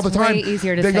say that all the time. It's way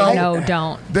easier to They say go, no,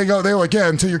 don't. They're like, yeah,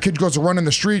 until your kid goes to run in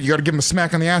the street, you got to give him a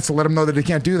smack on the ass to let him know that he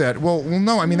can't do that. Well,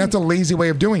 no, I mean, that's a lazy way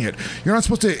of doing it. You're not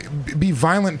supposed to be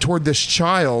violent toward this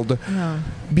child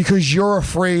because you're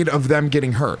afraid of them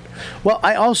getting hurt. Well,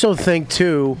 I also think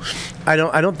too.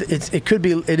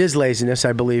 It is laziness,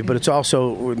 I believe, but it's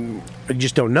also I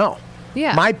just don't know.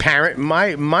 Yeah. My parent,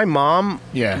 my mom,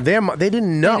 they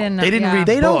didn't know. They didn't read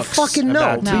They don't books fucking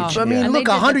know. about teaching. I mean, And they look, did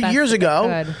the 100 best years that they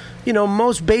ago, could.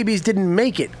 most babies didn't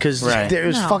make it because it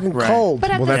was fucking cold.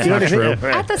 But at Well, the that's same- not true.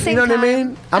 At the same You know what I time,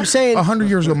 mean? I'm saying 100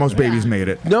 years ago, most babies made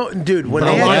it. no, dude. When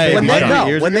No they way. had, when they, 100 no,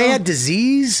 years when they ago? had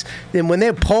disease, and when they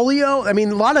had polio, I mean,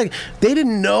 they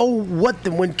didn't know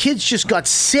when kids just got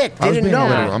sick. I They was didn't being know.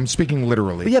 literal. I'm speaking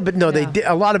literally. But yeah, but no, they did.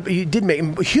 A lot of you did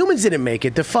make humans didn't make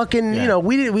it. The fucking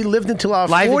we lived until our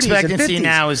Life 40s and expectancy 50s.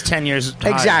 now is 10 years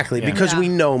higher. Exactly, Yeah. because we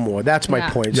know more. That's my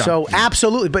point. Yeah. So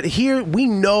absolutely, but here we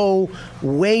know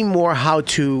way more how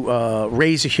to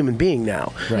raise a human being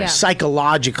now, Right.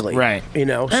 psychologically, Right. And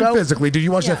so physically. Did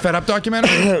you watch that Fed Up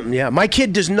documentary? yeah, my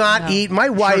kid does not eat. My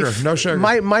wife, no sugar.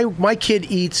 My kid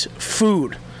eats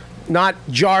food. Not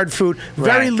jarred food.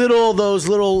 Very Right. little those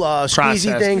little squeezy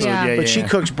Processed things. food, yeah, but she yeah.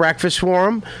 cooks breakfast for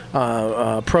him,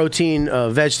 protein,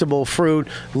 vegetable, fruit,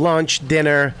 lunch,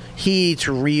 dinner. He eats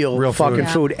real fucking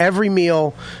food. food every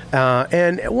meal,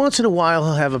 And once in a while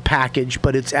he'll have a package,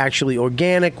 but it's actually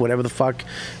organic, whatever the fuck,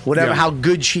 whatever, how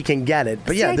good she can get it.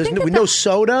 But See, yeah, I there's think no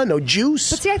soda, no juice.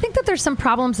 But see, I think that there's some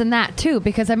problems in that too,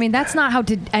 because I mean, that's not how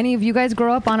did any of you guys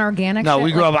grow up on organic? No, shit?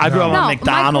 we grew up. I grew up on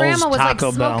McDonald's, my grandma was Taco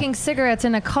like Bell. smoking cigarettes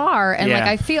in a car, and like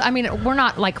I feel. I mean, we're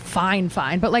not like fine,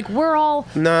 but like we're all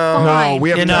fine. No, we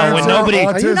have when cancer, nobody,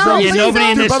 autism. nobody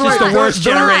in this is the worst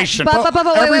generation.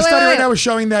 Every study right now is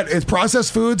showing that it's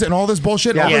processed foods and all this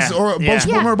bullshit, all this bullshit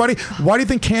from everybody. Why do you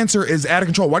think cancer is out of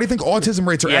control? Why do you think autism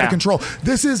rates are out of control?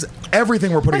 This is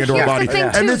everything we're putting into our body.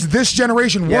 And it's this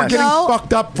generation. We're getting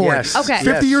fucked up for it. Okay.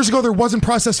 50 years ago, there wasn't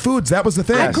processed foods. That was the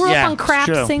thing. I grew up on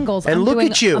craft singles. And I'm look doing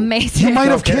at you. Amazing. You might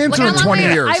have cancer in 20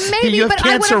 years. I maybe, you have but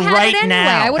cancer I would have right had it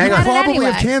now. anyway. I would have had it probably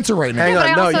anyway. have cancer right now. Hang on, but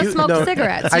I no, also you smoke no.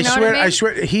 cigarettes. I You know swear, what I mean? I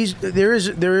swear, there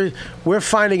is. We're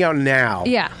finding out now.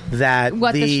 Yeah. That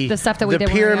What the stuff that we did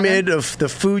the when we were pyramid of the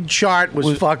food chart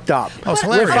was fucked up. Oh, it's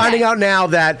hilarious. We're finding out now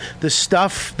that the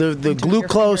stuff, the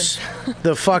glucose,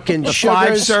 the fucking The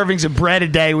sugars, 5 servings of bread a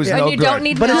day was And no you good. don't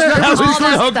need But milk. it's not- all it was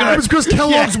that no stuff. It was because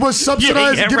Kellogg's was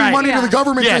subsidized, giving right. money to the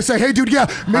government. Yeah. They say, hey, dude,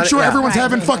 make sure everyone's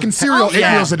having fucking cereal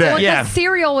 8 meals a day. Well, the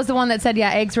cereal was the one that said,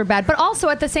 eggs were bad. But also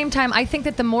at the same time, I think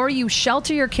that the more you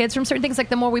shelter your kids from certain things, like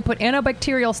the more we put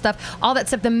antibacterial stuff, all that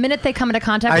stuff, the minute they come into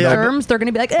contact with germs, they're going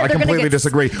to be like, I completely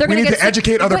disagree. We need to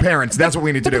educate other parents. That's what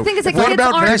we need to do. The thing is, like, What kids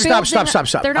about aren't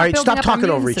stop. they're not All right, building stop up talking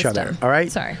their over immune each other. system. All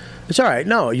right. Sorry. It's all right.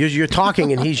 No, you're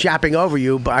talking and he's yapping over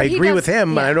you, but he I agree does- with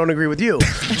him, but yeah. I don't agree with you.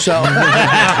 So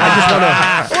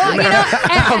I just want to.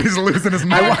 Now he's losing his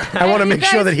mind. I want to make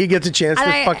sure guys- that he gets a chance to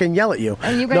and I- fucking yell at you.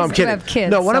 and you no, guys I'm kidding. have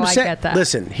kids, no, what so I'm I saying. get that.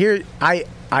 Listen, here,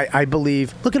 I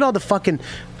believe. Look at all the fucking.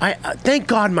 Thank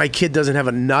God my kid doesn't have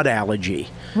a nut allergy.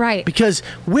 Right. Because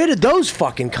where did those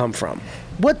fucking come from?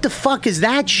 What the fuck is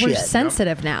that shit? We're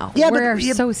sensitive now. Yeah, but- we're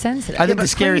yeah, so sensitive. I think the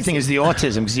It's scary crazy. thing is the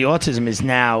autism, because the autism is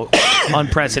now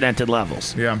unprecedented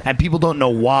levels. Yeah. And people don't know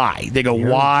why. They go,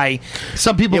 why?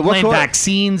 Some people blame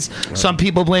vaccines. Some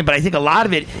people blame, but I think a lot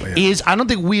of it is, I don't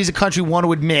think we as a country want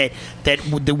to admit that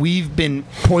we've been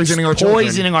poisoning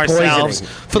ourselves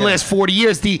for the last 40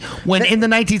 years. When in the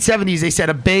 1970s they said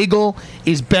a bagel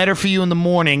is better for you in the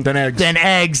morning than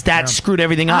eggs, that screwed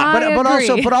everything up.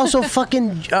 But also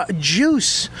fucking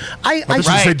juice. I thought you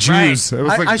said Jews. It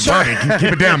was like, Johnny,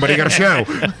 keep it down, but you got a show.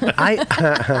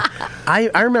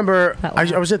 I remember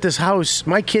I was at this house.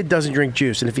 My kid doesn't drink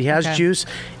juice, and if he has juice,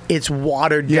 it's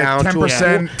watered down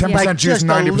 10%, to 10% juice,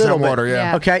 90% water.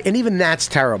 Yeah. Okay, and even that's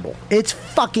terrible. It's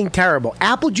fucking terrible.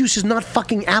 Apple juice is not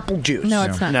fucking apple juice. No,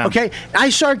 it's not. No. Okay, I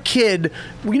saw a kid.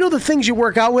 You know the things you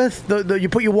work out with. You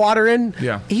put your water in.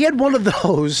 Yeah. He had one of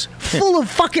those full of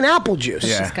fucking apple juice.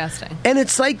 It's disgusting. And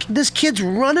it's like this kid's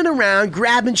running around,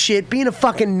 grabbing shit, being a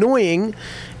fucking annoying,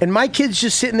 and my kid's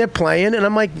just sitting there playing, and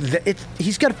I'm like,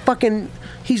 he's got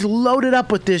he's loaded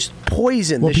up with this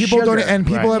poison. Well, this people sugar. don't, and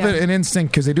people have an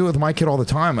instinct because they do it with my kid all the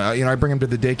time. I bring him to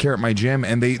the daycare at my gym,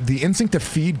 and the instinct to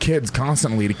feed kids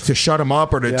constantly to shut them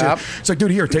up or to. It's like,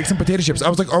 dude, here, take some potato chips. I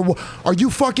was like, are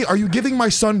you giving my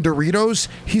son Doritos?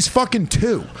 He's fucking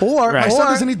 2. Or my son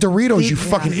doesn't eat Doritos. You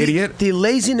fucking idiot. The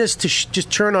laziness to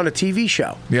just turn on a TV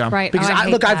show. Yeah, right. Because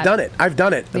I've done it.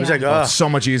 It was like, it's so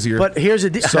much easier. But here's the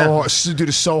deal. Dude,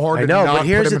 it's so hard I to know, not but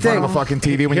here's put him the in front thing. of a fucking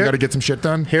TV when you got to get some shit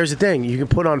done. Here's the thing: you can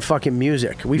put on fucking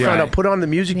music. We found out put on the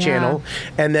music channel,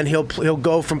 and then he'll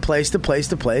go from place to place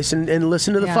to place and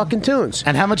listen to the fucking tunes.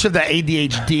 And how much of the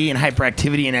ADHD and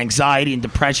hyperactivity and anxiety and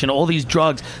depression, all these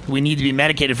drugs that we need to be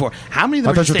medicated for, how many of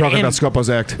them I thought you were talking about Scopo's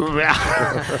Act.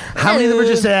 How many of them are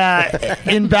just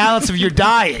imbalance of your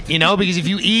diet? Because if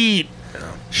you eat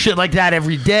shit like that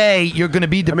every day, you're going to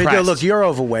be depressed. I mean, look, you're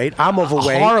overweight. I'm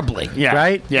overweight. Horribly. Yeah.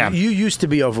 Right? Yeah. You used to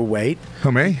be overweight.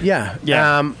 Who, me? Yeah.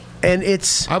 Yeah. And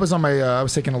it's. I was on my. I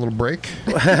was taking a little break.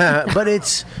 But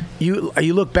it's you.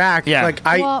 You look back. Yeah. Like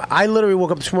I literally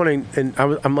woke up this morning and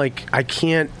I'm like, I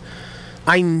can't.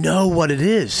 I know what it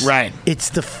is. Right. It's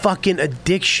the fucking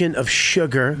addiction of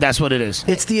sugar. That's what it is.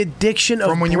 It's the addiction of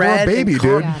From when you bread were a baby, and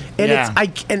dude. And Yeah.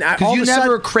 it's all you of a never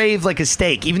sudden, crave like a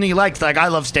steak, even though you like I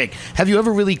love steak. Have you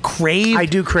ever really craved? I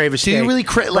do crave a steak. Do you really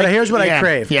crave? But here's what I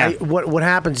crave. Yeah. What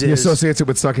happens He is associates it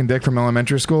with sucking dick from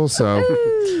elementary school, so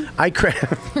I crave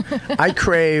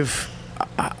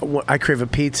a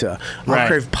pizza. I'll Right.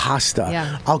 crave pasta.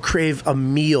 Yeah. I'll crave a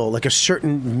meal, like a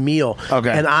certain meal.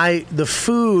 Okay. And the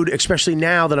food, especially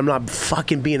now that I'm not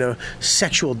fucking being a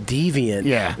sexual deviant.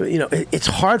 Yeah. It's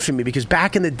hard for me because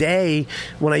back in the day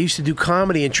when I used to do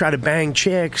comedy and try to bang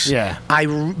chicks. Yeah.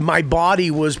 My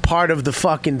body was part of the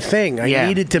fucking thing. I Yeah.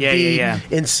 needed to Yeah, be yeah,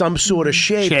 yeah. in some sort of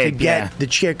shape to get yeah. the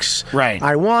chicks Right.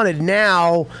 I wanted.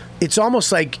 Now it's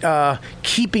almost like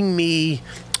keeping me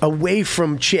away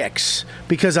from chicks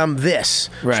because I'm this.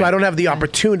 Right. So I don't have the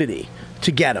opportunity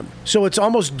to get them. So it's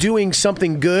almost doing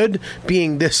something good,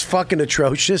 being this fucking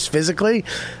atrocious physically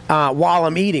while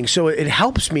I'm eating. So it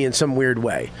helps me in some weird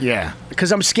way. Yeah.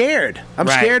 Because I'm scared. I'm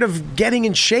scared of getting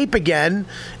in shape again,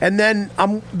 and then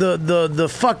the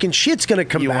fucking shit's gonna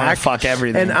come back. You want to fuck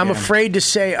everything. And I'm afraid to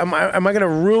say, am I going to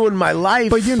ruin my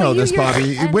life? But you know this,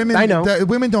 Bobby. Women, I know.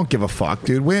 Women don't give a fuck,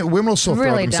 dude. Women will still throw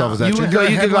Really themselves don't. at You you. could go-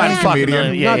 you could go out and fuck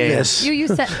comedian. them. Not this. You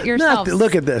said yourself.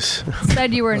 Look at this.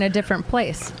 Said you were in a different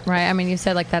place, right? I mean, you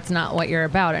said like that's not what you're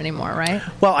about anymore, right?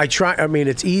 Well, I try. I mean,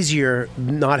 it's easier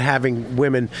not having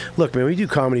women. Look, man, we do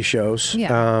comedy shows.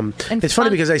 Yeah. And It's funny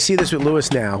fun- because I see this with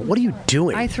Lewis now. What are you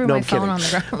doing? I threw No, my I'm phone on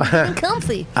kidding. the ground.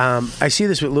 Comfy. I see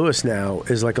this with Lewis now.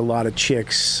 Is like a lot of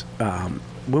chicks.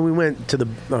 When we went to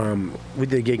we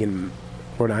did a gig in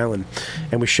Rhode Island,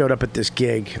 and we showed up at this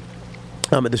gig.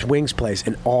 At this wings place,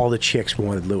 and all the chicks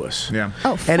wanted Lewis. Yeah.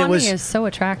 Oh, and funny it was, is so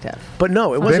attractive. But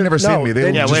no, it They wasn't. never seen me.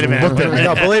 They just wait a minute. looked at me.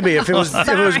 No, believe me, if it was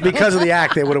because of the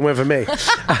act, they would have went for me.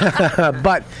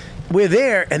 But we're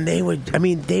there, and they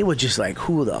were just like,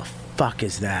 "Who the fuck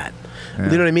is that?" You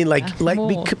know what I mean?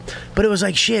 But it was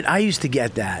like shit. I used to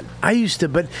get that.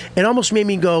 But it almost made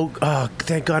me go, "Oh,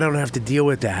 thank God I don't have to deal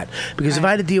with that." Because if I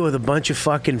had to deal with a bunch of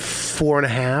fucking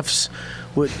 4.5s.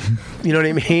 You know what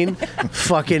I mean?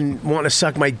 Fucking want to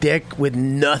suck my dick with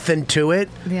nothing to it.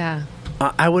 Yeah.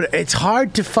 I would. It's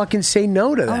hard to fucking say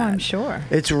no to that. Oh, I'm sure.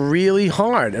 It's really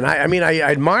hard, and I mean, I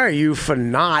admire you for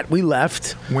not. We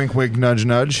left. Wink, wink, nudge,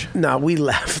 nudge. No, we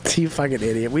left. You fucking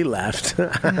idiot. We left.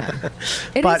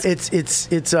 It But is-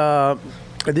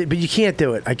 but you can't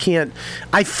do it. I can't.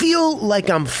 I feel like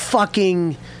I'm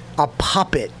fucking a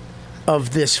puppet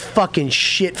of this fucking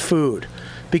shit food.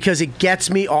 Because it gets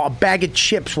me, a bag of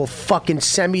chips will fucking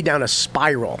send me down a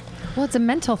spiral. Well, it's a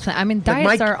mental thing. I mean, Like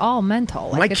diets are all mental.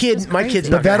 Like, my it's kid- just my crazy. kid's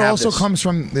But not that gonna have also this. comes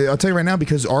from, I'll tell you right now,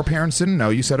 because our parents didn't know.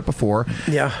 You said it before.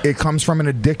 Yeah. It comes from an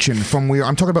addiction.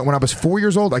 I'm talking about when I was 4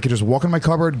 years old, I could just walk in my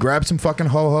cupboard, grab some fucking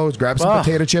Ho-Hos, grab some Oh,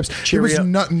 potato chips. It was Cheerio.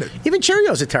 nothing. Even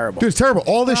Cheerios are terrible. Dude, it's terrible.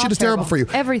 All this They're shit all is terrible for you.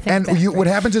 Everything's And what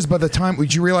happens is by the time,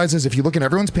 what you realize is if you look in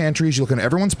everyone's pantries, you look in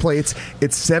everyone's plates,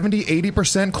 it's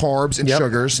 70-80% carbs and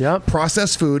sugars,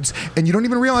 processed foods, and you don't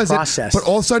even realize Processed. it. But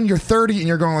all of a sudden you're 30 and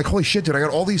you're going like, holy shit, dude, I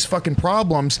got all these fucking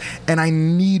problems and I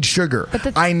need sugar.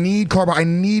 I need carb. I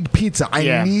need pizza.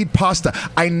 I need pasta.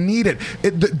 I need it.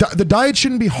 The diet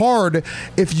shouldn't be hard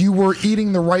if you were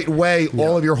eating the right way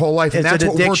all of your whole life. And It's that's an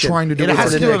what we're addiction. trying to do. It with has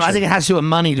our to do with, I addiction. think it has to do with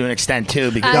money to an extent too.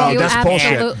 Because No, that's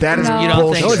bullshit. That is You don't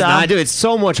bullshit. think No, it's so? not, dude. It's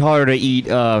so much harder to eat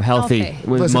healthy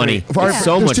with Listen, money. if I- It's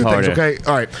so there's much two harder. things, okay?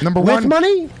 All right. Number With one.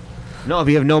 money? No, if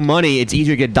you have no money, it's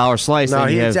easier to get dollar slice. No,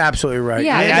 than you he's have. absolutely right.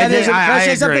 Yeah, And I that think- is- can I say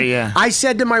agree, something? yeah. I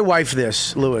said to my wife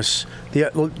this, Lewis.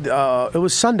 It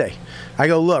was Sunday. I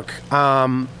go, look,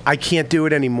 I can't do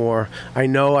it anymore. I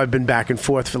know I've been back and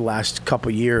forth for the last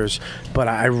couple years, but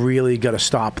I really got to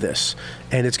stop this,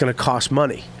 and it's going to cost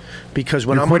money. Because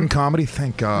when You're I'm quitting comedy,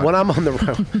 thank God. when I'm on the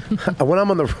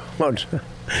road,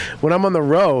 when I'm on the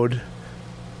road,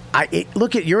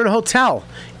 look at you're in a hotel.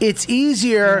 It's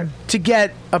easier to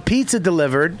get a pizza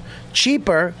delivered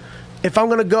cheaper if I'm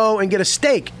going to go and get a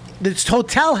steak. This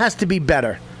hotel has to be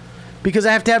better because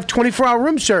I have to have 24-hour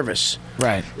room service.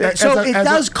 Right. So it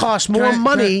does cost more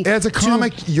money. As a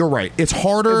comic, you're right. It's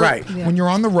harder when you're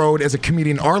on the road as a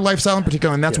comedian. Our lifestyle in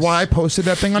particular, and that's why I posted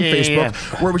that thing on Facebook,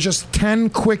 where it was just 10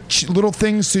 quick little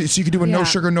things so you could do a no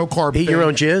sugar, no carb Eat thing. your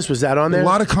own jizz? Was that on there? A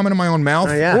lot of coming in my own mouth,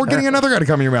 or getting another guy to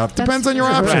come in your mouth. Depends on your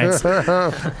options.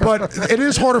 But it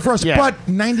is harder for us. Yeah. But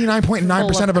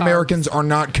 99.9% of Americans are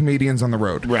not comedians on the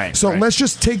road. Right. So let's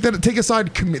just take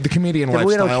aside the comedian Yeah, but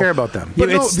lifestyle. we don't care about them. But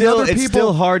Yeah, no, it's the other it's people,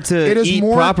 still hard to it is eat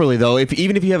more, properly, though.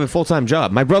 Even if you have a full-time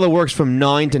job. My brother works from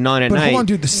 9 to 9 at But night. hold on,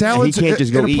 dude. The salads He can't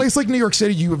just in go a eat. place like New York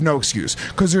City, you have no excuse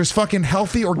because there's fucking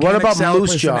healthy organic about salad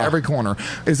Moose places in Jaw? every corner.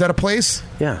 Is that a place?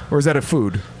 Yeah. Or is that a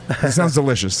food? It sounds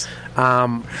delicious.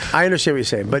 I understand what you're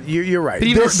saying, but you're right. But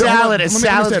even a salad, Let me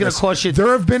salad's say going this. to cost you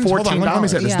There have been hold on, $14. let me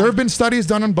say this. There have been studies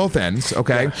done on both ends,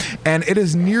 okay, and it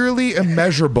is nearly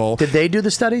immeasurable. Did they do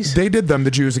the studies? They did them,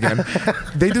 the Jews again.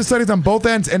 They did studies on both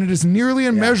ends, and it is nearly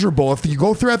immeasurable if you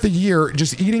go throughout the year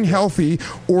just eating healthy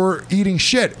or eating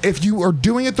shit. If you are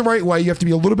doing it the right way, you have to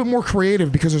be a little bit more creative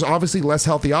because there's obviously less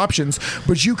healthy options,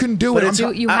 but you can do But it. it's-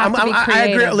 You have to be I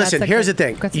agree. creative. Listen, That's here's a the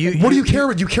thing. good- What do you care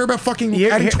about? Do you care about fucking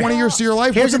adding 20 years to your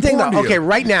life? Here's What's the thing, though. important to you? Okay,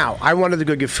 right now, I wanted to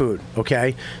go get food.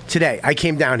 Okay, today I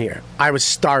came down here. I was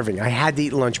starving. I had to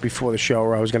eat lunch before the show,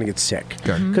 or I was going to get sick.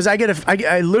 Because I get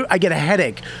a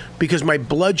headache because my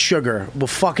blood sugar will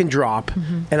fucking drop,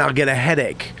 and I'll get a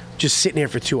headache just sitting here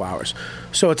for 2 hours.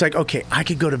 So it's like, okay, I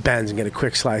could go to Ben's and get a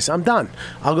quick slice. I'm done.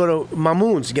 I'll go to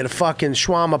Mamoon's and get a fucking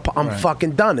shawarma. I'm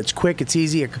fucking done. It's quick. It's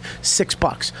easy.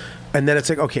 $6. And then it's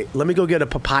like, okay, let me go get a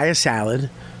papaya salad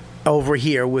over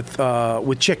here with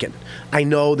chicken. I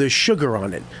know there's sugar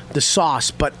on it, the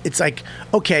sauce, but it's like,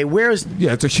 okay, where's...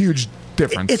 Yeah, it's a huge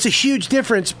difference. It's a huge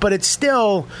difference, but it's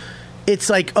still...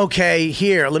 It's like, okay,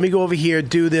 here, let me go over here,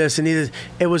 do this, and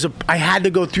I had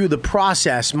to go through the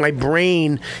process. My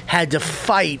brain had to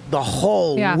fight the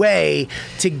whole way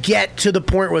to get to the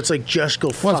point where it's like, just go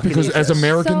fucking it's because eat as this.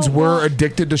 Americans, we're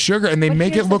addicted to sugar, and they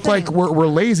make it look like we're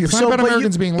lazy. It's not about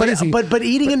Americans being lazy. But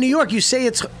eating in New York, you say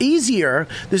it's easier.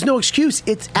 There's no excuse.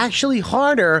 It's actually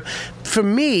harder for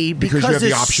me because you have the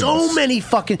there's so many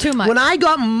fucking... Too much. When I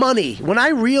got money, when I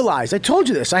realized, I told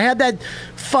you this, I had that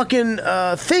fucking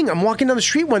thing. I'm walking down the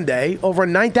street one day over on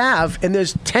 9th Ave, and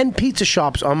there's 10 pizza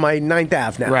shops on my 9th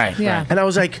Ave now. Right. Yeah. And I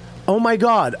was like, oh my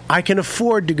God, I can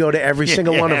afford to go to every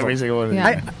single one of them. Every single one of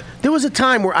them. There was a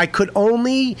time where I could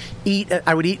only eat,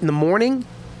 I would eat in the morning,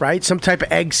 right? Some type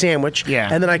of egg sandwich. Yeah.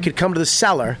 And then I could come to the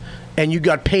cellar, and you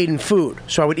got paid in food.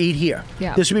 So I would eat here.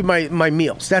 Yeah. This would be my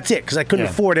meals. That's it, because I couldn't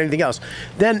afford anything else.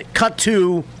 Then cut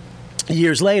to...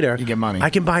 Years later, you get money. I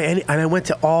can buy any, and I went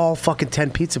to all fucking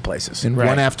 10 pizza places in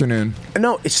one afternoon.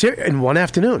 No, it's in one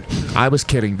afternoon. I was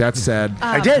kidding. That's sad.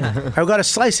 I did. I got a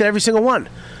slice at every single one.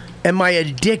 And my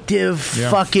addictive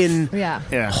fucking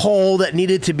hole that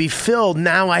needed to be filled,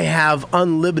 now I have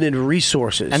unlimited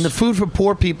resources. And the food for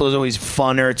poor people is always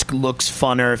funner. It looks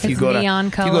funner. If you go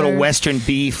to Western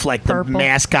Beef, like the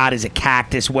mascot is a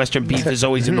cactus. Western Beef is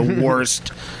always in the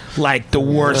worst. Like the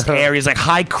worst areas, like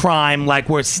high crime, like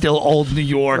where it's still old New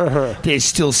York. There's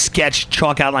still sketch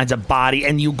chalk outlines of body,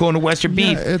 and you go into Western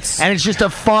Beef, and it's just a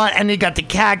fun. And they got the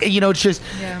it's just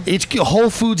it's Whole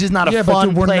Foods is not a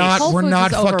fun but place. we're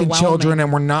not fucking children,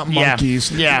 and we're not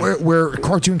monkeys. Yeah. Where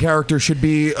cartoon characters should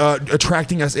be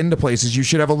attracting us into places. You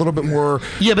should have a little bit more.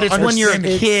 Yeah, but it's when you're a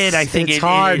kid. I think it's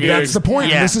hard. That's the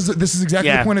point. Yeah. This is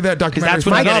exactly the point of that documentary. That's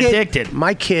when I got addicted.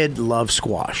 My kid loves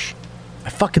squash. I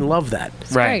fucking love that.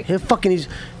 Right. Here's the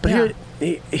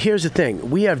thing.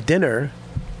 We have dinner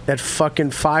at fucking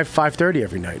 5:30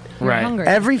 every night. Right. Hungry.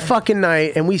 Every fucking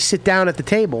night, and we sit down at the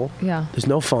table. Yeah. There's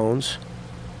no phones.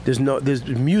 There's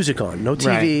music on. No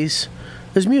TVs.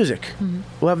 There's music. Mm-hmm.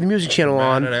 We'll have the music channel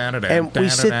on, and we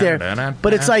sit there.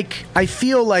 But it's like, I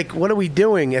feel like, what are we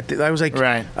doing? I was like,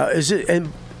 is it?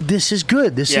 And this is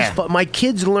good. This is fun. My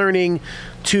kid's learning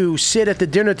to sit at the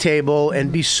dinner table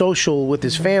and be social with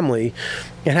his family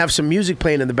and have some music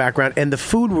playing in the background. And the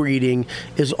food we're eating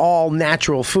is all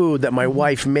natural food that my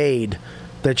wife made.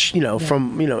 That's,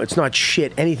 from, it's not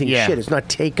shit, anything shit. It's not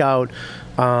takeout.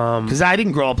 Because I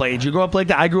didn't grow up like that. Did you grow up like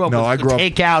that? I grew up with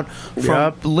takeout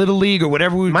from Little League or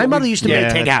whatever we My mother used to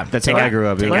make takeout. That's how I grew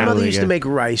up. My mother used to make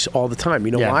rice all the time.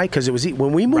 You know why? Because it was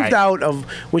when we moved out of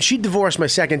when she divorced my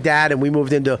second dad and we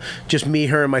moved into just me,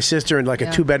 her, and my sister in like a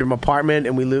 2-bedroom apartment,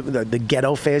 and we lived the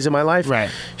ghetto phase of my life.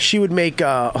 Right. She would make.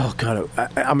 Oh God,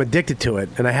 I'm addicted to it,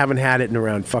 and I haven't had it in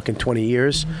around fucking 20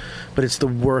 years. But it's the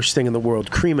worst thing in the world.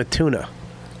 Cream of tuna.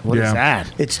 What is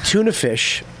that? It's tuna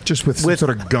fish. Just with some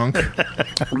sort of gunk.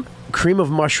 Cream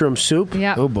of mushroom soup.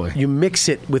 Yeah. Oh boy. You mix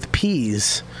it with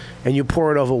peas, and you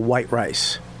pour it over white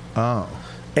rice. Oh.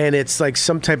 And it's like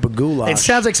some type of goulash. It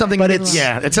sounds like something. It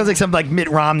sounds like something like Mitt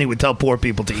Romney would tell poor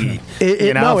people to eat.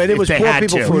 No, it was poor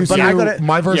people food. But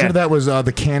my version of that was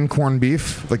the canned corned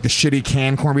beef, like the shitty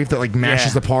canned corned beef that like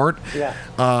mashes apart.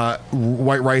 Yeah.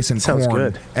 White rice and Sounds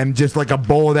corn, good. and just like a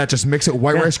bowl of that. Just mix it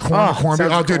white rice, corn, corned beef.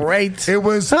 sounds Oh, dude, great. it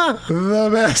was the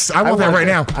best. I want that right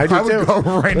now. I do would too. go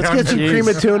right Let's now. get some cream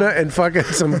of tuna and fucking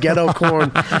some ghetto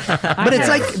corn. But it's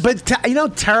like,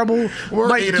 terrible.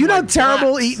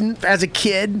 Terrible eating as a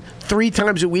kid 3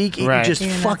 times a week, eating just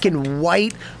fucking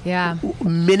white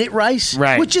minute rice,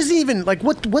 which isn't even like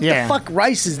what the fuck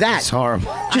rice is that? It's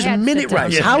horrible. Just minute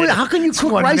rice. How can you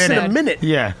cook rice in a minute?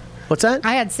 Yeah. What's that?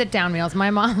 I had sit-down meals.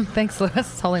 My mom, thanks, Lewis,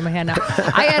 is holding my hand now.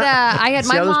 I had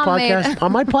my mom podcast,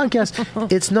 on my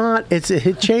podcast. It's not.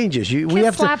 It changes. We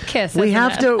have slap, to. kiss, we isn't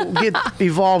have it? to get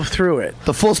evolve through it.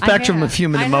 The full spectrum of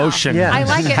human emotion I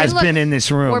like it. has Look, been in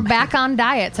this room. We're back on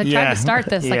diets. I tried to start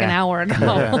this like an hour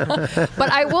ago.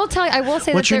 But I will tell you. I will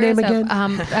say What's that your there name is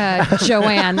again?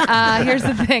 Joanne. Here's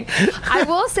the thing. I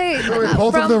will say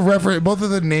both of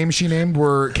the names she named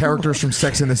were characters from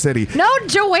Sex and the City. No,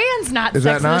 Joanne's not. Is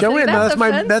Sex that not? and the City. Quinn.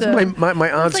 No, that's offensive.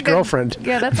 my aunt's like girlfriend.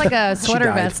 Yeah, that's like a She sweater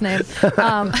died. vest name.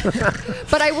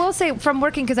 But I will say, from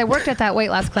working, because I worked at that weight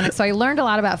loss clinic, so I learned a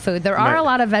lot about food. There are Right. a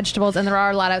lot of vegetables, and there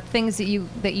are a lot of things that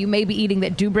you may be eating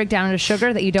that do break down into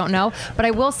sugar that you don't know. But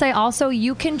I will say also,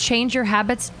 you can change your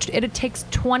habits. It takes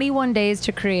 21 days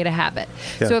to create a habit.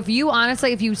 Yeah. So if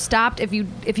you stopped, if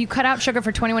you cut out sugar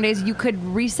for 21 days, you could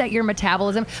reset your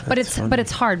metabolism. But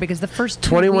it's hard because the first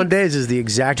 21 days is the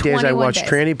exact days I 21 watched days.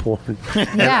 tranny porn.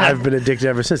 And Yeah. I've been addicted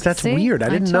ever since. That's See? weird. I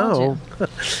didn't told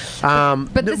know.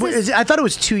 But this I thought it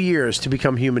was 2 years to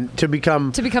become human. To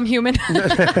become human.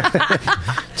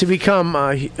 to become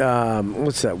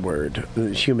what's that word?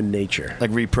 Human nature.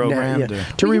 Like reprogrammed. Yeah.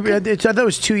 or- I thought it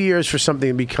was 2 years for something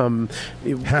to become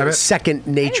second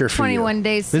nature for you. 21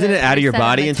 days. Isn't to it out of your reset a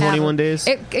body in metabolism. 21 days?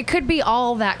 It could be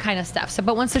all that kind of stuff. So,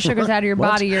 but once the sugar's out of your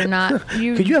What? body, you're not.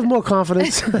 Could you have more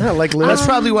confidence? Like Liz? That's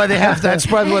probably why they have. That's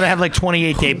probably why they have like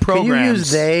 28-day programs. Can you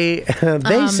use they?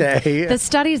 They say. The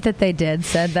studies that they did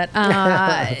said that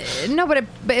no, but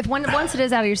if once it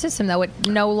is out of your system, though, it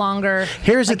no longer.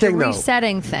 Here's the like thing, the though.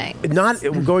 resetting thing. Not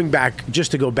going back,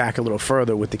 just to go back a little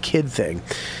further with the kid thing.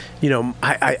 You know,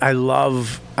 I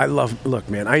love. Look,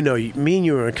 man, I know me and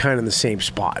you are kind of in the same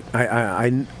spot.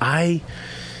 I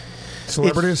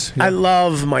Celebrities? I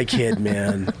love my kid,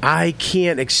 man. I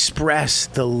can't express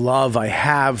the love I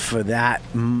have for that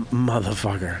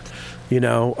motherfucker. You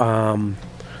know,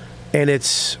 and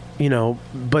it's, you know,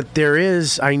 but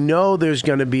I know there's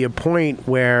going to be a point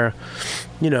where,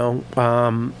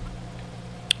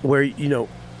 where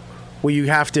you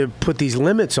have to put these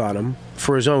limits on him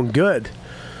for his own good.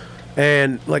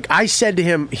 And like I said to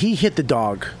him, he hit the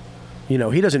dog. You know,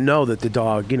 he doesn't know that the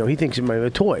dog, he thinks it's a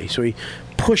toy. So he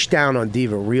pushed down on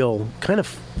Diva real kind of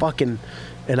fucking,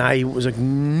 and I was like,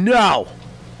 no.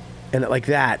 And like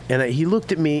that. And he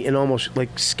looked at me and almost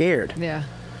like scared. Yeah.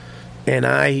 And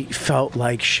I felt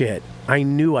like shit. I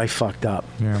knew I fucked up.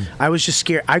 Yeah. I was just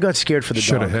scared. I got scared for the dog.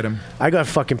 Shoulda hit him. I got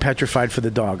fucking petrified for the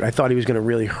dog. I thought he was going to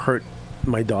really hurt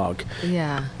my dog.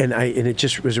 Yeah. And it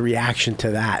just was a reaction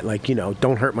to that. Like,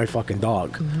 don't hurt my fucking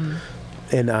dog. Mm-hmm.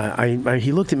 And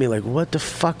he looked at me like, what the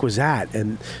fuck was that?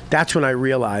 And that's when I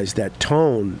realized that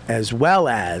tone as well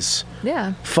as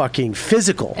Yeah. fucking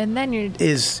physical And then you're.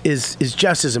 is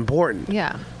just as important.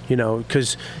 Yeah.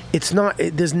 Because it's not.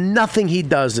 There's nothing he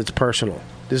does that's personal.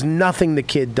 There's nothing the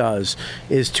kid does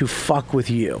is to fuck with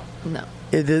you. No.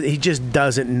 He just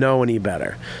doesn't know any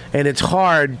better, and it's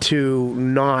hard to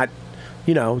not.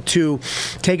 To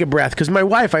take a breath. Because my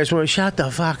wife, I just want to shut the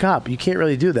fuck up. You can't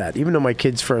really do that. Even though my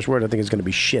kid's first word, I think, is going to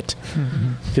be shit.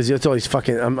 Because it's always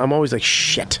fucking. I'm always like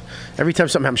shit. Every time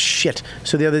something happens, shit.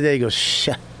 So the other day he goes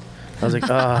shit. I was like,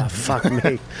 oh, fuck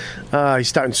me. He's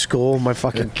starting school, my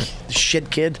fucking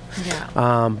shit kid.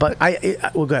 Yeah. But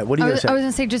well, go ahead. What are you going to say? I was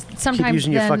going to say just sometimes. Keep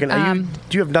using your then, fucking.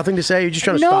 Do you have nothing to say? You're just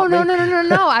trying to no, stop me?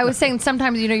 No. I was saying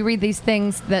sometimes you read these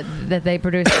things that they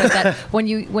produce, but that when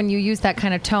you use that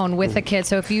kind of tone with the kid.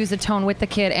 So if you use the tone with the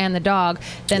kid and the dog,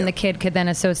 then the kid could then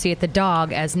associate the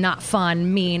dog as not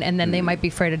fun, mean, and then they might be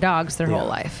afraid of dogs their whole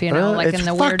life. Like it's in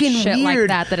the weird fucking shit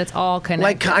weird. like that it's all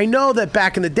connected. Like I know that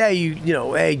back in the day,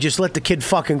 hey, just let the kid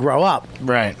fucking grow up.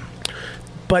 Right.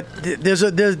 But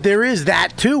there is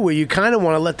that too, where you kind of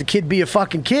want to let the kid be a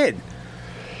fucking kid.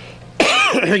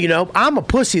 I'm a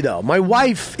pussy though. My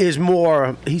wife is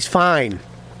more. He's fine.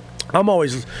 I'm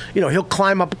always, he'll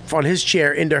climb up on his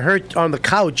chair into her on the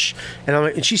couch,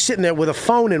 and she's sitting there with a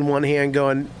phone in one hand,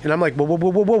 going, and I'm like,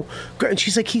 whoa, and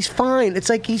she's like, he's fine. It's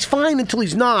like he's fine until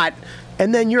he's not.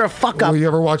 And then you're a fuck up. Well, you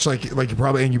ever watch like you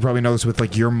probably know this with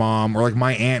like your mom or like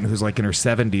my aunt who's like in her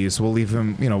 70s. We'll leave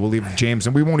him, we'll leave James,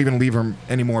 and we won't even leave him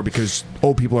anymore because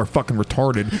old people are fucking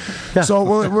retarded. Yeah. So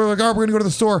we're like, oh, we're gonna go to the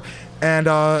store, and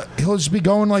he'll just be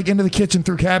going like into the kitchen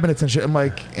through cabinets and shit. I'm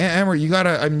like, Emery, you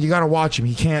gotta watch him.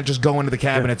 He can't just go into the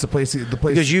cabinets. The place.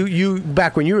 Because you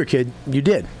back when you were a kid, you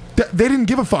did. They didn't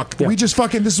give a fuck. Yeah. We just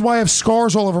fucking. This is why I have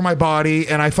scars all over my body,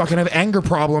 and I fucking have anger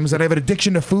problems, and I have an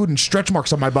addiction to food and stretch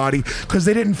marks on my body because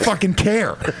they didn't fucking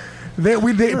care. People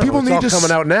it's need all to coming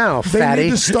out now. They fatty. need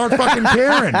to start fucking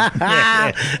caring.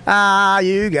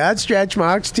 You got stretch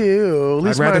marks too. At I'd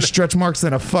least rather stretch marks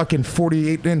than a fucking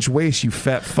 48-inch waist. You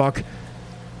fat fuck.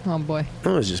 Oh boy,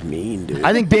 that was just mean, dude.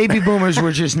 I think baby boomers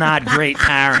were just not great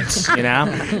parents. They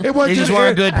just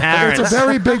weren't good parents. It's a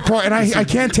very big part, and I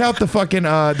can't tout the fucking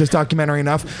this documentary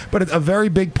enough. But a very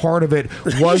big part of it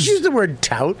was you use the word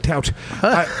tout. Tout.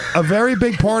 A very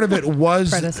big part of it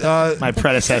was my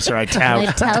predecessor. I tout. My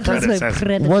tout was my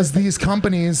predecessor. Was these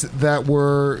companies that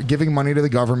were giving money to the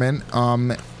government.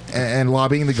 and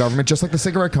lobbying the government, just like the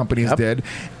cigarette companies did.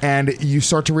 And you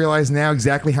start to realize now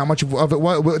exactly how much of it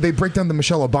was. They break down the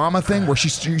Michelle Obama thing, where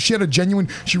she had a genuine.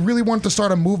 She really wanted to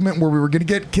start a movement where we were going to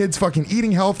get kids fucking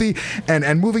eating healthy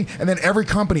and moving. And then every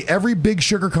company, every big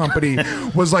sugar company,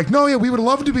 was like, "No, yeah, we would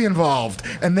love to be involved."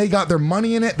 And they got their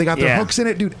money in it. They got their hooks in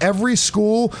it, dude. Every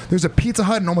school, there's a Pizza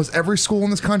Hut in almost every school in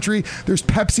this country. There's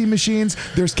Pepsi machines.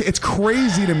 It's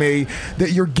crazy to me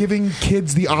that you're giving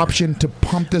kids the option to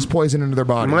pump this poison into their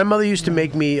body. My mother used to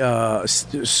make me a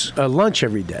lunch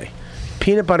every day.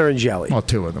 Peanut butter and jelly. Well,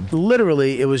 2 of them.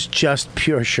 Literally, it was just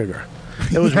pure sugar.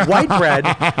 It was white bread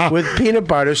with peanut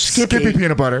butter, Skippy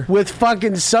peanut butter. with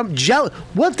fucking some jelly.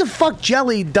 What the fuck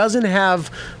jelly doesn't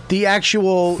have the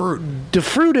actual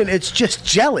fruit in? It's just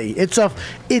jelly.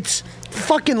 It's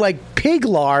fucking like pig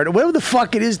lard or whatever the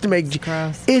fuck it is to make.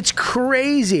 It's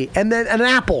crazy. And then an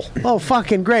apple. Oh,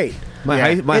 fucking great.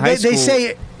 They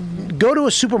say go to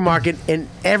a supermarket and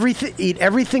eat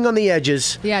everything on the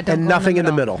edges and nothing in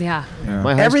the middle. Yeah.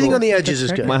 Everything on the edges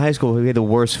is good. My high school, we had the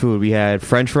worst food. We had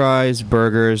French fries,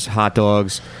 burgers, hot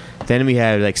dogs. Then we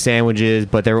had like sandwiches,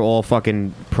 but they were all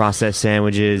fucking processed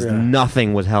sandwiches. Yeah.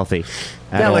 Nothing was healthy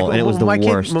at all, and it was the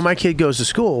worst. When my kid goes to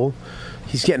school,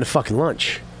 he's getting a fucking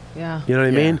lunch. Yeah. You know what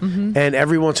I mean? Mm-hmm. And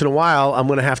every once in a while, I'm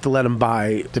going to have to let him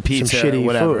buy the pizza, some shitty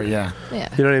whatever. food. Yeah.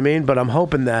 You know what I mean? But I'm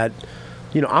hoping that.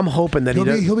 He'll be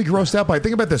grossed out by it.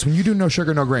 Think about this: when you do no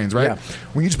sugar, no grains, right? Yeah.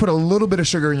 When you just put a little bit of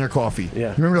sugar in your coffee, you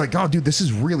remember like, oh, dude, this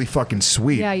is really fucking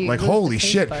sweet. Yeah, you like, lose holy the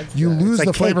taste shit, buds. you lose It's the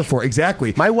like flavor cake. for it.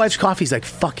 Exactly. My wife's coffee's like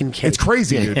fucking cake. It's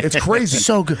crazy, dude. It's crazy.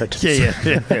 So good. Yeah.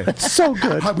 It's so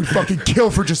good. I would fucking kill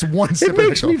for just one sip. It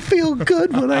makes me feel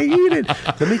good when I eat it.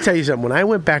 Let me tell you something. When I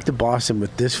went back to Boston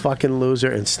with this fucking loser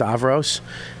and Stavros,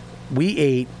 we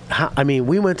ate.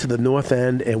 We went to the North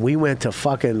End and we went to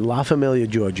fucking La Familia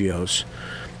Giorgio's,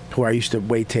 where I used to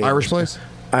wait tables. Irish place?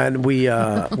 And we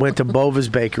went to Bova's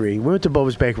Bakery. We went to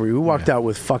Bova's Bakery. We walked out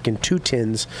with fucking 2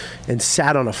 tins and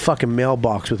sat on a fucking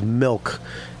mailbox with milk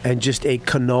and just ate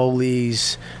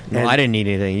cannolis. No, I didn't eat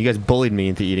anything. You guys bullied me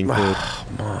into eating food.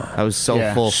 I was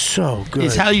so full. So good.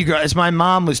 It's how you grow. As my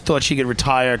mom thought she could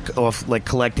retire off like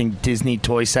collecting Disney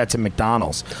toy sets at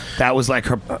McDonald's. That was like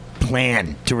her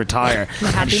plan to retire.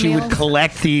 And she would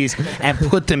collect these and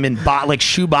put them in like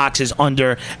shoe boxes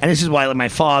under. And this is why, like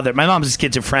my mom's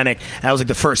schizophrenic. And that was like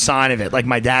the first sign of it. Like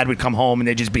my dad would come home and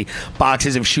there'd just be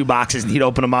boxes of shoe boxes, and he'd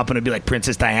open them up and it'd be like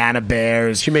Princess Diana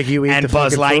bears. She make you eat and the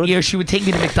Buzz fucking food? Lightyear. She would take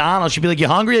me to McDonald's. She'd be like, "You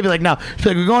hungry?" I'd be like, "No." She'd be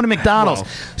like, "We're going to McDonald's." Whoa.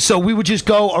 So we would just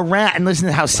go around and listen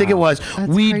to how sick it was.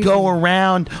 We'd go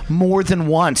around more than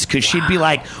once because she'd be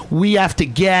like, "We have to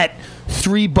get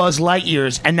 3 Buzz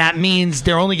Lightyears, and that means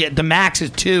they're only the max is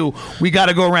 2. We got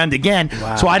to go around again."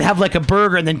 Wow. So I'd have like a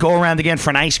burger and then go around again for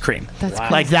an ice cream. That's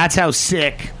like that's how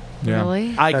sick. Yeah.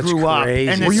 Really? I That's grew up. crazy.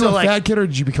 And Were you so, a like, fat kid or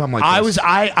did you become like I this?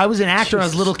 was an actor when I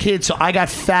was a little kid, so I got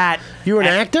fat. You were an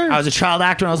actor? I was a child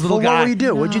actor when I was a little Well, guy. what would you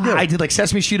do? What'd you do? I did like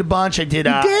Sesame Street a bunch. I did,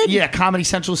 yeah, Comedy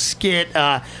Central skit,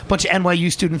 a bunch of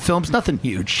NYU student films. Nothing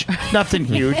huge. Nothing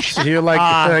huge. So you're like,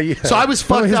 so I was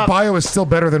Well, fucked his up. bio is still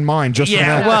better than mine. Just for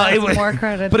Yeah, that. well, it was More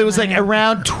credit but it was than like I have.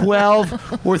 around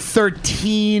 12 or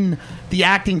 13. The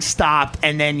acting stopped,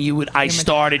 and then I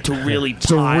started to really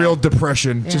So pile. real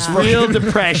depression. Just Real fucking-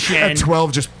 depression. At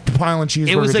 12, just piling cheeseburgers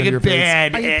It was like into a your face.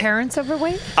 bad. Are your parents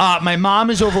overweight? My mom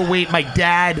is overweight. My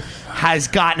dad has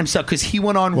gotten himself because he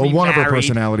went on. Well, one of her remarried.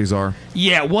 personalities are.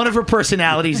 Yeah, one of her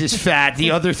personalities is fat.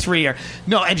 The other 3 are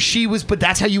no, and she was. But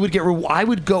that's how you would get. I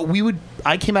would go.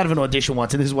 I came out of an audition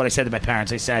once, and this is what I said to my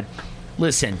parents. I said,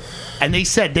 "Listen," and they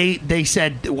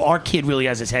said our kid really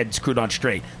has his head screwed on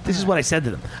straight. This is what I said to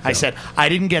them. I said, "I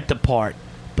didn't get the part,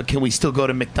 but can we still go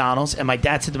to McDonald's?" And my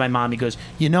dad said to my mom, he goes,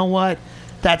 "You know what?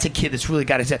 That's a kid that's really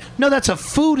got his head." No, that's a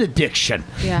food addiction.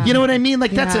 Yeah. You know what I mean?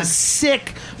 Like that's Yeah. a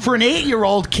sick for an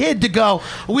 8-year-old kid to go.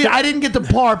 I didn't get the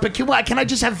part, but can I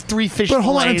just have 3 fish? But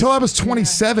hold on, fillets?" until I was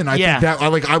 27, I Yeah. think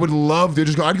that I would love to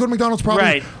just go. I'd go to McDonald's probably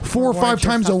Right. 4 or 5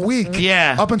 times a week.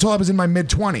 Yeah. Up until I was in my mid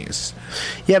 20s.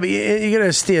 Yeah, but you got to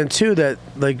understand too that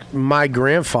like my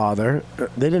grandfather,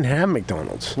 they didn't have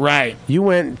McDonald's. Right. You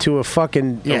went to a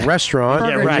fucking Yeah. a restaurant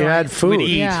Yeah, and right. you had food. We'd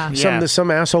eat. Yeah. Yeah.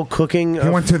 Some asshole cooking. He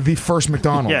went to the first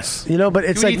McDonald's. Yes. You know, but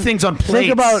it's You like eat things on Think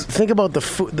plates. about the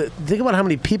food. Think about how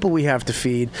many people we have to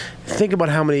feed. Think about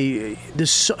how many.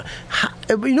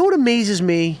 You know what amazes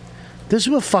me? This is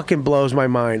what fucking blows my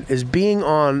mind: is being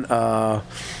on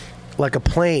like a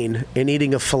plane and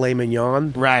eating a filet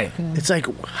mignon. Right. It's like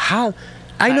how.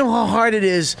 I know how hard it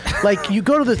is. Like you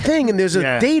go to the thing and there's a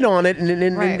Yeah. date on it,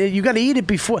 and Right. you got to eat it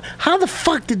before. How the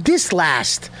fuck did this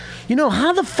last? You know,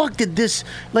 how the fuck did this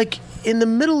in the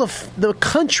middle of the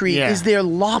country Yeah. is there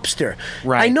lobster?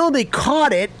 Right. I know they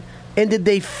caught it And did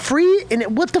they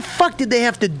and what the fuck did they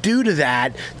have to do to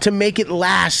that to make it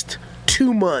last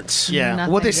 2 months? Yeah.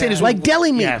 What they said is like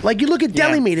deli meat. Yeah. Like you look at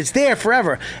deli meat, it's there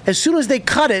forever. As soon as they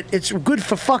cut it, it's good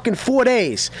for fucking 4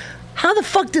 days. How the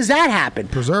fuck does that happen?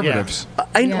 Preservatives.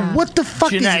 What the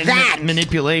fuck is that?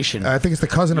 Manipulation. I think it's the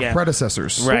cousin of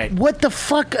predecessors. Right. What the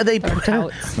fuck are they?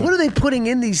 What are they putting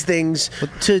in these things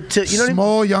to you know? What I mean?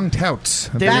 Small young touts.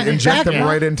 They inject them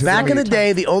right into. Back the in the meat.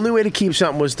 day, the only way to keep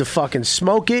something was to fucking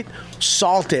smoke it,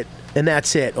 salt it, and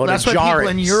that's it. Or That's to why jar people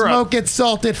it. in Europe smoke it,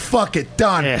 salt it, fuck it,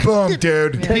 done. Boom,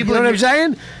 dude. You know what I'm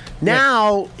saying?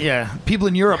 Now, people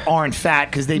in Europe aren't fat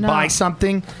because they buy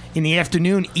something in the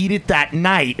afternoon, eat it that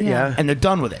night, and they're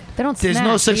done with it. They don't There's snack.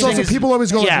 no such It's thing also as people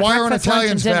always go, like, Yeah. why aren't Breakfast, lunch,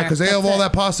 Italians and fat? Because they dinner. have all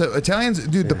that pasta. Italians,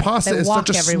 dude, the pasta They is walk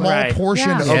such a everywhere. small Right. portion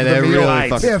Yeah. of Yeah, the they're meal.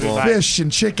 really They have fucking fish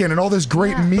and chicken and all this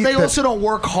great meat. But they that- also don't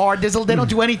work hard. They don't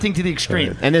do anything to the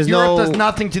extreme. And there's Europe no does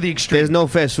nothing to the extreme. There's no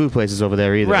fast food places over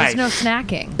there either. There's no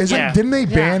snacking. Didn't they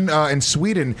ban in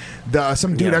Sweden?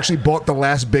 Some dude actually bought the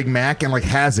last Big Mac and like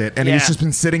has it, and he's Yeah. just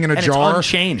been sitting in a And it's jar,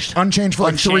 unchanged for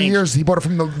like 3 years. He bought it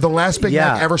from the last Big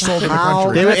Yeah. Mac ever sold in the How-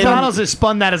 country. McDonald's has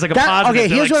spun that as like a positive. Okay,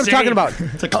 They're here's like, what I'm talking "See, about.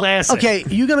 It's a classic. Okay,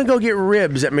 you're gonna go get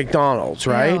ribs at McDonald's,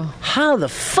 right? Yeah. How the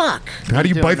fuck? How do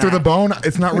you bite through the bone?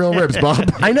 It's not real ribs,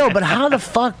 Bob. I know, but how the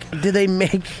fuck do they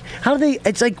make? How do they?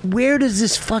 It's like, where does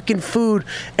this fucking food?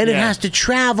 And it Yeah. has to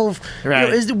travel.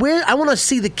 Right. Where? I want to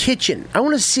see the kitchen. I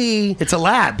want to see. It's a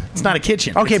lab. It's not a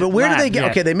kitchen. Okay, It's but a where do lab, they get? yeah.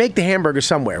 Okay, they make the hamburger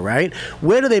somewhere, right?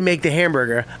 Where do they make the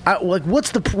hamburger? Like,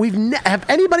 what's the? Have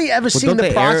anybody ever seen don't the they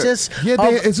air- process? Yeah,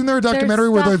 isn't there a documentary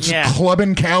where they're just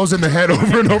clubbing cows in the head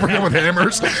over and over again with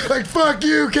hammers? Like, fuck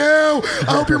you, cow!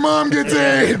 I hope your mom gets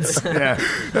AIDS. Yeah,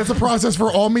 that's the process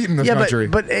for all meat in this country.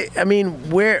 But I mean,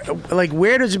 where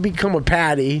does it become a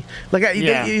patty? Like,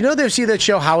 you know, they see that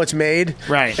show How It's Made,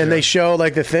 right? And they show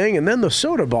like the thing, and then the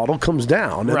soda bottle comes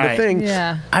down, and Right. the thing.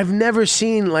 Yeah. I've never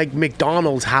seen like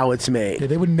McDonald's How It's Made. Yeah,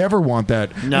 they would never want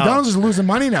that. No. McDonald's is losing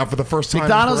money now for the first time.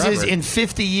 McDonald's is forever. in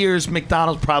 50 years.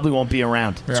 McDonald's probably won't be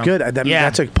around. It's good.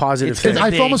 That's a positive It's thing. gonna I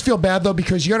be. almost feel bad though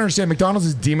because you gotta understand McDonald's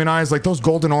is demonized. Like those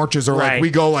golden arches are Right. like we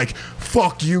go like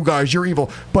fuck you guys, you're evil.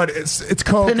 But it's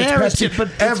Coke, Panera's it's Pepsi, just, but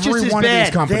it's every just as one of bad.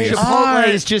 these companies. Chipotle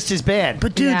is just as bad.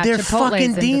 But dude, Yeah, they're Chipotle's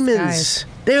fucking in demons. disguise.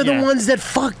 They're the Yeah. ones that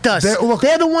fucked us.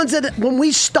 They're the ones that when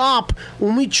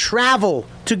we travel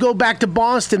to go back to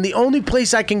Boston, the only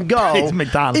place I can go It's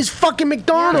McDonald's. is fucking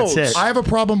McDonald's. That's it. I have a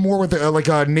problem more with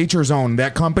Nature's Own,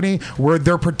 that company, where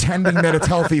they're pretending that it's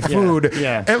healthy food.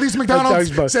 Yeah. At least Doug's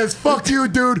McDonald's Bus. says, "Fuck you,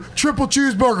 dude! Triple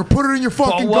cheeseburger, put it in your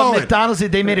fucking what gullet." McDonald's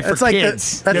did, they made it for That's like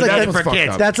kids. that's Yeah, like that the, was fucked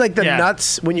up. that's like the Yeah.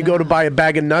 nuts when you go to buy a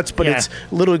bag of nuts, but Yeah. it's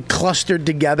little clustered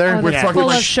together. Oh, with Yeah. fucking Full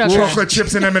of like sugar. chocolate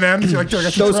chips and M&Ms. You're like, "Dude, I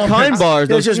got Those some Kind bars,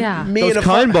 There's those, just Yeah. me those and a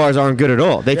Kind bars aren't good at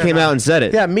all. They came out and said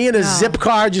it. Yeah, me in a zip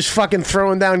car just fucking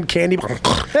throwing down candy.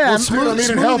 Yeah, I'm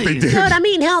eating healthy, dude. I'm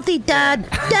eating healthy, dude.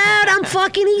 I'm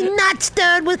fucking eating nuts,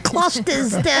 dude, with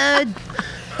clusters, dude.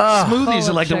 Smoothies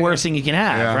are like the sugar. worst thing you can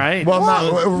have, Yeah. right? Well, not, a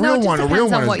No, real it just one. A real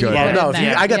depends on one is what you good. put Well, in no,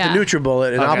 there. I got Yeah. the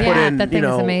NutriBullet, and I'll Okay. put Yeah, in, that thing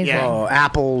is amazing.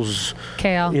 apples,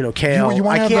 Kale. kale. You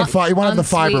want to I have can't. the you want to have the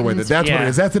fiber with it. That's what Yeah. it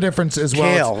is. That's the difference as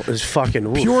well. Kale is fucking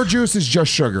oof. Pure juice is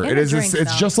just sugar. In It a is. drink,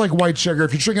 It's though. just like white sugar.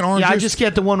 If you're drinking orange Yeah, I juice, just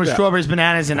get the one with Yeah. strawberries,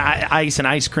 bananas, and ice and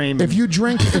ice cream. if you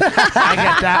drink, I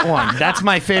get that one. That's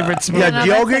my favorite smoothie. Yeah, No, that's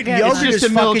yogurt. okay. Yogurt It's just is a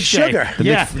fucking milkshake. sugar.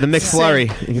 Yeah. The McFlurry.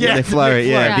 You can get the McFlurry.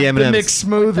 Yeah, the The M&Ms. mixed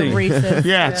smoothie. The Reese's.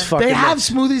 Yeah, It's fucking they have nuts.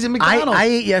 smoothies at McDonald's. I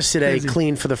ate yesterday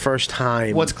clean for the first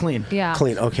time. What's clean? Yeah.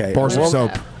 clean? Okay. Bars of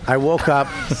soap. I woke up.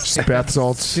 bath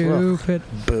salts. Stupid.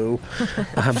 Boo.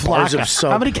 Bars of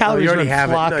soap. How many calories you are already in have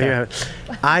it. No, Flocka? you have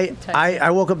it.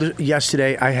 I woke up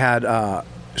yesterday. I had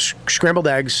scrambled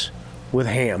eggs with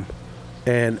ham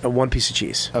and one piece of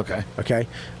cheese. Okay. Okay.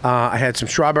 I had some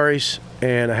strawberries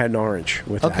and I had an orange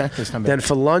with Okay, that. that's not bad. Then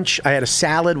for lunch, I had a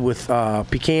salad with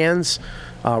pecans,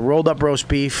 rolled up roast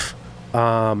beef,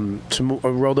 some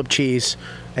rolled up cheese,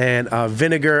 and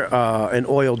vinegar and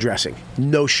oil dressing.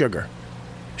 No sugar.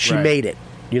 She Right. made it.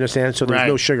 You understand? So there's Right.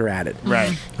 no sugar added.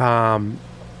 Right. And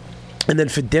then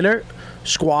for dinner,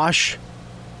 squash,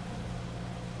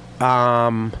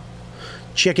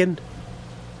 chicken,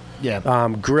 Yeah.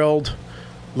 grilled,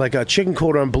 like a chicken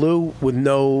cordon bleu with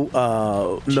no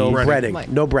breading. Like-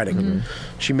 No breading.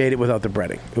 She made it without the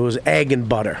breading. It was egg and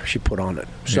butter she put on it.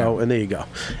 So, and there you go.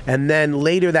 And then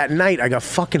later that night, I got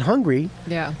fucking hungry.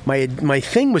 Yeah. My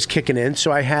thing was kicking in,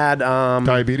 so I had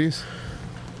Diabetes.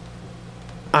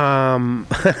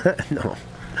 no.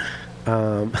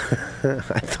 I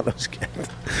thought it was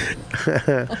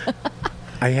good.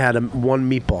 I had one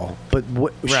meatball, but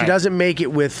she Right. doesn't make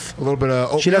it with a little bit of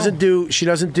oatmeal? She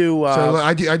doesn't do. So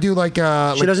I do like.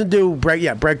 She doesn't do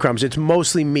breadcrumbs. It's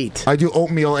mostly meat. I do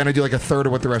oatmeal, and I do like a third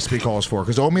of what the recipe calls for.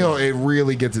 Because oatmeal, it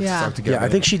really gets it stuck together. Yeah, I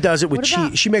think she does it with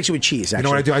cheese. She makes it with cheese. Actually. You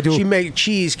know what I do? She make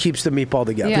cheese keeps the meatball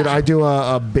together. Dude, I do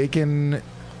a bacon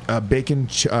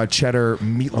cheddar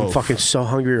meatloaf. I'm fucking so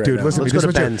hungry right dude, now. Listen, Let's this go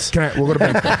is to what you- Ben's. We'll go to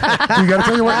Ben's. You gotta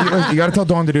tell you what. You gotta tell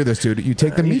Dawn to do this, dude. You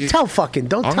take the meat. You tell fucking.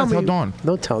 Don't I'm tell gonna me. tell Dawn.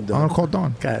 Don't tell Dawn. I'm gonna call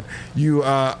Dawn. Go ahead. You,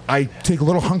 I take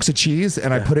little hunks of cheese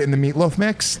and I put it in the meatloaf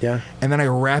mix. Yeah. And then I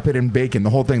wrap it in bacon, the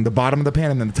whole thing, the bottom of the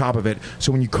pan and then the top of it.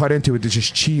 So when you cut into it, there's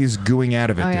just cheese gooing out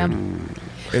of it, Oh, yeah. dude.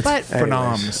 It's But-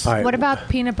 phenomenal. What about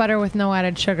peanut butter with no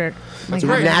added sugar? Like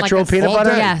natural peanut butter?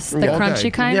 Yes, the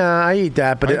crunchy kind. Yeah, I eat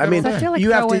that, but I mean, I feel like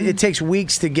you have to. throwing- It takes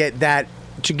weeks to get that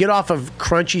to get off of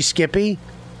crunchy Skippy,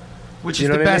 which You is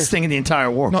know the what I best mean? thing in the entire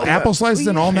world. No, apple slices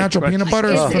and all natural peanut butter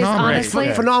is It's phenomenal.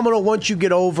 honestly- phenomenal once you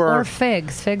get over. Or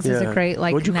figs. Figs is a Yeah. great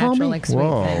What'd you call natural me? sweet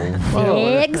Whoa. thing.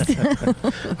 Whoa. Figs.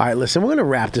 All right, listen, we're gonna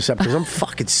wrap this up because I'm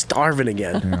fucking starving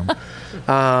again.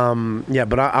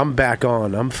 But I'm back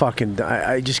on. I'm fucking.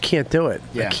 I just can't do it.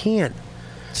 Yeah. I can't.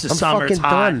 It's the I'm summer, fucking it's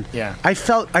hot. done. Yeah. I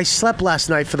slept last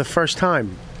night for the first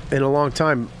time in a long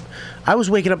time. I was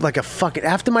waking up like a fucking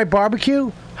after my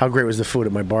barbecue. How great was the food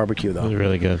at my barbecue, though? It was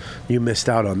really good. You missed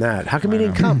out on that. How come you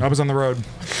didn't come? I was on the road.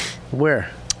 Where?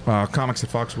 Comics at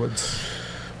Foxwoods.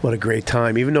 What a great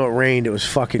time! Even though it rained, it was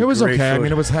fucking. It was great okay. I food.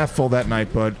 mean, it was half full that night,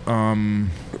 but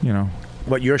you know.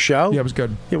 What, your show? Yeah, it was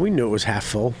good. Yeah, we knew it was half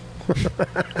full.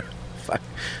 Fuck.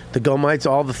 The Gomites,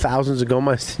 all the thousands of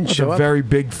Gomites didn't It's show a up. very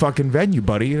big fucking venue,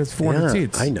 buddy. It's 400 Yeah,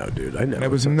 seats. I know, dude. I know. And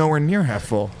it was nowhere near half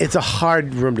full. It's a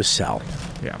hard room to sell.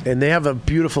 Yeah. And they have a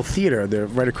beautiful theater. They're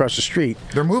right across the street.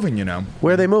 They're moving, you know.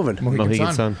 Where are they moving?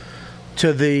 Mohegan Sun.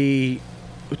 To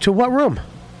what room?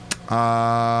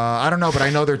 I don't know, but I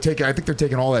know I think they're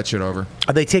taking all that shit over.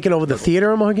 Are they taking over the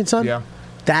theater in Mohegan Sun? Yeah.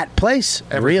 That place?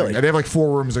 Everything. Really? They have like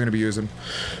 4 rooms they're going to be using.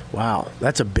 Wow,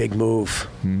 that's a big move.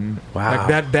 Mm-hmm. Wow.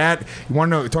 Like that. You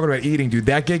want to know? Talking about eating, dude.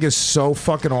 That gig is so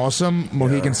fucking awesome,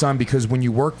 Mohegan Sun, because when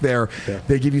you work there,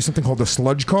 they give you something called the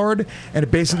sludge card, and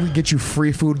it basically gets you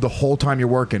free food the whole time you're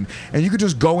working. And you could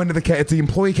just go into it's the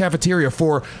employee cafeteria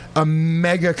for a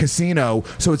mega casino,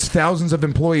 so it's thousands of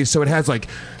employees. So it has like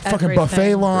fucking buffet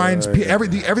Everything. lines,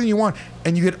 everything you want,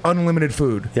 and you get unlimited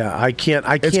food. Yeah, I can't.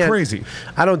 It's crazy.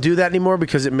 I don't do that anymore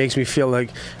because it makes me feel like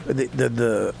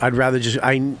I'd rather just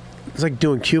it's like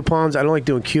doing coupons. I don't like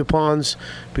doing coupons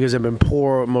because I've been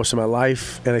poor most of my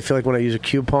life, and I feel like when I use a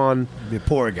coupon, you're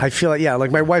poor again. I feel like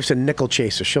like my wife's a nickel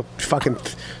chaser. She'll fucking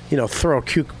throw a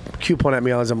coupon at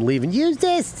me as I'm leaving. Use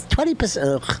this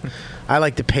 20%. I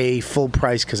like to pay full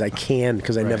price because I can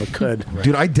because I never could.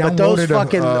 Dude, I But those downloaded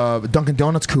fucking a Dunkin'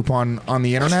 Donuts coupon on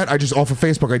the internet. I just off of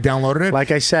Facebook. I downloaded it. Like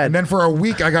I said, and then for a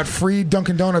week I got free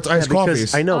Dunkin' Donuts iced because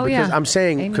coffees. I know Oh, because yeah. I'm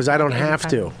saying Amy because I don't Amy have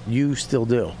Farr. to. You still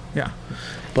do. Yeah.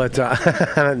 But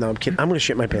no, I'm kidding. I'm going to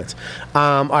shit my pants.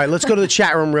 All right, let's go to the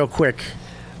chat room real quick.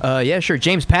 Yeah, sure.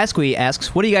 James Pasqui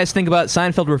asks, "What do you guys think about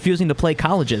Seinfeld refusing to play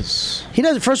colleges?" He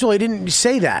doesn't. First of all, he didn't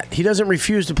say that. He doesn't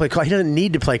refuse to play. He doesn't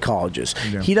need to play colleges.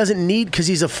 Yeah. He doesn't need because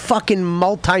he's a fucking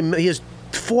He has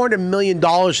 $400 million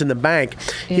in the bank.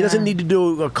 He Yeah. doesn't need to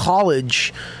do a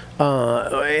college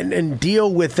and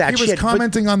deal with that He shit. was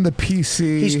commenting on the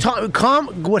PC. He's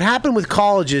what happened with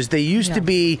colleges, they used to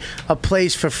be a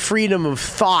place for freedom of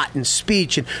thought and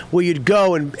speech and where you'd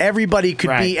go and everybody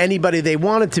could be anybody they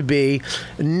wanted to be.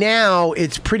 Now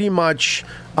it's pretty much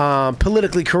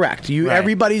politically correct.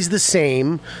 Everybody's the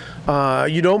same.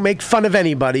 You don't make fun of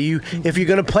anybody. If you're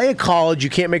going to play a college, you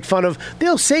can't make fun of.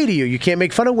 They'll say to you, you can't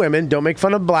make fun of women. Don't make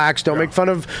fun of blacks. Don't make fun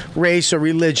of race or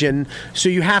religion. So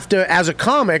you have to, as a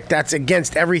comic, that's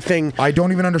against everything. I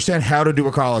don't even understand how to do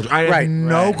a college. I have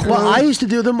no clue. Well, I used to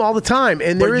do them all the time,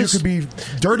 and but you could be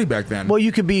dirty back then. Well,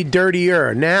 you could be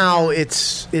dirtier. Now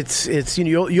it's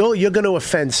you're going to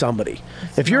offend somebody.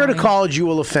 If you're at a college, you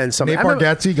will offend somebody. Nate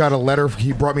Bargatze got a letter.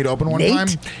 He brought me to open one Nate? time.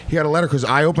 He got a letter because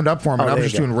I opened up for him, and I was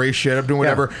just doing race shit. I'm doing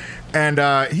whatever. And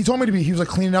he told me to be. He was like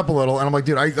cleaning up a little, and I'm like,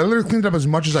 dude, I literally cleaned up as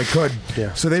much as I could.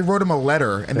 Yeah. So they wrote him a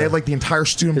letter, and they had like the entire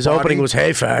student. His body. opening was,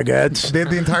 "Hey, faggots." They had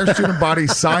the entire student body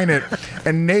sign it,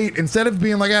 and Nate, instead of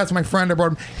being like, "Ah, it's my friend," I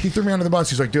brought him. He threw me under the bus.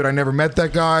 He's like, dude, I never met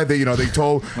that guy. They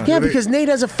told. Yeah, because Nate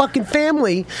has a fucking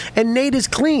family, and Nate is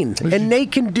clean, and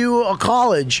Nate can do a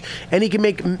college, and he can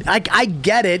make. I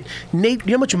get it, Nate.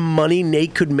 You know how much money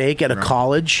Nate could make at a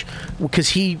college because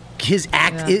his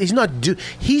act. He's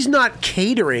not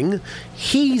catering.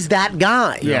 He's that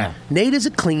guy. Yeah. Nate is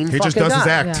a clean. He just fucking does his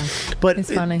guy. act. Yeah. But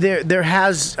He's funny. there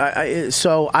has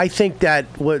so I think that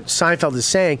what Seinfeld is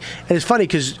saying, and it's funny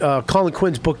because Colin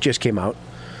Quinn's book just came out.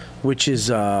 which is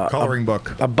coloring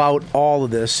book about all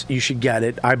of this. You should get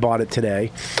it. I bought it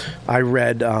today. I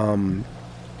read the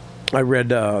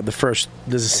first.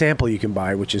 There's a sample you can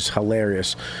buy, which is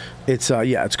hilarious. It's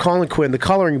it's Colin Quinn, the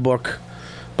coloring book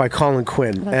by Colin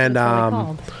Quinn, and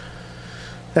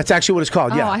that's actually what it's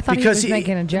called. Oh, I thought he was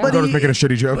making a joke. I thought he was making a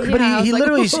shitty joke. But Yeah, I he was like,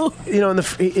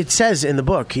 literally, it says in the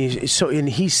book. He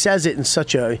says it in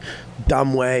such a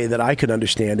dumb way that I could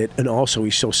understand it, and also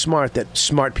he's so smart that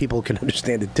smart people can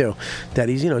understand it too. That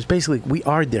he's, it's basically we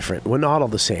are different. We're not all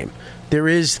the same. There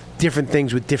is different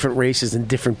things with different races and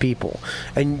different people.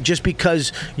 And just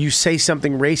because you say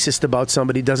something racist about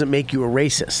somebody doesn't make you a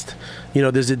racist.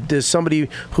 There's somebody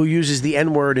who uses the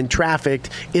N-word in traffic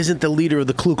isn't the leader of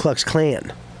the Ku Klux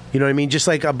Klan. You know what I mean? Just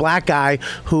like a black guy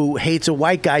who hates a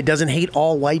white guy doesn't hate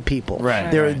all white people. Right.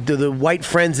 They're the white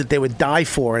friends that they would die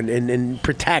for and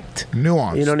protect.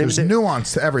 Nuance. You know what There's I mean?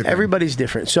 nuance to everything. Everybody's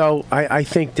different. So I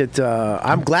think that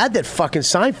I'm glad that fucking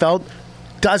Seinfeld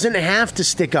doesn't have to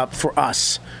stick up for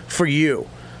us, for you,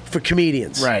 for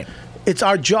comedians. Right. It's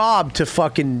our job to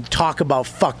fucking talk about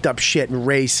fucked up shit and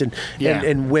race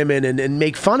and women and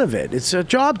make fun of it. It's a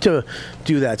job to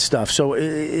do that stuff. So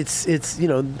it's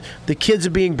the kids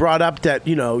are being brought up that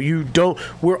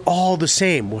we're all the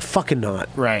same. We're fucking not.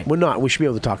 Right. We're not. We should be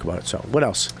able to talk about it. So what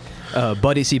else?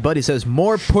 Buddy C. Buddy says,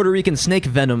 more Puerto Rican snake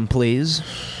venom, please.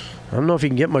 I don't know if you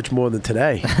can get much more than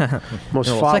today. Most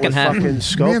No, fought second with half. fucking Me and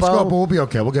Scopo. Scopo will be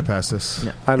okay. We'll get past this.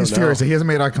 I don't He's know. furious. He hasn't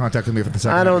made eye contact with me for the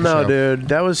second I don't half of know, the show. dude.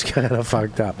 That was kind of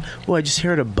fucked up. Well, I just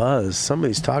heard a buzz.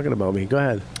 Somebody's talking about me. Go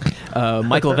ahead.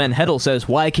 Michael Van Heddel says,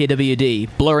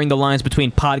 YKWD, blurring the lines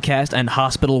between podcast and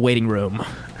hospital waiting room.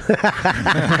 Go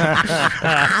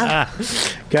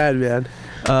ahead, man.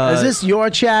 Is this your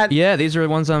chat? Yeah, these are the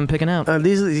ones I'm picking out.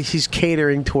 He's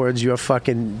catering towards your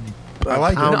fucking. I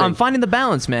like it. No, I'm finding the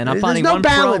balance, man. I'm There's finding no one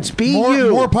balance. Be more, you.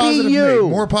 More positive Be you. me.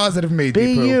 More positive me.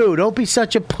 Be Deepu. you. Don't be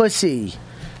such a pussy.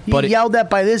 You But yelled at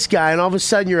by this guy, and all of a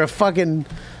sudden you're a fucking.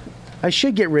 I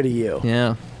should get rid of you.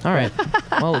 Yeah. All right.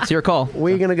 Well, it's your call.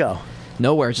 Where you gonna go?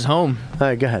 Nowhere. Just home. All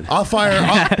right, go ahead. I'll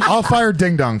fire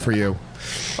Ding Dong for you.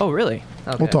 Oh, really?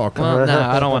 Okay. We'll talk. Well, no,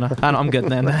 I don't want to. I'm good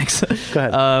then. Thanks. Go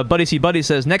ahead. Buddy C. Buddy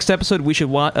says, next episode we should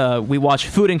we watch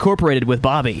Food Incorporated with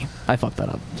Bobby. I fucked that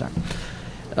up. Sorry.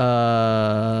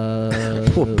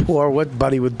 Poor what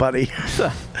buddy with buddy.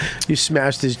 You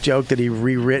smashed his joke that he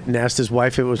rewrit and asked his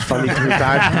wife if it was funny 3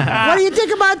 times. What do you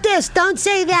think about this? Don't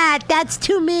say that. That's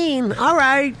too mean. All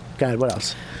right. God, what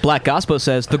else? Black Gospel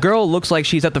says, the girl looks like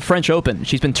she's at the French Open.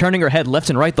 She's been turning her head left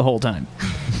and right the whole time.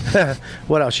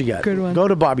 What else you got? Good one. Go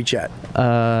to Bobby Chat.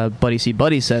 Buddy C.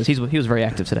 Buddy says, he was very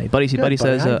active today. Buddy C. Buddy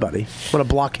says, Hi, buddy. Want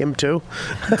to block him too?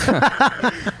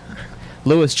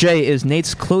 Louis J. is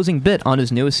Nate's closing bit on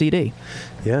his newest CD.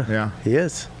 Yeah, he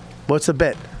is. What's the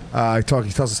bit? He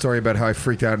tells a story about how I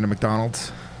freaked out in a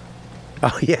McDonald's.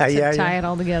 Oh yeah, To tie it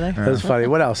all together. That's funny.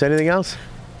 What else? Anything else?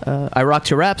 I Rock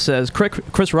to Rap says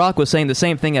Chris Rock was saying the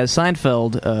same thing as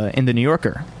Seinfeld in The New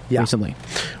Yorker recently.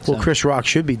 Well, Chris Rock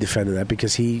should be defending that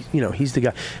because he's the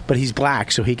guy, but he's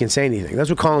black, so he can say anything.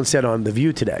 That's what Colin said on The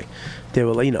View today. They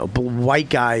were, white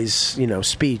guys,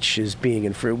 speech is being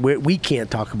infringed. We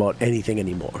can't talk about anything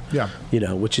anymore. Yeah,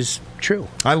 which is true.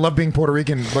 I love being Puerto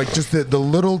Rican. Like just the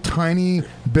little tiny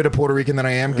bit of Puerto Rican that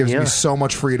I am gives me so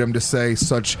much freedom to say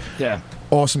such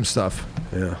awesome stuff.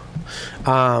 Yeah.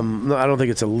 No, I don't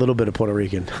think it's a little bit of Puerto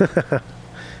Rican.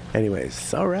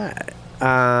 Anyways, all right.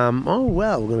 We're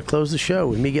going to close the show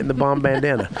with me getting the bomb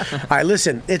bandana. All right,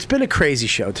 listen, it's been a crazy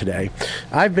show today.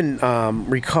 I've been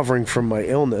recovering from my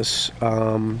illness,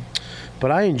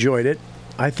 but I enjoyed it.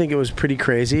 I think it was pretty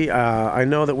crazy. I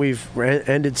know that we've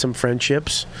ended some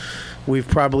friendships. We've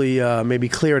probably maybe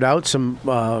cleared out some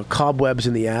cobwebs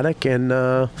in the attic and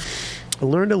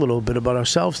learned a little bit about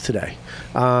ourselves today.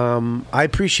 I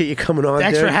appreciate you coming on.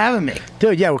 Thanks dude. for having me,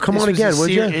 dude. Yeah, well, come on again, would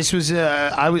you? This was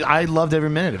I loved every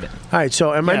minute of it. All right,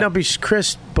 so it might not be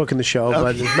Chris booking the show,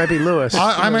 but it might be Lewis.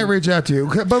 I might reach out to you.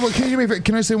 But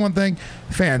can I say one thing?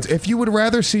 Fans, if you would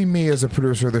rather see me as a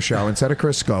producer of the show instead of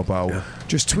Chris Scopo,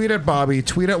 just tweet at Bobby,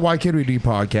 tweet at YKWD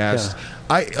Podcast.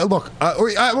 I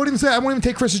won't even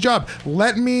take Chris's job.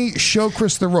 Let me show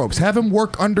Chris the ropes. Have him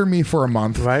work under me for a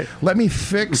month. Right. Let me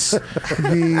fix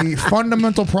the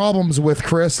fundamental problems with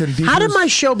Chris and How did my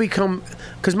show become?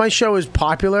 Because my show is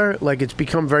popular. Like it's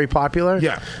become very popular.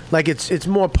 Yeah. Like it's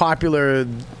more popular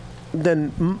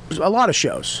than a lot of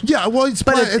shows. Yeah. Well, it's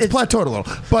plateaued a little.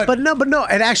 But no,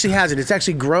 it actually hasn't. It's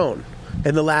actually grown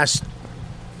in the last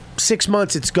 6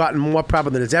 months. It's gotten more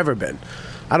popular than it's ever been.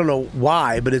 I don't know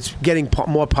why, but it's getting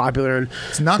more popular. And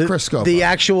it's not Chris Scopo. The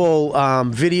actual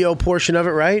video portion of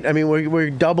it, right? I mean, we're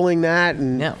doubling that,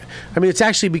 and I mean, it's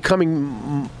actually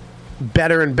becoming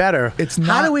better and better. It's not.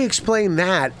 How do we explain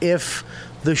that if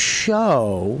the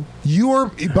show?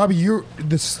 Bobby.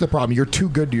 This is the problem. You're too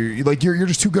good. You're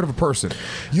just too good of a person.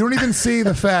 You don't even see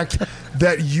the fact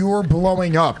that you're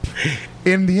blowing up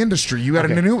in the industry. You got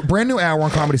a brand new hour on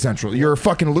Comedy Central. You're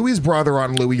fucking Louis' brother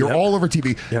on Louis. You're all over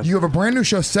TV. You have a brand new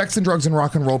show, Sex and Drugs and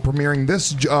Rock and Roll, premiering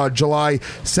this July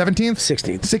 17th?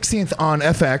 16th on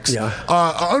FX.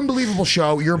 Unbelievable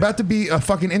show. You're about to be a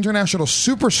fucking international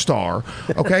superstar.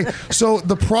 Okay? So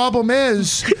the problem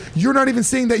is, you're not even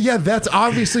seeing that, that's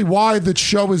obviously why the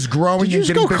show is growing. Did you and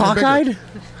just getting go bigger and bigger.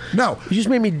 cockeyed? No. You just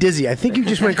made me dizzy. I think you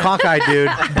just went cockeyed, dude.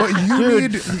 But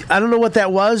I don't know what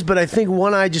that was, but I think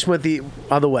one eye just went the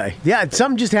other way. Yeah,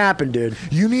 something just happened, dude.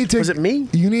 Was it me?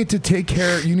 You need to take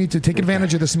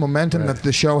advantage of this momentum that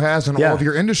the show has and all of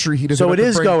your industry. So it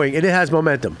is going. It has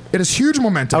momentum. It has huge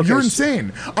momentum. Okay. You're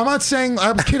insane. I'm not saying,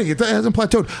 I'm kidding. It hasn't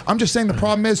plateaued. I'm just saying the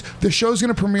problem is the show's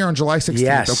going to premiere on July 16th,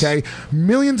 Yes. okay?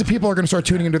 Millions of people are going to start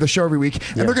tuning into the show every week,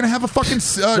 and they're going to have a fucking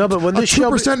but when a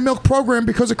 2% milk program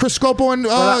because of Chris Scopo and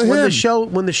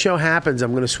when the show happens,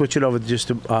 I'm going to switch it over to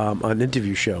just an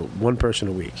interview show, one person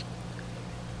a week.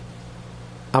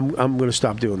 I'm going to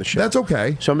stop doing the show. That's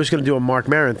okay. So I'm just going to do a Mark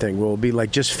Maron thing where it'll be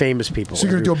like just famous people. So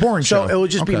you're going to do a boring show. So it will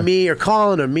just be me or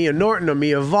Colin or Mia Norton or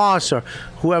Mia Voss or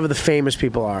whoever the famous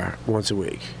people are once a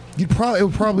week. It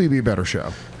would probably be a better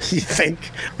show. You think?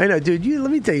 I know, dude.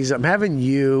 Let me tell you something. Having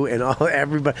you and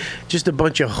everybody, just a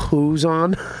bunch of who's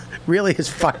on, really has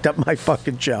fucked up my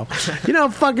fucking show. You know how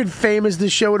fucking famous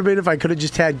this show would have been if I could have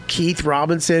just had Keith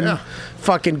Robinson,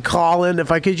 fucking Colin.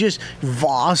 If I could just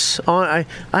Voss on.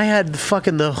 I had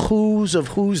fucking the who's of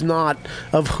who's not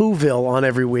of Whoville on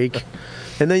every week.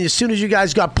 And then as soon as you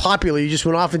guys got popular, you just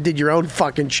went off and did your own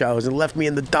fucking shows and left me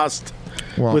in the dust.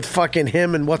 With fucking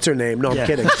him and what's her name? No, I'm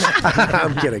kidding.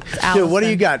 I'm kidding. Dude, what do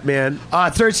you got, man?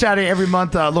 Third Saturday every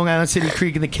month, Long Island City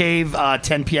Creek in the Cave,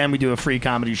 10 p.m. We do a free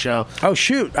comedy show. Oh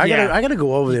shoot! I gotta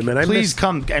go over there, man. Please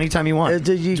come anytime you want.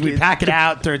 We pack it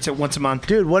out once a month.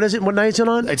 Dude, what is it? What night's it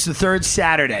on? It's the third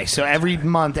Saturday. So every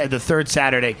month at the third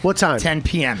Saturday. What time? 10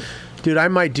 p.m. Dude, I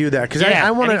might do that because I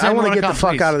want to get the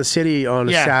fuck out of the city on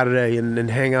a Saturday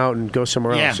and hang out and go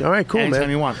somewhere else. All right, cool, anytime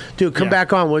man. You want. Dude, come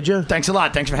back on, would you? Thanks a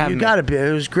lot. Thanks for having me. You got it, man.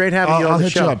 It was great having you on the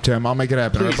show. I'll hit you up, Tim. I'll make it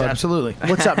happen. Please, absolutely.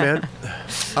 What's up, man?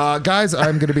 Guys,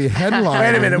 I'm going to be headlining.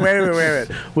 Wait a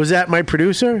minute. Was that my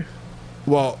producer?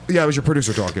 Well, yeah, it was your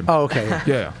producer talking. Oh, okay.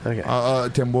 Yeah. Okay.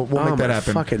 Tim, we'll make that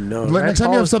happen. Fucking no. Next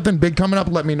time you have something big coming up,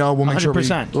 let me know. We'll make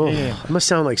 100%. sure we... I must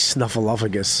sound like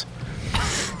Snuffleupagus.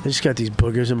 I just got these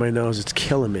boogers in my nose. It's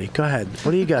killing me. Go ahead.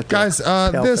 What do you got there?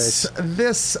 Guys,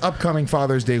 this upcoming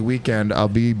Father's Day weekend, I'll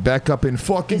be back up in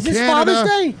fucking Is this Canada. Father's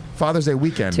Day? Father's Day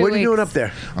weekend. What are you doing up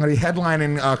there? I'm going to be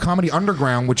headlining Comedy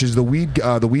Underground, which is the weed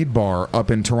bar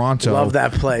up in Toronto. Love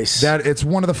that place. It's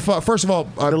one of the first of all,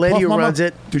 the lady Puff who Mama, runs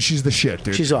it, dude, she's the shit,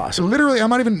 dude. She's awesome. Literally,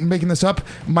 I'm not even making this up.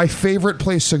 My favorite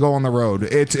place to go on the road.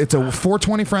 It's a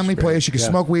 420 friendly place. You can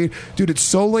smoke weed, dude. It's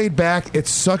so laid back. It's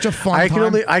such a fun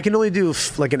time. I can only do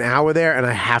like an hour there, and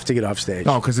I have to get off stage.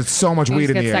 Oh, because it's so much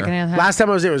weed in the air. Last time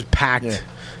I was there, it was packed. Yeah.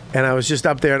 And I was just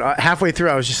up there, and halfway through,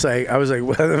 I was like, I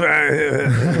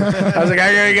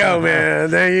gotta go, man.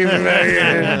 Thank you.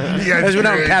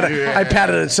 I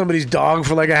patted somebody's dog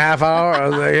for like a half hour. I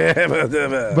was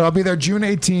like, But I'll be there June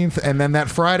 18th, and then that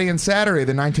Friday and Saturday,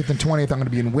 the 19th and 20th, I'm going to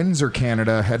be in Windsor,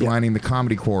 Canada, headlining the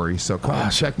Comedy Quarry. So come on,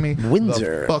 check me.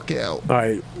 Windsor. The fuck out. All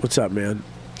right, what's up, man?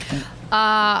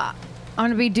 I'm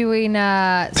going to be doing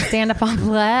stand-up on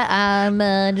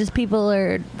flat. Just people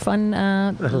are fun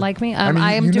like me.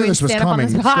 I am doing stand-up on the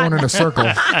spot. It's going in a circle.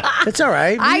 It's all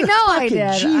right. I know I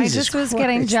did. Jesus I just was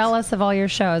getting Christ. jealous of all your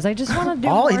shows. I just want to do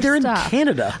more They're stuff. in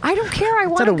Canada. I don't care. I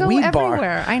want to go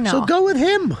everywhere. I know. So go with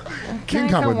him. Can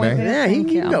come with me. Yeah, he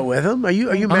can go with him. Are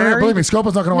you married? Believe me,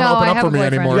 Scopo's not going to want to open up for me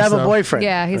anymore. You have a boyfriend.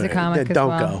 Yeah, he's a comic as Don't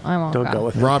well. go. I won't Don't go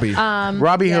with him. Robbie.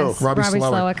 Robbie yes, who? Robbie Robbie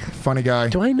Slowick. Funny guy.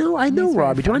 Do I know? I know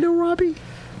Robbie. Do I know Robbie?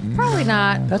 Probably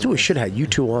not. That's what we should have had you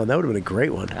two on. That would have been a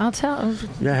great one. I'll tell.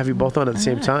 Yeah, have you both on at the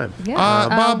same time. Yeah.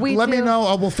 Bob, let me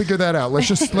know. We'll figure that out. Let's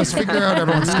figure out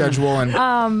everyone's schedule and.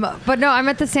 But no, I'm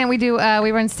at the stand. We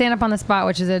run Stand Up on the Spot,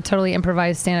 which is a totally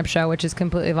improvised stand-up show, which is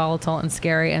completely volatile and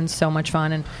scary and so much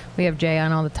fun. And we have Jay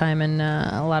on all the time and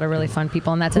a lot of really fun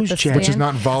people. And that's Who's at the Jay? stand. Which is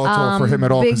not volatile for him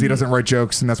at all because he doesn't write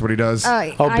jokes and that's what he does.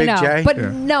 Big know. Jay? But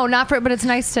no, not for. But it's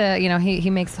nice to he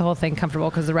makes the whole thing comfortable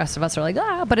because the rest of us are like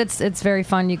But it's very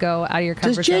fun. You go out of your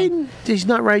comfort zone. Does he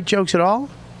not write jokes at all?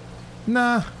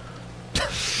 Nah.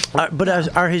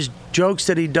 But are his jokes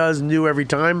that he does new every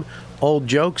time, old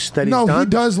jokes that he's No, done? he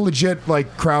does legit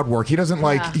like crowd work. He doesn't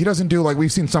he doesn't do like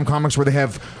we've seen some comics where they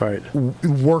have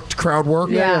worked crowd work.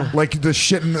 Yeah. Like the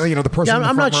shit, the person. Yeah, in the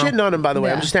I'm not front row. shitting on him, by the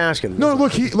way. I'm just asking. No,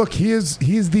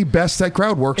 he's the best at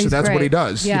crowd work, so He's that's what great. he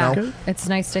does. Yeah, You know? It's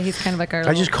nice to. He's kind of like our.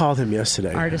 I just called him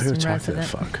yesterday. Artist I gotta in talk to that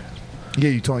resident. fuck. Yeah,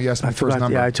 you asked me for his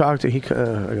number. Yeah, I talked to him.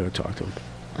 I gotta talk to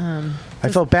him. I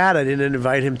felt bad. I didn't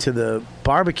invite him to the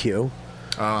barbecue.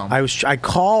 I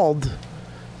called.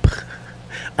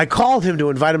 I called him to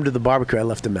invite him to the barbecue. I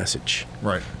left a message.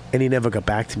 Right. And he never got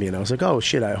back to me. And I was like, oh,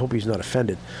 shit, I hope he's not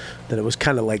offended. Then it was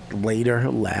kind of like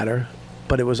latter.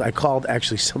 But it was, I called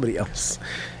actually somebody else.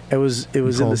 It was in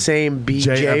the same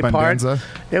BJ part. Abandanza?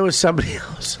 It was somebody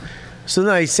else. So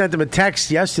then I sent them a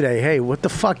text yesterday. Hey, what the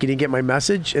fuck? You didn't get my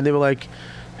message? And they were like,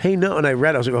 hey, no. And I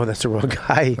read, I was like, oh, that's the wrong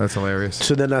guy. That's hilarious.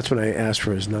 So then that's when I asked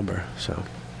for his number. So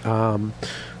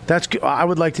that's good. I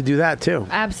would like to do that too.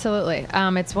 Absolutely.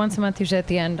 It's once a month, usually at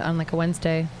the end on like a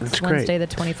Wednesday. That's It's great. Wednesday the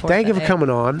 24th. Thank you for at 8. coming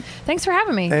on. Thanks for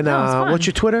having me. And No, it was fun. what's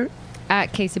your Twitter?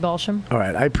 At Casey Balsham. All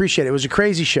right, I appreciate it. It was a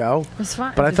crazy show. It was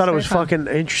fun. But I thought it very was fun. fucking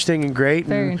interesting and great.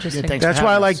 Very and interesting. Yeah, thanks That's for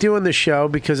why I having like us. doing this show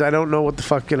because I don't know what the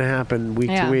fuck going to happen week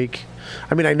Yeah. to week.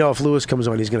 I mean, I know if Lewis comes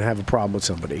on, he's going to have a problem with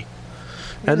somebody.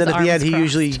 And then his at the end, arms he crossed.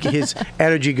 usually his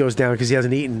energy goes down because he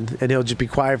hasn't eaten, and he'll just be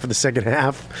quiet for the second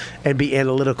half and be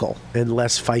analytical and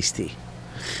less feisty.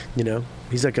 You know,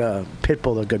 he's like a pit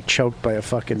bull that got choked by a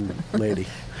fucking lady.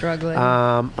 Drug lady.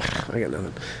 I got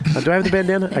nothing. Do I have the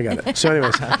bandana? I got it. So,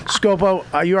 anyways, Scopo,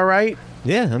 are you all right?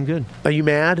 Yeah, I'm good. Are you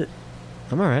mad?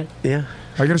 I'm all right. Yeah.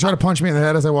 Are you gonna try to punch me in the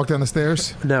head as I walk down the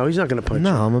stairs? No, he's not gonna punch.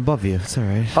 No, I'm above you. It's all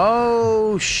right.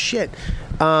 Oh shit!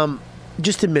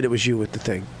 Just admit it was you with the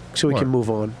thing, so we What? can move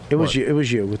on. It was What? you. It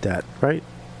was you with that, right?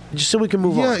 Just so we can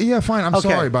move on. Yeah, fine. I'm Okay.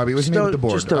 sorry, Bobby. It was Just me with don't- the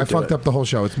board. just don't I do fucked it. up the whole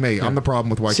show. It's me. I'm the problem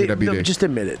with See, YKWd. no, just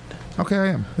admit it. Okay, I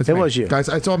am. It's It me. was you. Guys,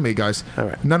 it's all me, guys. All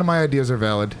right. None of my ideas are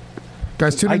valid.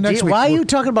 Guys, tune in next week. Why are you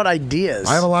talking about ideas?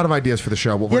 I have a lot of ideas for the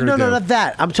show. What Yeah, we're no, gonna do. not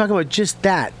that. I'm talking about just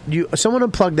that. Someone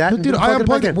unplug that. and Dude, I plug back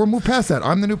unplugged it. in. We'll move past that.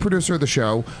 I'm the new producer of the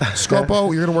show. Scopo,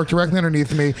 you're going to work directly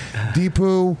underneath me.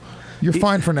 Deepu, you're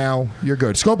fine for now. You're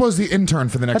good. Scopo's the intern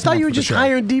for the I next thought month you were for the just show.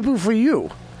 hiring Deepu for you.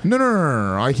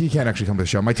 No. He can't actually come to the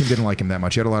show. My team didn't like him that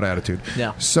much. He had a lot of attitude.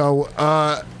 Yeah. So,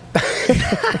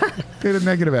 he had a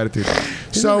negative attitude.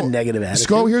 So, have a negative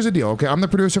attitude. Here's the deal, okay? I'm the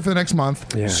producer for the next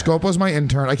month. Yeah. Scopo's my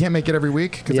intern. I can't make it every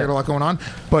week because I Yeah. got a lot going on.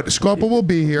 But Scopo will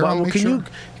be here. I'll Well, make can sure. you?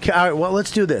 All right, well,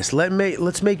 let's do this.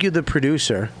 Let's make you the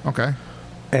producer. Okay.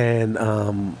 And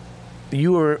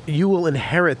you will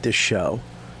inherit this show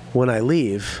when I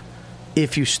leave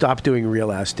if you stop doing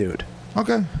Real Ass Dude.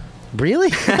 Okay. Really?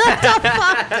 What the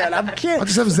fuck, dude? I'm kidding. I'll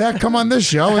just have Zach come on this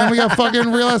show, and then we got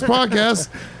fucking Real Ass Podcast.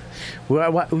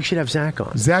 We should have Zach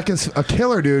on. Zach is a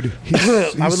killer, dude. He's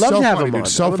I would love so to have funny, him dude. on.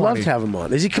 So I would love funny. to have him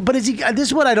on. Is he? But is he? This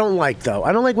is what I don't like, though.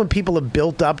 I don't like when people are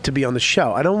built up to be on the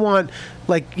show. I don't want,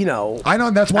 I know.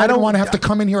 That's why I don't want to have to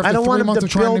come in here after I don't 3 want him months to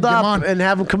of trying to build get him up on. and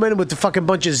have him come in with the fucking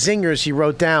bunch of zingers he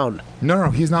wrote down. No,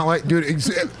 he's not like, dude.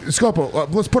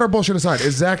 Scopo, let's put our bullshit aside.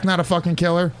 Is Zach not a fucking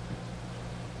killer?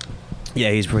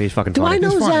 Yeah, he's fucking Do funny. I know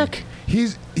He's funny. Zach?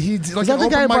 He's like Is that an the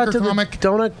guy I open brought micer to the comic.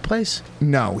 donut place?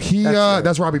 No,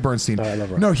 that's Robbie Bernstein. I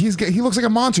love Robbie. No, he looks like a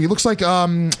monster. He looks like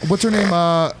what's her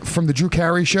name from the Drew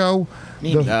Carey show?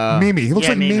 Mimi. Mimi. He looks Yeah,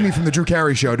 like Mimi. Mimi from the Drew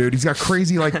Carey show, dude. He's got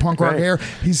crazy like punk rock Right. hair.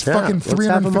 He's Yeah, fucking let's have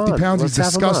him 350 on. pounds. Let's He's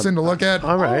have him on. disgusting to look at.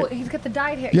 All right. Oh, he's got the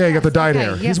dyed hair. Yeah, he got the dyed Okay.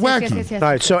 hair. Yes, He's yes, wacky. yes. All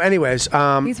right. So, anyways, He's all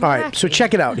right. So wacky.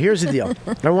 check it out. Here's the deal.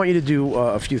 I want you to do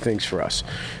a few things for us.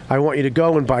 I want you to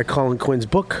go and buy Colin Quinn's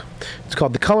book. It's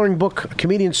called The Coloring Book: A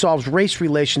Comedian Solves Race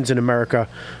Relations in America.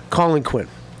 Colin Quinn.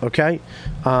 Okay.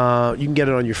 You can get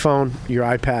it on your phone, your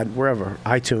iPad, wherever.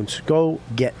 iTunes. Go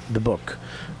get the book.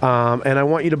 And I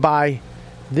want you to buy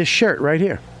this shirt right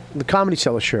here, the Comedy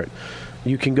Cellar shirt.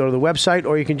 You can go to the website,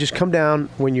 or you can just come down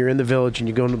when you're in the Village and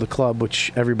you go into the club,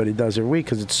 which everybody does every week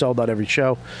because it's sold out every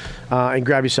show, and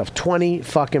grab yourself 20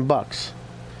 fucking bucks.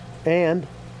 And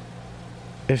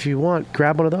if you want,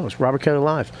 grab one of those. Robert Kelly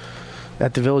Live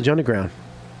at the Village Underground.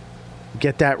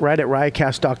 Get that right at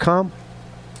riotcast.com.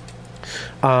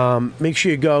 Make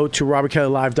sure you go to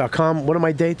robertkellylive.com. What are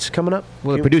my dates coming up?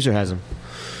 Well, the producer has him.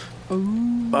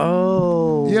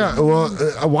 Oh. Yeah, well,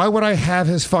 why would I have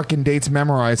his fucking dates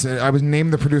memorized? I was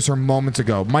named the producer moments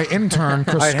ago. My intern,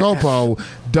 Chris Scopo,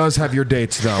 does have your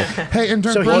dates, though. Hey,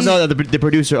 intern Well, Chris. no, the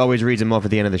producer always reads them off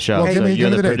at the end of the show. Well, so give you're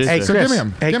me the the dates. producer. So Chris. give me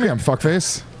him. Hey, Give me him,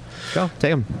 fuckface. Go,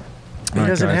 take him. He All right,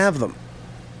 doesn't guys. have them.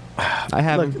 I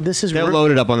have Look, them. this is They're re-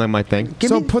 loaded up on my thing. Give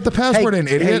So me- put the password in,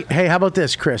 idiot. Hey, how about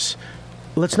this, Chris?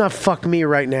 Let's not fuck me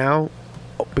right now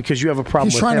because you have a problem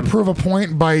He's with trying him. to prove a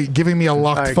point by giving me a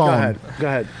locked All right, phone. Go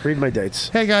ahead. Read my dates.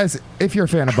 Hey guys, if you're a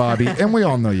fan of Bobby, and we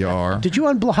all know you are. Did you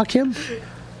unblock him?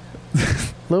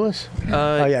 Lewis?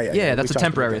 Yeah, that's a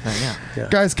temporary thing. Yeah.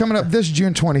 Guys, coming up this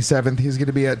June 27th, he's going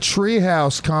to be at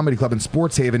Treehouse Comedy Club in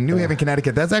Sports Haven, New Haven,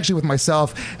 Connecticut. That's actually with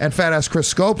myself and fat ass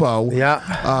Chris Scopo.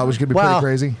 Yeah. Which is going to be pretty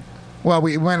crazy. Well,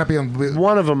 we might not be on.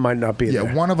 One of them might not be there.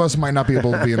 Yeah, one of us might not be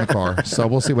able to be in the car. So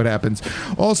we'll see what happens.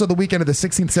 Also, the weekend of the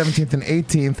 16th, 17th, and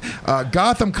 18th,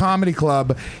 Gotham Comedy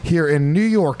Club here in New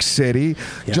York City.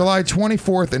 July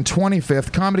 24th and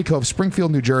 25th, Comedy Cove,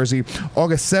 Springfield, New Jersey.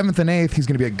 August 7th and 8th, he's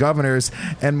going to be at Governor's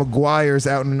and McGuire's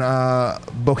out in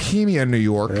Bohemia, New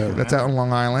York. That's out in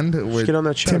Long Island. With get on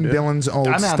that show, Tim dude. Dillon's old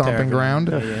I'm out stomping there.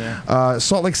 ground.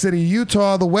 Salt Lake City,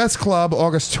 Utah, the West Club,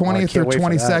 August 20th through can't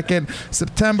wait for that. 22nd.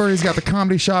 September, he's got the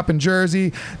Comedy Shop in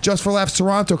Jersey. Just for Laughs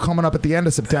Toronto coming up at the end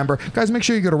of September. Guys, make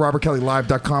sure you go to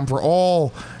robertkellylive.com for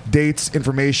all dates,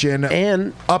 information,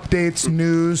 and updates,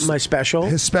 news. My special.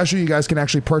 His special you guys can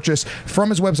actually purchase from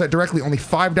his website directly, only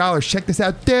 $5. Check this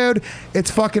out, dude. It's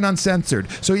fucking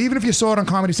uncensored. So even if you saw it on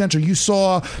Comedy Central, you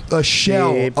saw a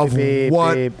shell of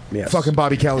what fucking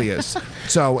Bobby Kelly is.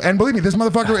 So, and believe me, this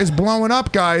motherfucker is blowing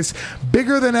up, guys.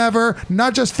 Bigger than ever,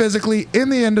 not just physically, in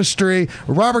the industry.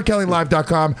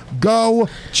 robertkellylive.com. Go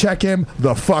check him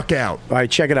the fuck out. All right,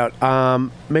 check it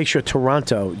out. Make sure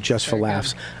Toronto, Just for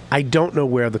Laughs. I don't know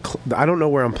where I don't know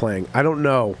where I'm playing. I don't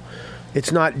know.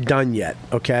 It's not done yet.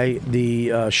 Okay,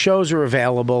 the shows are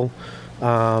available.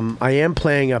 I am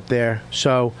playing up there.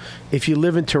 So if you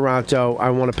live in Toronto,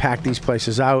 I want to pack these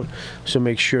places out. So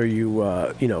make sure you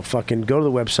fucking go to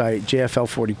the website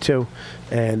JFL42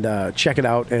 and check it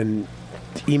out and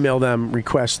email them,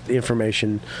 request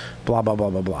information, blah blah blah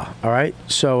blah blah. All right.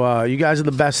 So you guys are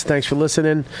the best. Thanks for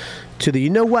listening to the You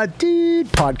Know What Dude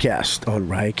podcast on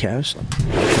Riotcast.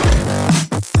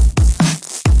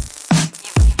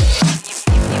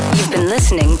 You've been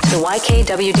listening to the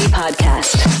YKWD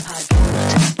podcast.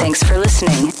 Thanks for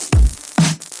listening.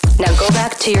 Now go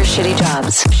back to your shitty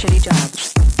jobs. Shitty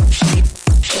jobs.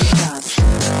 Shitty jobs.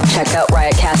 Check out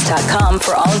riotcast.com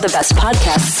for all of the best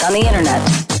podcasts on the internet.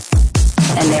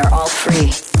 And they are all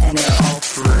free.